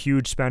going to be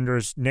huge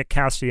spenders. Nick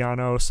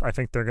Castellanos, I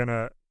think they're going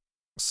to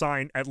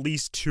sign at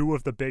least 2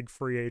 of the big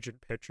free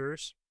agent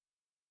pitchers.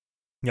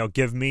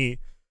 Give me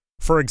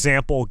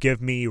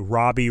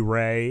Robbie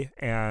Ray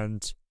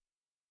and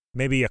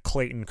maybe a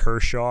Clayton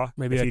Kershaw.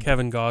 Maybe a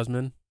Kevin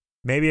Gausman.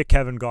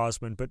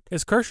 But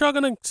is Kershaw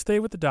going to stay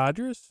with the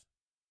Dodgers?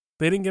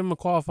 They didn't give him a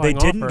qualifying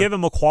offer. They didn't give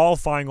him a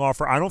qualifying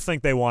offer. I don't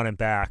think they want him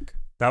back.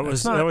 That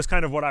was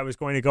kind of what I was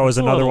going to go as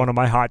another one of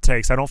my hot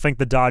takes. I don't think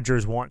the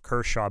Dodgers want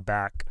Kershaw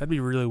back. That'd be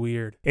really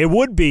weird. It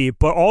would be,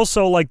 but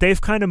also like they've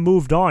kind of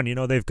moved on.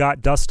 They've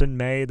got Dustin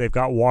May, they've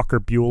got Walker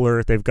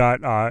Buehler, they've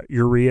got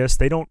Urias.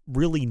 They don't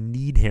really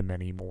need him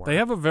anymore. They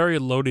have a very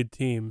loaded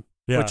team,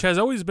 which has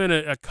always been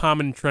a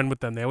common trend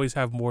with them. They always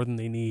have more than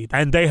they need.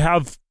 And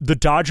the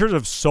Dodgers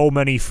have so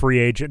many free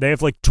agents. They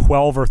have like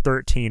 12 or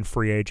 13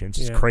 free agents.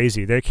 It's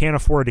crazy. They can't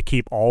afford to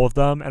keep all of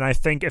them. And I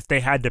think if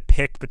they had to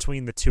pick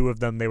between the 2 of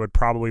them, they would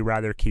probably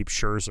rather keep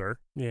Scherzer.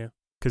 Yeah.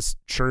 Because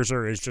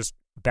Scherzer is just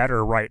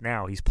better right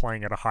now. He's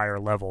playing at a higher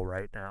level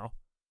right now.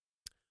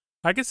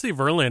 I could see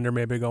Verlander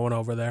maybe going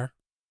over there.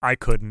 I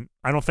couldn't.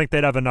 I don't think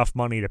they'd have enough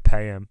money to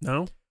pay him.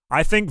 No?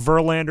 I think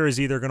Verlander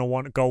is either going to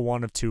want to go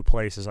one of 2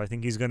 places. I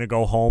think he's going to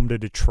go home to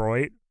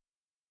Detroit,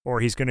 or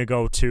he's going to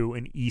go to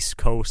an East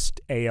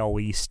Coast AL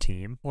East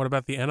team. What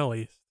about the NL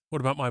East? What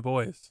about my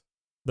boys?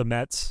 The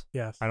Mets?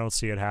 Yes. I don't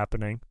see it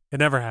happening. It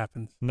never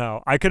happens.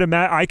 No. I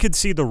could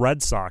see the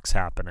Red Sox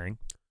happening.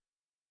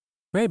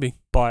 Maybe.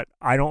 But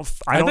I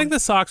think the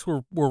Sox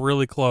were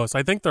really close.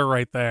 I think they're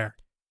right there.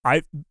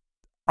 A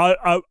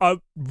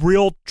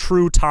real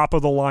true top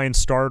of the line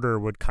starter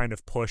would kind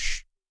of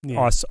push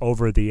us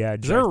over the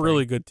edge. They're a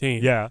really good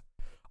team. Yeah.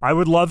 I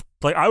would love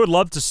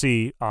to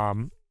see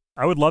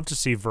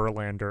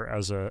Verlander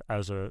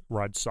as a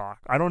Red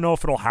Sox. I don't know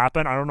if it'll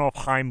happen. I don't know if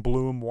Chaim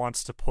Bloom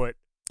wants to put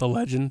the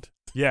legend.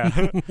 Yeah.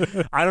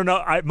 I don't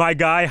know. My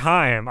guy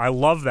Chaim, I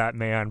love that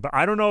man, but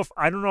I don't know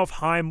if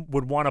Chaim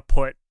would want to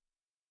put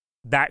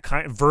that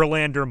kind of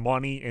Verlander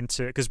money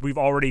into, because we've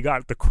already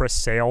got the Chris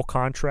Sale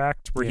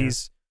contract where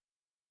he's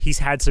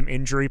had some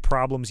injury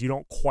problems. You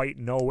don't quite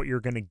know what you're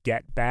going to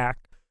get back.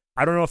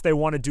 I don't know if they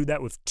want to do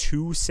that with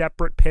 2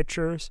 separate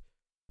pitchers,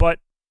 but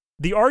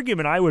the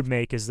argument I would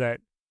make is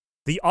that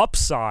the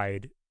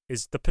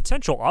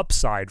potential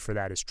upside for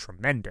that is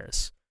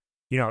tremendous.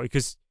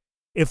 Because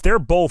if they're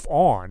both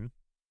on,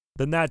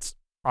 then that's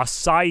a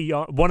Cy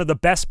Young, one of the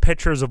best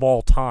pitchers of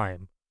all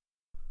time,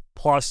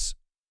 plus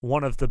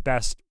one of the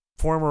best,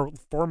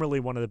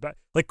 formerly one of the best.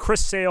 Like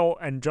Chris Sale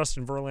and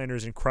Justin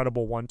Verlander's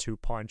incredible 1-2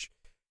 punch.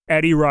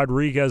 Eddie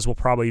Rodriguez will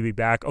probably be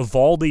back.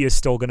 Evaldi is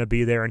still going to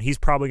be there, and he's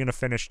probably going to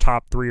finish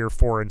top 3 or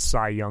 4 in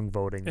Cy Young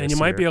voting this And you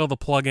might year. be able to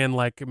plug in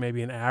like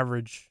maybe an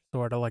average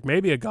sort of like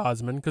maybe a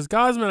Gausman, because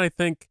Gausman, I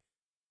think.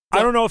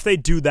 I don't know if they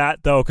do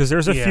that though, because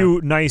there's a few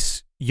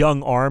nice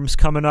young arms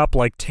coming up.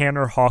 Like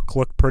Tanner Houck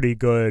looked pretty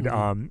good.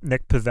 Mm-hmm.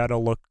 Nick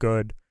Pivetta looked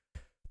good.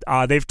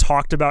 They've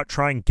talked about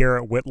trying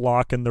Garrett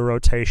Whitlock in the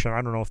rotation.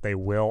 I don't know if they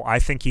will. I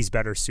think he's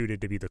better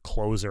suited to be the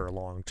closer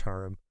long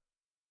term.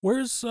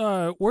 Where's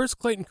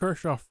Clayton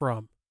Kershaw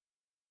from?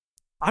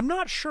 I'm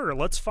not sure.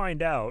 Let's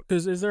find out.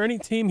 Because is there any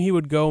team he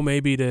would go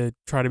maybe to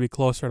try to be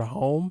closer to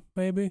home?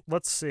 Maybe.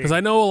 Let's see. Because I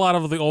know a lot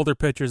of the older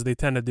pitchers, they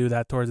tend to do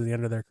that towards the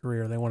end of their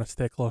career. They want to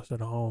stay closer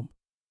to home.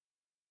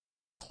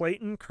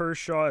 Clayton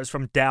Kershaw is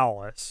from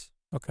Dallas.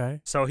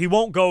 Okay. So he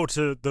won't go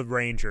to the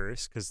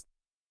Rangers because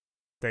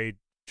they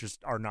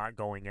just are not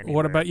going anywhere.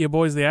 What about you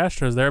boys, the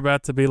Astros? They're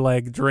about to be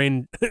like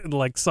drained,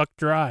 like sucked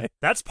dry.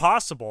 That's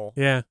possible.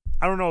 Yeah.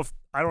 I don't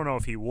know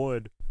if he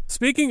would.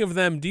 Speaking of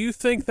them, do you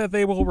think that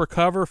they will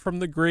recover from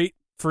the great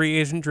free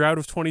agent drought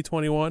of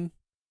 2021?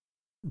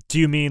 Do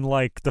you mean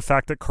like the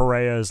fact that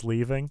Correa is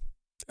leaving?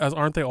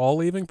 Aren't they all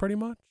leaving pretty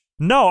much?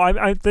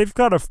 No, they've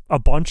got a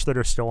bunch that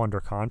are still under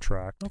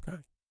contract. Okay.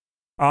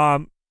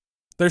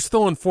 They're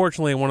still,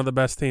 unfortunately, one of the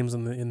best teams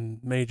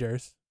in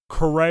majors.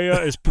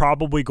 Correa is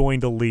probably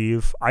going to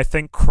leave. I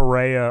think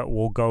Correa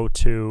will go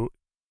to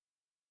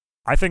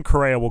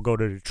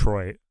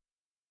Detroit.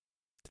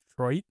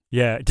 Detroit?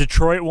 Yeah,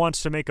 Detroit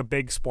wants to make a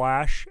big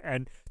splash,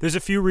 and there's a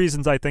few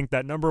reasons I think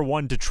that. Number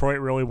one, Detroit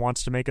really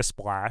wants to make a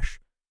splash.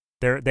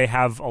 They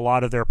have a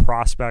lot of their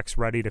prospects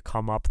ready to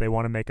come up. They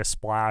want to make a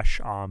splash.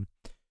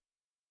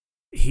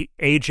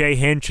 AJ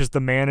Hinch is the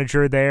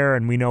manager there,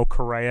 and we know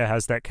Correa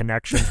has that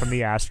connection from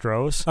the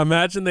Astros.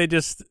 Imagine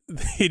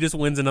he just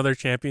wins another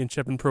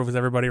championship and proves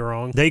everybody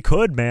wrong. They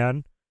could,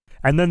 man.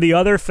 And then the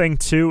other thing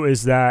too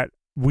is that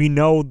we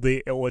know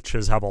the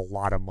Illiches have a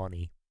lot of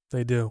money.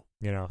 They do.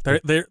 You know, they're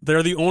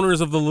the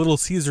owners of the Little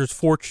Caesars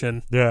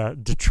fortune. Yeah,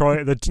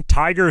 Detroit. The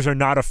Tigers are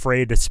not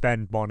afraid to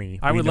spend money.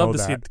 I would love to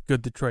see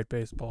good Detroit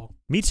baseball.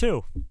 Me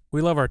too.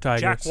 We love our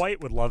Tigers. Jack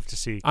White would love to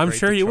see. I'm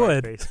sure he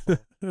would. Baseball.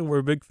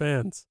 We're big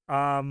fans.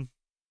 But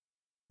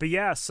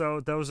yeah, so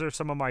those are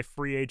some of my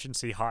free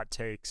agency hot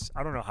takes.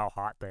 I don't know how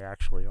hot they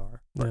actually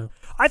are. Yeah.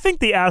 I think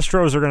the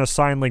Astros are going to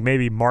sign like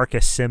maybe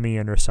Marcus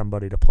Semien or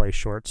somebody to play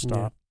shortstop.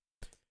 Yeah.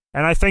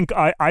 And I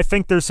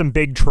think there's some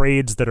big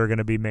trades that are going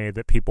to be made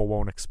that people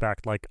won't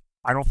expect. Like,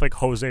 I don't think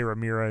Jose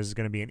Ramirez is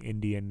going to be an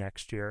Indian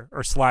next year,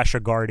 or / a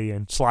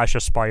Guardian / a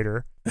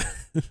Spider.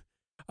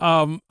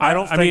 I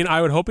mean,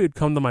 I would hope he'd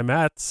come to my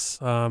Mets,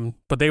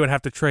 but they would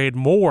have to trade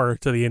more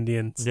to the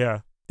Indians.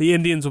 Yeah. The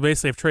Indians will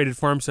basically have traded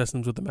farm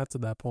systems with the Mets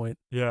at that point.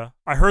 Yeah.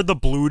 I heard the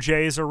Blue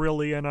Jays are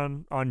really in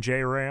on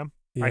J-Ram.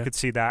 Yeah. I could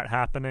see that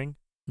happening.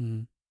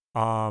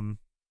 Mm-hmm.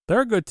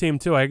 They're a good team,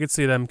 too. I could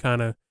see them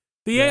kind of...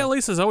 The AL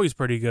East is always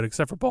pretty good,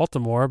 except for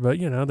Baltimore, but,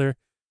 you know,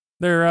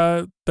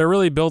 they're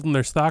really building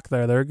their stock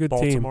there. They're a good team.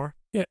 Baltimore?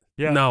 Yeah.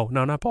 Yeah. No,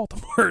 not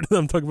Baltimore.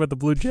 I'm talking about the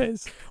Blue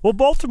Jays. Well,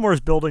 Baltimore's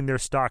building their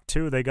stock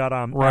too. They got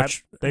got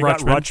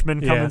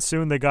Rutschman coming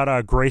soon. They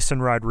got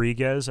Grayson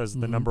Rodriguez as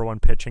the number one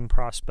pitching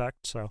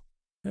prospect. So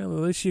yeah, well,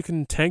 at least you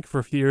can tank for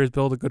a few years,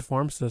 build a good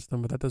farm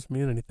system, but that doesn't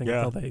mean anything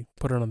until they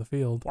put it on the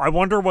field. I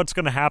wonder what's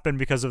going to happen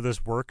because of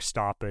this work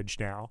stoppage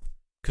now.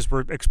 Because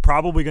it's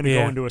probably going to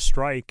go into a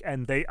strike,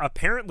 and they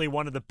apparently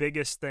one of the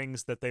biggest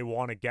things that they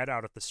want to get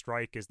out of the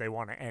strike is they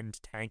want to end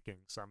tanking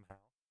somehow.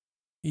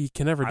 You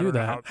can never do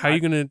that. How are you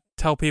going to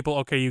tell people,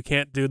 okay, you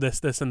can't do this,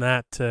 this, and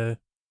that?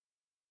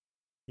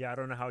 Yeah, I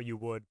don't know how you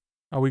would.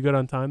 Are we good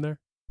on time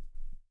there?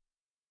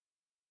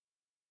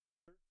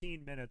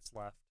 13 minutes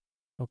left.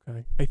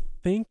 Okay. I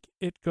think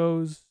it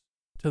goes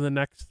to the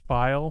next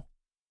file,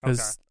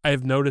 because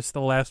I've noticed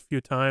the last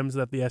few times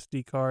that the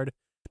SD card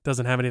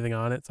doesn't have anything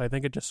on it, so I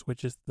think it just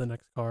switches to the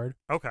next card.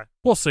 Okay.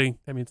 We'll see.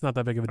 I mean, it's not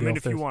that big of a deal. I mean,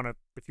 if you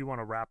want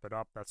to wrap it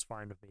up, that's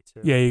fine with me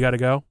too. Yeah, you got to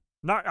go?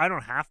 I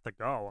don't have to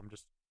go. I'm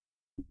just...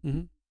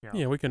 Mm-hmm.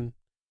 Yeah, we can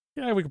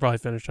probably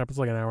finish up. It's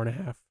like an hour and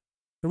a half.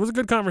 It was a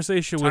good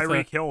conversation with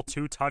Tyreek Hill,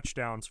 2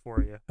 touchdowns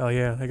for you. Oh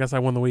yeah, I guess I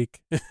won the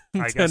week. I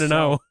guess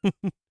 10-0.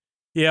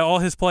 Yeah, all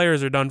his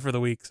players are done for the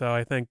week, so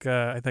I think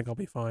I'll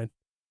be fine.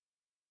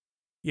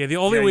 Yeah, the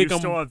only week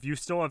you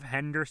still have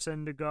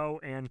Henderson to go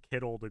and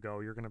Kittle to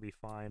go. You're going to be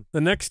fine.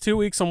 The next 2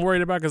 weeks I'm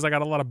worried about because I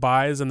got a lot of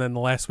buys, and then the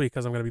last week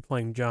because I'm going to be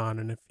playing John,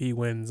 and if he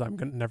wins, I'm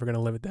never going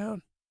to live it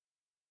down.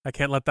 I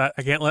can't let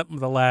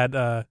the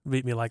lad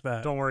beat me like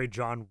that. Don't worry,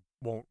 John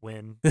won't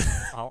win.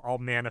 I'll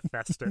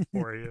manifest it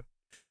for you.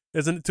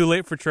 Isn't it too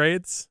late for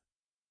trades?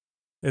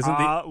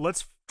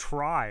 Let's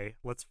try.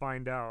 Let's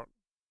find out.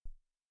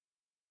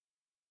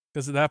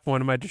 Because at that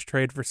point, I might just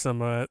trade for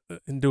some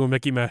and do a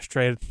Mickey Mouse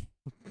trade.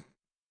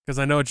 Because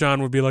I know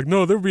John would be like,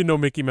 no, there would be no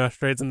Mickey Mouse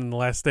trades. And then the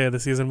last day of the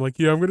season, I'm like,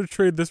 yeah, I'm going to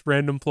trade this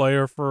random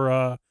player for,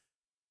 I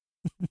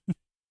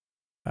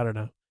don't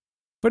know.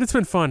 But it's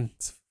been fun.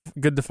 It's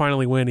good to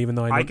finally win, even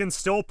though I can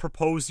still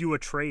propose you a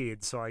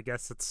trade, so I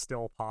guess it's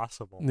still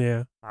possible.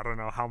 Yeah. I don't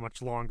know how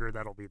much longer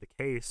that'll be the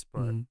case,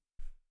 but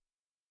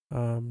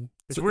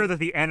it's so weird that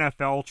the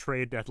NFL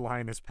trade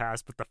deadline has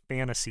passed, but the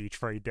fantasy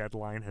trade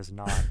deadline has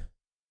not.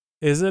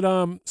 Is it,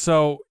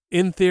 so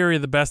in theory,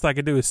 the best I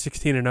could do is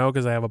 16-0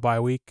 because I have a bye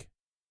week?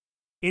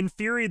 In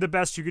theory, the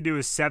best you could do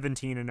is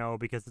 17-0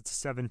 because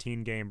it's a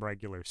 17-game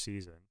regular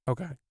season.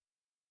 Okay.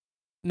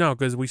 No,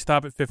 because we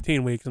stop at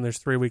 15 weeks and there's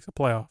 3 weeks of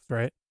playoffs,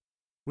 right?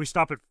 We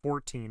stop at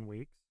 14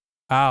 weeks.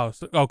 Oh,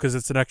 because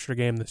it's an extra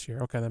game this year.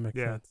 Okay, that makes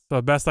sense. So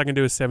the best I can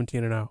do is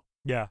 17-0.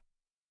 Yeah.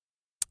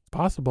 It's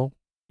possible.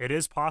 It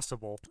is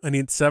possible. I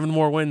need 7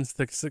 more wins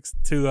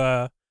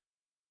to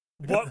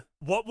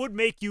What would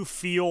make you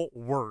feel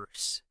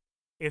worse?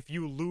 If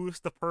you lose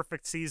the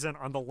perfect season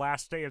on the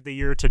last day of the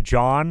year to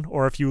John,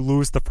 or if you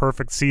lose the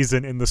perfect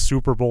season in the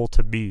Super Bowl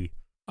to me?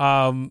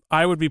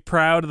 I would be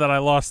proud that I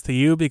lost to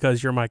you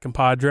because you're my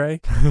compadre.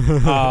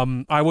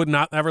 I would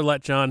not ever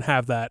let John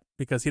have that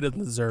because he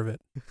doesn't deserve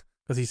it.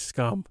 Because he's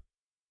scum.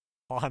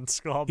 Pond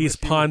scum. He's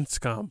pond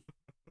scum.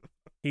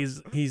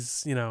 He's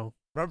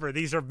Remember,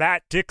 these are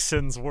Matt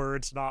Dixon's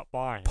words, not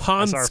mine.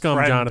 Pond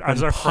scum,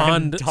 Jonathan.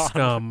 Pond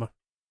scum.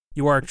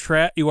 You are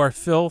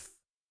filth.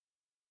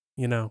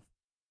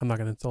 I'm not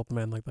going to insult the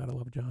man like that. I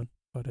love John.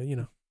 But,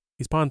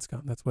 he's pond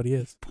scum. That's what he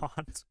is.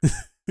 Pond.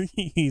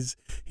 he's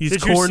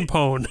corn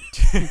pone.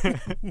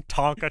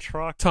 Tonka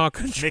truck.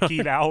 Tonka truck.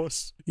 Mickey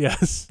Mouse.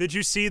 Yes. Did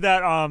you see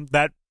that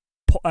that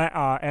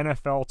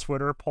NFL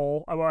Twitter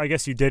poll? Well, I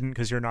guess you didn't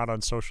because you're not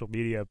on social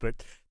media,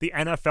 but the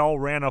NFL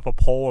ran up a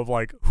poll of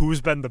like who's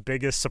been the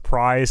biggest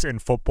surprise in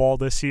football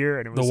this year,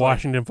 and it was the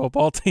Washington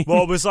football team.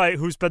 Well, it was like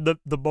who's been the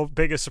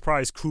biggest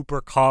surprise: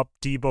 Cooper Kupp,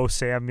 Deebo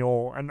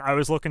Samuel, and I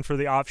was looking for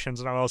the options,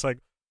 and I was like,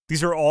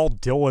 these are all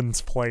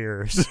Dylan's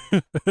players.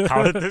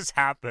 How did this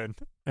happen?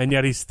 And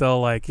yet he's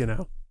still like,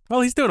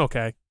 well, he's doing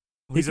okay.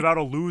 He's about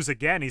to lose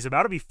again. He's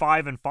about to be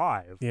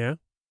 5-5. Yeah.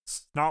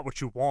 It's not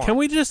what you want. Can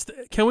we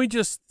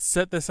just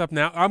set this up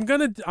now? I'm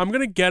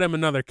gonna get him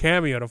another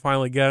cameo to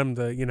finally get him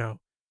to,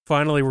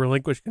 finally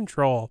relinquish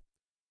control.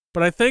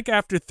 But I think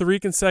after 3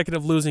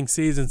 consecutive losing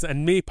seasons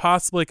and me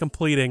possibly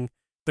completing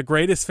the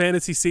greatest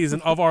fantasy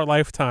season of our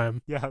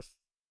lifetime, yes,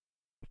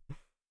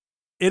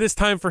 it is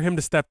time for him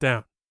to step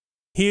down.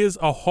 He is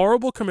a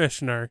horrible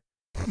commissioner.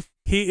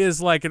 He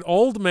is like an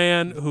old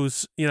man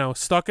who's,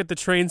 stuck at the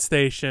train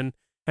station,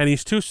 and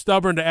he's too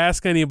stubborn to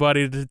ask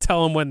anybody to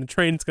tell him when the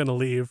train's going to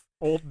leave.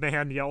 Old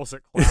man yells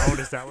at cloud.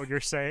 Is that what you're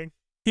saying?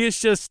 He is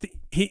just,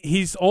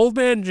 he's old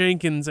man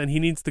Jenkins, and he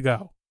needs to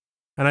go.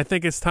 And I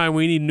think it's time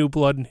we need new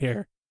blood in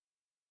here.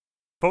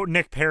 Vote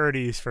Nick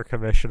Paradis for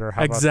commissioner.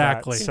 How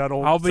exactly. About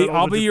that?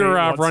 I'll be your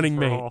running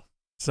mate. All.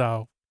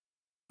 So,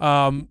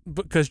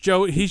 because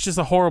Joe, he's just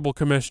a horrible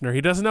commissioner.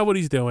 He doesn't know what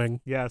he's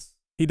doing. Yes.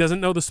 He doesn't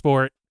know the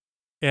sport.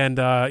 And,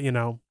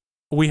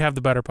 we have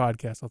the better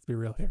podcast. Let's be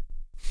real here.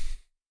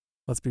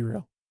 Let's be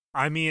real.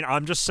 I mean,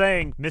 I'm just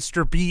saying,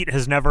 Mr. Beat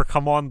has never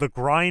come on the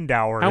Grind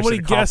Hours. How many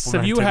guests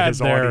have you had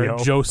there,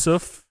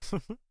 Joseph?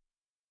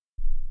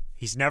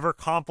 He's never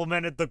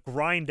complimented the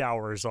Grind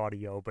Hours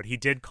audio, but he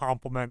did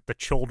compliment the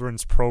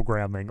children's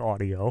programming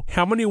audio.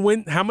 How many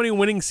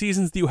winning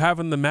seasons do you have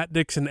in the Matt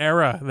Dixon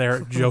era there,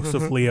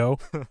 Joseph Leo?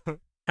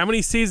 How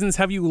many seasons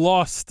have you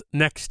lost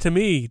next to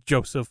me,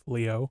 Joseph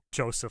Leo?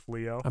 Joseph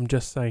Leo. I'm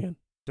just saying.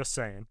 Just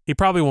saying. He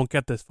probably won't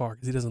get this far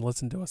because he doesn't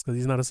listen to us because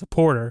he's not a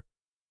supporter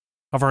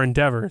of our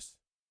endeavors.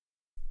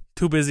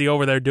 Too busy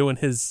over there doing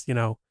his,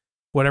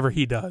 whatever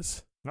he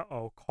does.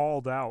 Uh-oh,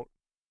 called out.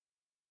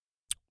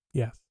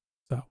 Yes.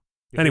 So,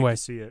 you anyway.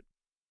 See it.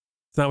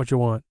 It's not what you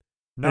want.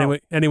 No.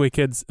 Anyway,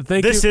 kids,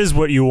 thank you. This is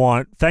what you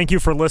want. Thank you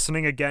for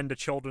listening again to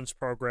Children's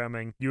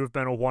Programming. You have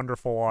been a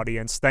wonderful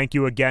audience. Thank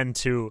you again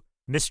to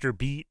Mr.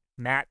 Beat,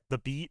 Matt the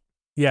Beat.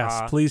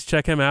 Yes, please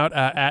check him out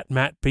at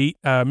Matt Beat,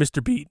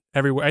 Mr. Beat,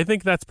 everywhere. I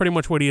think that's pretty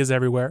much what he is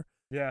everywhere.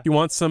 Yeah. You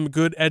want some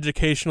good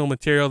educational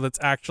material that's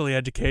actually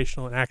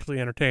educational and actually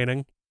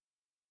entertaining.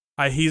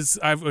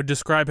 I would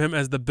describe him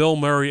as the Bill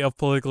Murray of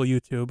political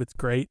YouTube. It's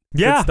great.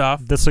 Yeah, good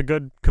stuff. That's a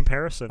good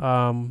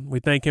comparison. We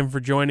thank him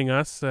for joining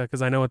us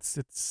because I know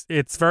it's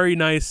very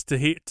nice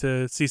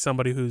to see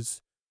somebody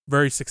who's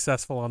very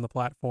successful on the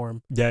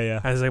platform.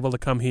 Yeah. Is able to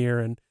come here,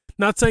 and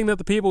not saying that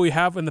the people we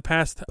have in the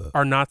past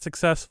are not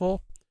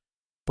successful,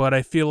 but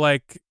I feel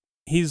like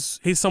he's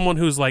someone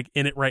who's like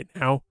in it right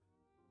now.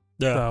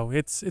 Yeah. So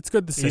it's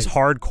good to see. He's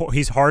hardcore.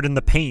 He's hard in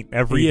the paint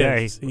every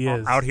day. He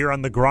is out here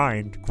on the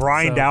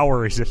grind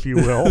hours, if you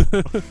will.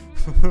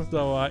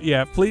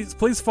 So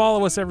please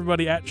follow us,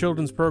 everybody, at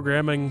Children's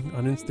Programming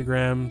on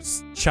Instagram,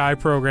 Chai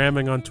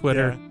Programming on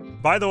Twitter. Yeah.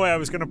 By the way, I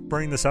was gonna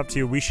bring this up to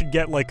you. We should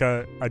get like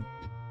a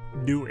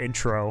new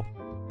intro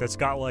that's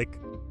got like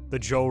the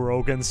Joe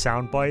Rogan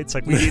sound bites.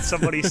 Like we need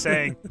somebody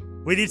saying.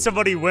 We need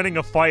somebody winning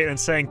a fight and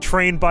saying,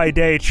 trained by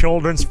day,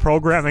 children's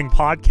programming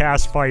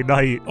podcast by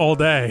night. All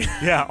day.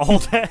 Yeah, all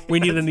day. We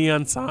need a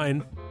neon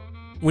sign.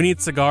 We need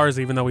cigars,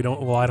 even though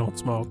I don't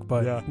smoke,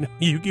 but yeah.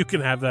 you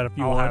can have that if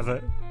you I'll want. have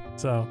it.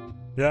 So,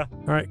 yeah.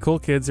 All right, cool,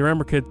 kids.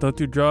 Remember, kids, don't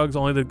do drugs.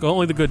 Only the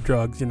good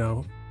drugs,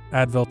 Advil,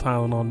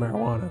 Tylenol, and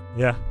marijuana.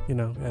 Yeah.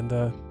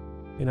 And,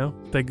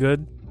 stay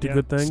good. Do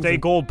good things. Stay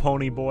gold,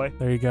 pony boy.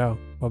 There you go.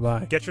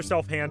 Bye-bye. Get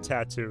yourself hand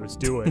tattoos.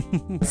 Do it.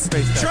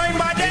 Train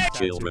by day.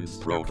 Children's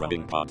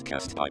Programming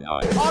Podcast by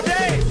night. All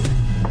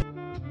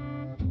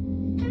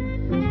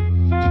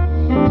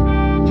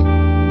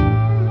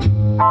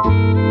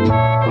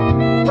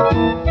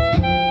day.